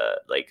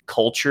like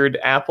cultured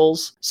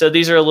apples. So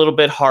these are a little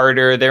bit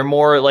harder. They're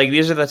more like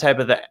these are the type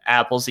of the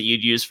apples that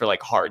you'd use for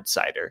like hard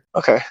cider.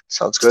 Okay,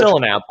 sounds good. Still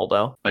an apple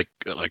though. Like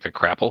a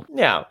crapple.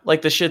 Yeah,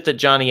 like the shit that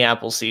Johnny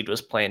Appleseed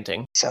was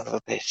planting. Son of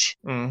a bitch.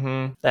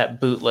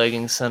 That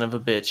bootlegging son of a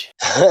bitch.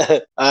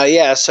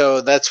 Yeah, so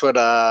that's what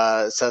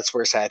so that's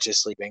where Satch is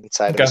sleeping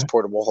inside of his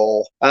portable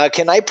hole.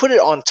 Can I put it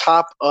on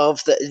top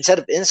of instead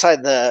of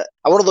inside the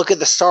I want to look at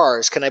the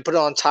stars. Can I put it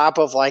on top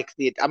of like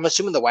I'm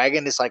assuming the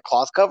wagon is like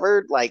cloth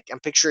covered, like I'm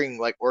picturing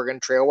like Oregon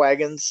Trail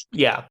wagons.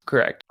 Yeah,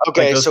 correct.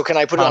 Okay, like so can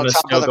I put it on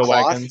top of the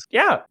cloth? Wagons.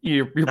 Yeah,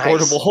 your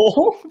portable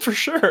hole for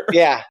sure.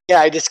 Yeah,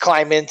 I just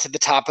climb into the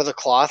top of the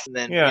cloth and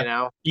then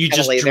you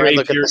just lay there and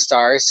look at the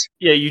stars.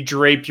 Yeah, you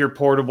drape your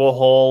portable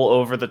hole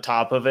over the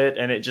top of it,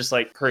 and it just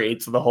like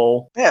creates the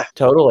hole. Yeah,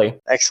 totally.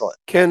 Excellent.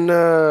 Can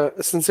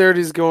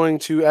Sincerity's going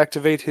to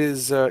activate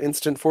his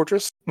instant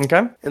fortress?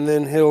 Okay, and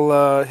then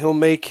he'll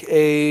make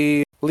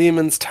a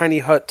Lehman's tiny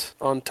hut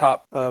on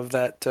top of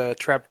that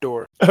trap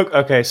door.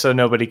 Okay, so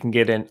nobody can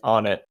get in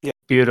on it. Yeah.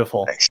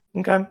 Beautiful. Thanks.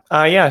 Okay.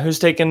 Yeah, who's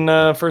taking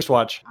first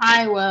watch?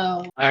 I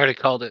will. I already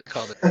called it.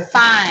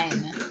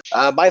 Fine.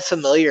 My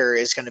familiar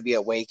is going to be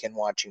awake and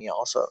watching you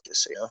also,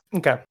 just so you know.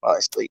 Okay. While I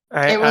sleep. All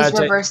right, It was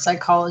reverse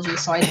psychology,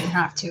 so I didn't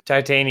have to.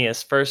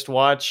 Titanius, first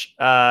watch.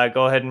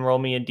 Go ahead and roll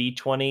me a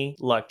d20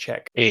 luck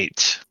check.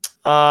 8.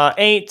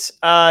 8.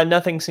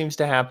 Nothing seems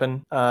to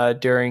happen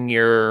during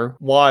your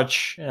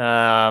watch.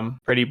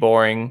 Pretty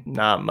boring.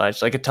 Not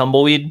much. Like a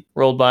tumbleweed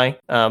rolled by,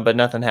 but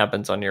nothing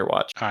happens on your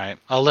watch. All right.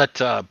 I'll let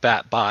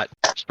Batbot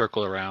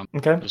circle around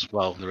Okay. as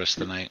well the rest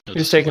of the night.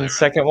 Who's taking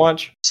second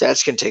watch?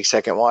 Satch can take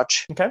second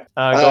watch. Okay.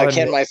 Go ahead.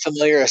 Can my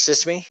familiar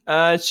assist me?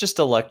 It's just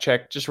a luck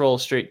check. Just roll a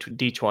straight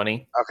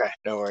d20. Okay,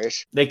 no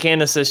worries. They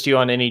can assist you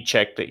on any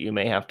check that you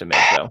may have to make,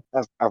 though.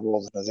 I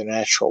rolled another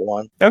natural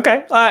one.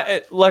 Okay.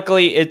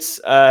 Luckily,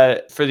 it's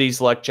for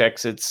these luck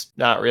checks, it's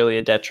not really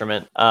a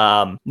detriment.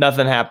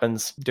 Nothing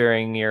happens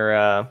during your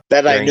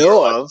that I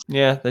know of.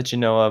 Yeah, that you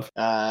know of.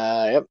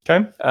 Yep.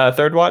 Okay.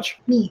 Third watch.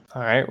 Me.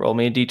 All right. Roll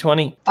me a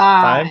d20.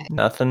 5.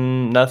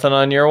 Nothing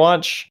on your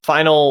watch.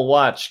 Final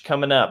watch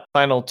coming up.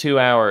 Final 2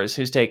 hours.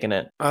 Who's taking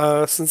it?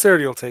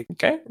 Sincerity will take.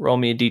 Okay. Roll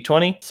me a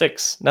d20.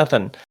 6.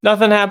 Nothing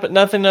happened.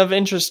 Nothing of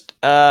interest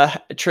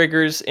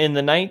triggers in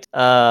the night.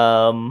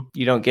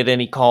 You don't get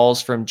any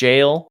calls from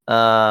jail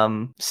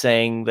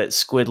saying that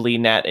Squidly,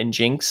 Nat, and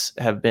Jinx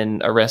have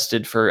been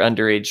arrested for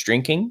underage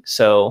drinking.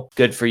 So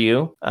good for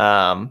you.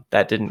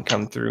 That didn't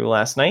come through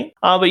last night.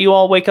 But you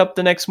all wake up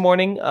the next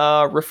morning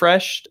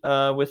refreshed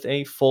with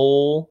a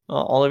full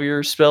all of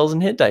your spells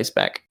and hit dice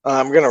back.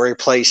 I'm gonna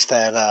replace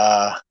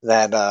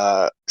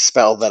that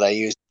spell that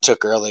I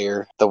took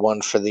earlier, the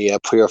one for the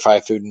purify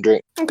food and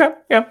drink. Okay,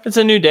 yeah, it's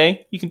a new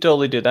day. You can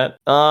totally do that.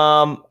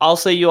 I'll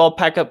say you all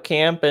pack up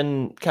camp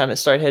and kind of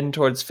start heading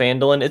towards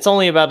Phandalin. It's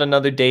only about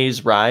another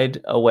day's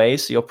ride away,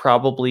 so you'll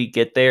probably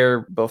get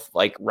there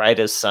right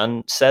as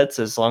sun sets,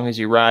 as long as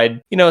you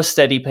ride, a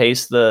steady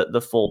pace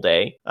the full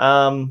day.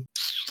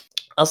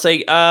 I'll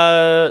say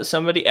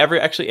everybody,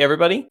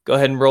 go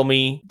ahead and roll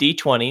me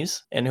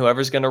d20s, and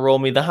whoever's going to roll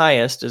me the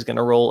highest is going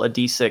to roll a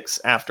d6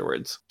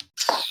 afterwards.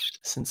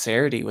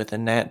 Sincerity with a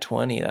nat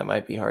 20, that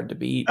might be hard to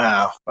beat.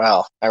 Oh,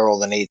 well, I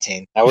rolled an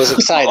 18. I was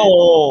excited.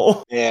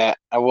 Oh, yeah,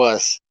 I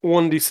was.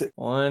 1d6.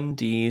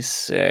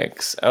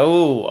 1d6.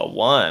 Oh, a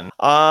 1.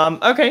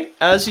 Okay.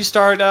 As you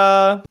start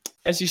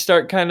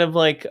kind of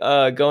like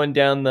going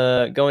down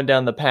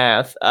the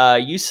path,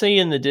 you see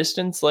in the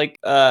distance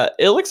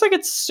it looks like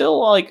it's still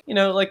like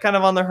kind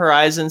of on the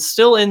horizon,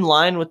 still in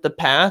line with the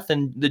path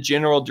and the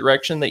general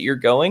direction that you're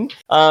going.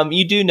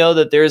 You do know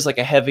that there's like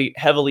a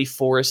heavily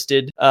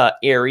forested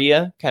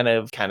area kind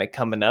of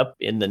coming up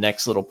in the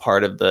next little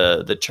part of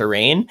the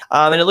terrain,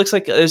 and it looks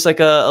like there's like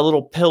a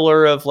little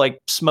pillar of like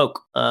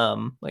smoke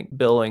like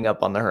billowing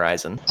up on the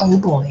horizon. Oh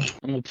boy.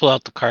 I'm gonna pull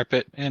out the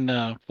carpet and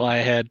fly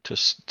ahead to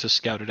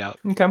scout it out. out.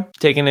 Okay.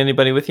 Taking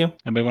anybody with you?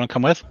 Anybody want to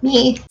come with?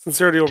 Me.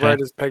 Sincerity will Okay. ride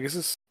his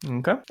Pegasus.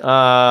 Okay.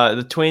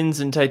 The twins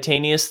and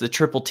Titanius, the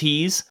triple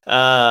T's.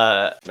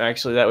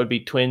 Actually, that would be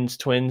twins,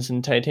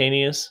 and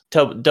Titanius.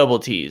 Double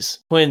T's.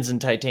 Twins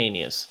and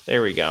Titanius.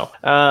 There we go.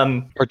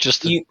 Or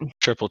just the You,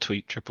 triple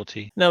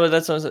T. no, but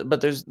that's what I was,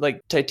 but there's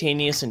like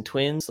Titanius and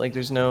twins. Like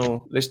there's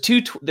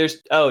two.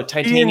 There's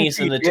Titanius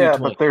and the two Yeah,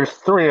 twins. but there's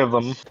 3 of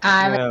them.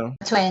 I'm Yeah.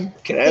 a twin.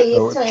 Can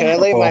I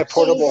lay my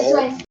portable He's a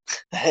hole?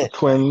 twin.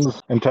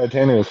 Twins and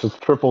Titanius. It's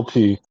triple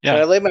T. Yeah.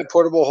 Can I lay my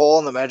portable hole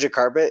on the magic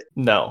carpet?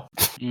 No,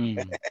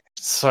 Mm,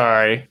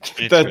 sorry.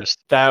 interest.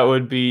 That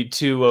would be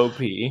too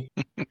OP.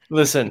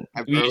 Listen,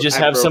 I you broke- just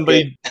I have broke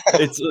somebody.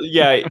 It's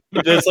yeah.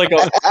 It's like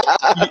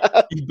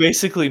you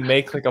basically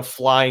make like a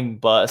flying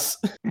bus.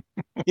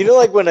 You know,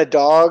 like when a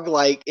dog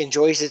like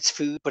enjoys its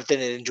food, but then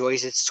it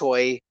enjoys its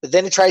toy, but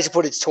then it tries to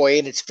put its toy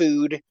in its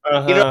food.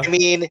 Uh-huh. You know what I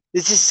mean?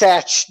 This is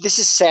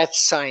Satch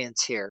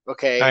science here.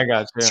 Okay, I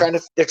got you.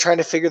 they're trying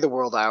to figure the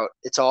world out.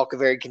 It's all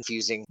very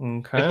confusing.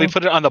 Okay. If we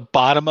put it on the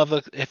bottom of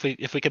the, if we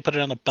could put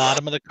it on the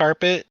bottom of the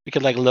carpet, we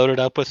could like load it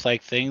up with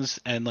like things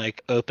and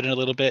like open it a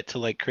little bit to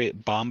like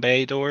create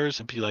Bombay doors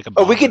and be like a.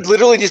 Oh, we could bomber.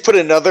 literally just put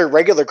another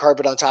regular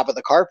carpet on top of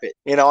the carpet.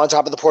 You know, on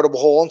top of the portable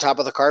hole, on top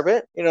of the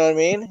carpet. You know what I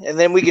mean? And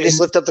then we could just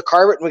lift up the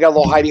carpet, and we got a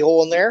little hidey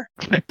hole in there.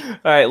 All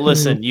right,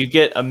 listen, you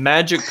get a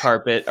magic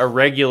carpet, a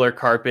regular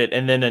carpet,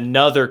 and then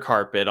another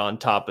carpet on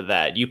top of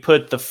that. You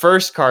put the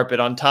first carpet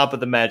on top of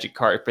the magic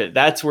carpet.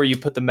 That's where you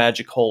put the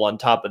magic hole on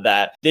top of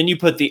that. Then you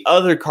put the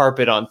other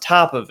carpet on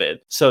top of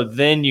it. So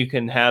then you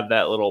can have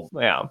that little,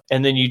 yeah.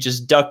 And then you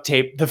just duct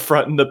tape the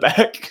front and the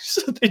back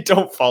so they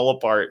don't fall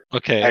apart.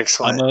 Okay,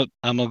 Excellent.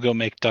 I'm gonna go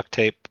make duct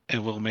tape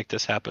and we'll make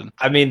this happen.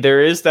 I mean,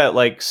 there is that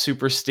like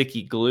super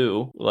sticky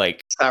glue,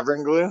 like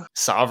Sovereign glue.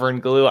 sovereign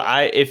glue.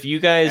 If you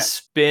guys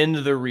spend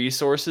the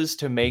resources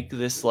to make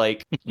this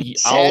like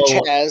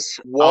Satch has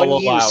one I'll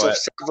allow use of it.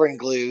 sovereign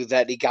glue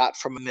that he got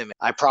from a mimic.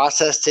 I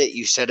processed it.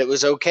 You said it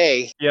was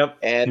okay. Yep.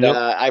 And Yep.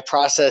 I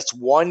processed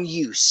one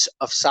use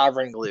of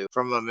sovereign glue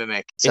from a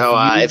mimic. So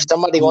you- if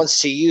somebody wants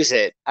to use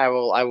it, I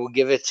will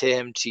give it to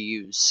him to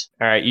use.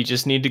 All right, you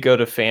just need to go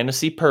to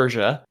Fantasy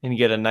Persia and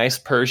get a nice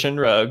Persian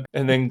rug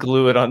and then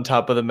glue it on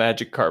top of the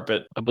magic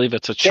carpet. I believe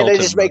it's a Can Chilton. I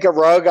just make a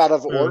rug out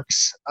of Yeah.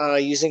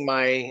 orcs using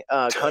my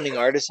cunning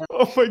artisan?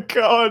 Oh my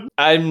god.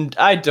 I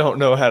don't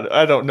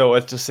know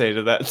what to say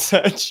to that,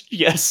 Satch.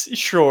 Yes,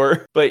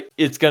 sure. But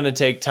it's gonna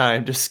take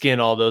time to skin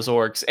all those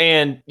orcs.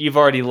 And you've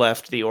already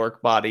left the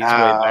orc bodies way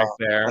back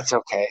there. That's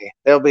okay.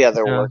 There'll be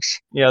other Yeah. orcs.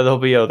 Yeah, there'll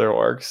be other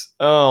orcs.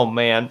 Oh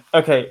man.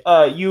 Okay.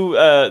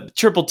 You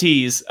triple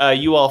T's,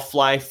 you all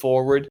fly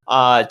forward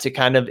to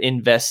kind of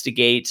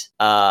investigate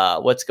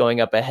what's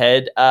going up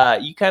ahead.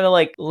 You kind of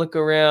like look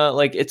around,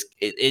 like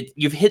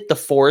you've hit the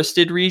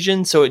forested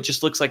region, so it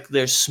just looks like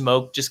there's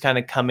smoke just kind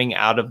of coming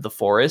out of the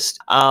forest.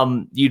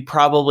 You'd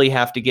probably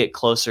have to get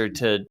closer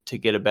to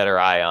get a better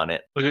eye on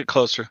it. Look at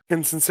closer.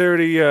 Can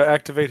Sincerity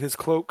activate his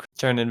cloak?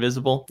 Turn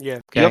invisible. Yeah,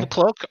 Do you have a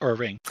cloak or a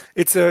ring?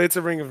 it's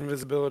a ring of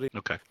invisibility.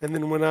 Okay. And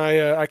then when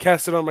I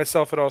cast it on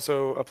myself, it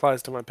also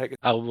applies to my Pegasus.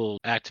 I will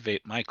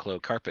activate my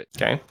cloak carpet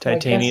Okay.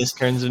 Titanius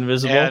turns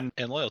invisible.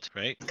 and loyalty,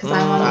 right? Because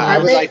I'm on the I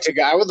would carpet. like to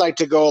go. I would like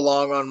to go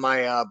along on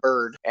my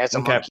bird as a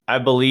Okay, monkey. I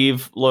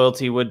believe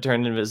Loyalty would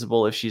turn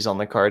invisible if she's on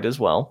the card as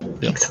well.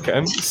 Okay,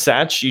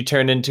 Satch, you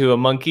turn into a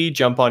monkey,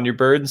 jump on your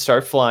bird, and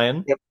start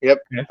flying. Yep.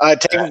 Okay.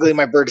 Technically,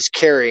 my bird is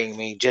carrying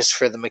me just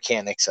for the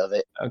mechanics of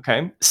it.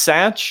 Okay,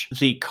 Satch,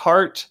 the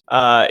cart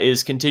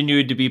is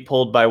continued to be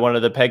pulled by one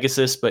of the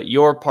Pegasus, but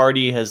your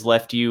party has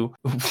left you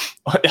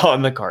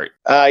on the cart.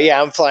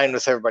 Yeah, I'm flying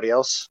with everybody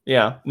else.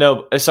 Yeah,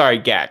 no, sorry,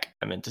 Gak,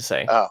 I meant to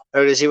say. Oh,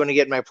 does he want to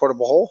get in my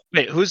portable hole?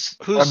 Wait, who's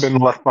I've been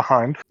left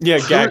behind. Yeah,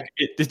 Gak,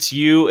 it's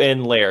you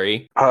and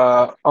Larry.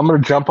 I'm gonna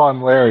jump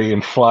on Larry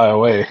and fly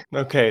away.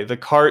 Okay, the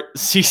cart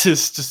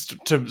ceases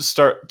to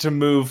start to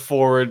move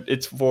forward.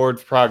 Its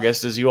forward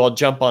progress as you all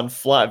jump on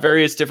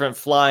various different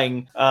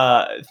flying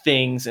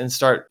things and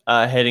start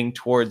heading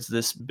towards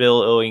this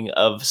billowing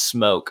of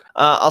smoke.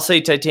 I'll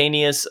say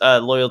Titanius,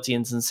 Loyalty,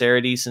 and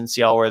Sincerity, since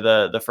y'all were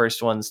the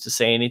first ones to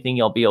say anything.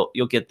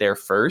 You'll get there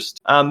first.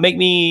 Make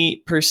me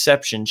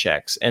perception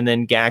checks, and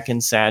then Gak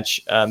and Satch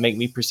make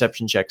me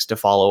perception checks to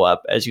follow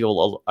up as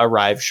you'll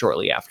arrive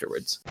shortly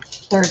afterwards.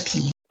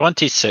 13.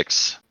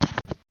 26?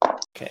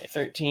 Okay,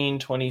 13,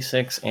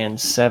 26, and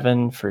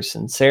 7 for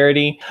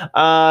Sincerity.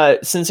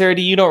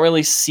 Sincerity, you don't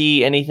really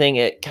see anything.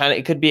 It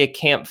could be a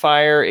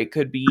campfire. It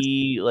could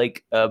be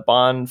like a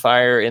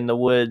bonfire in the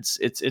woods.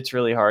 It's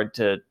really hard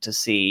to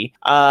see.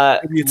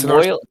 Maybe it's an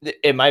arson.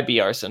 It might be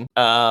arson.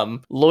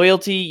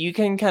 Loyalty, you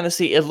can kind of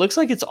see. It looks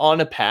like it's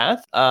on a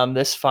path.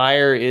 This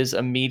fire is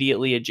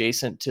immediately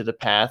adjacent to the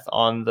path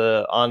on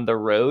the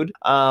road.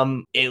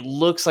 It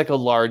looks like a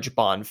large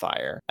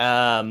bonfire.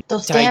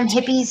 Those damn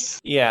hippies.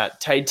 Yeah,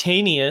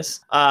 Titanius.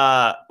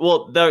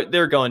 Well,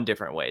 they're going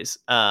different ways.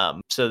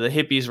 So the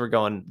hippies were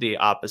going the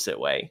opposite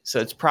way. So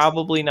it's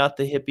probably not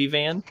the hippie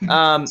van.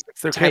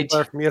 It's their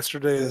campfire from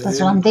yesterday. That's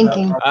what I'm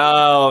thinking.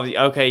 Oh,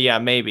 okay, yeah,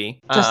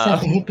 maybe. Just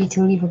like a hippie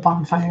to leave a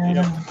bonfire. I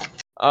don't know.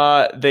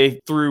 They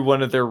threw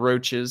one of their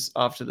roaches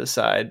off to the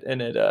side,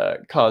 and it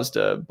caused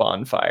a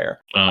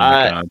bonfire. Oh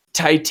my god.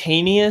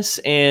 Titanius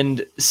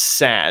and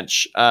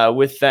Satch,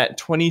 with that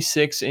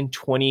 26 and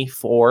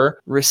 24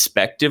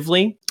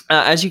 respectively.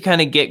 As you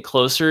kind of get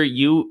closer,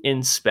 you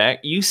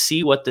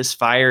see what this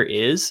fire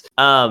is.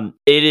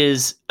 It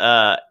is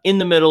in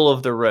the middle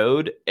of the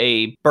road,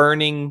 a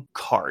burning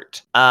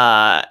cart.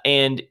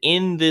 And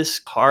in this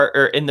cart,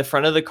 or in the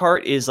front of the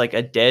cart, is like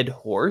a dead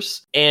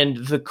horse. And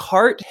the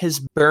cart has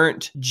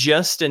burnt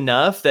just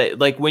enough that,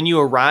 like, when you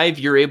arrive,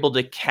 you're able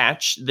to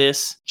catch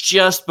this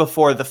just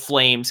before the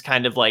flames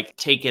kind of like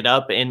take it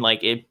up, and like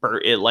it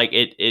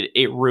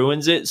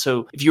ruins it.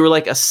 So if you were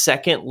like a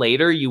second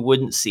later, you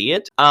wouldn't see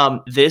it.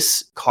 This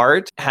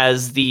cart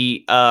has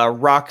the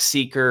Rock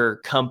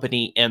Seeker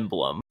Company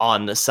emblem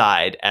on the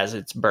side as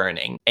it's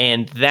burning.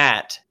 And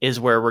that is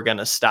where we're going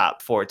to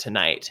stop for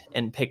tonight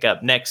and pick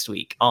up next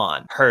week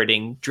on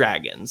Herding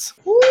Dragons.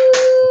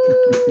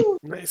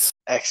 Nice.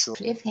 Excellent.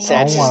 Cliffhanger.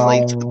 Satch is wow.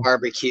 late to the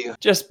barbecue.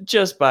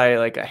 Just by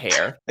like a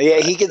hair. Yeah,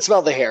 he can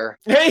smell the hair.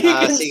 Hey, you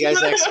can See you guys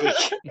smell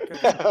next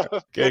it.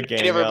 week. Good game,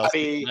 Good y'all.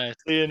 everybody. Nice.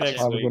 See you next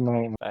Have a week. good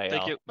night. Bye,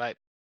 Thank y'all. you. Bye.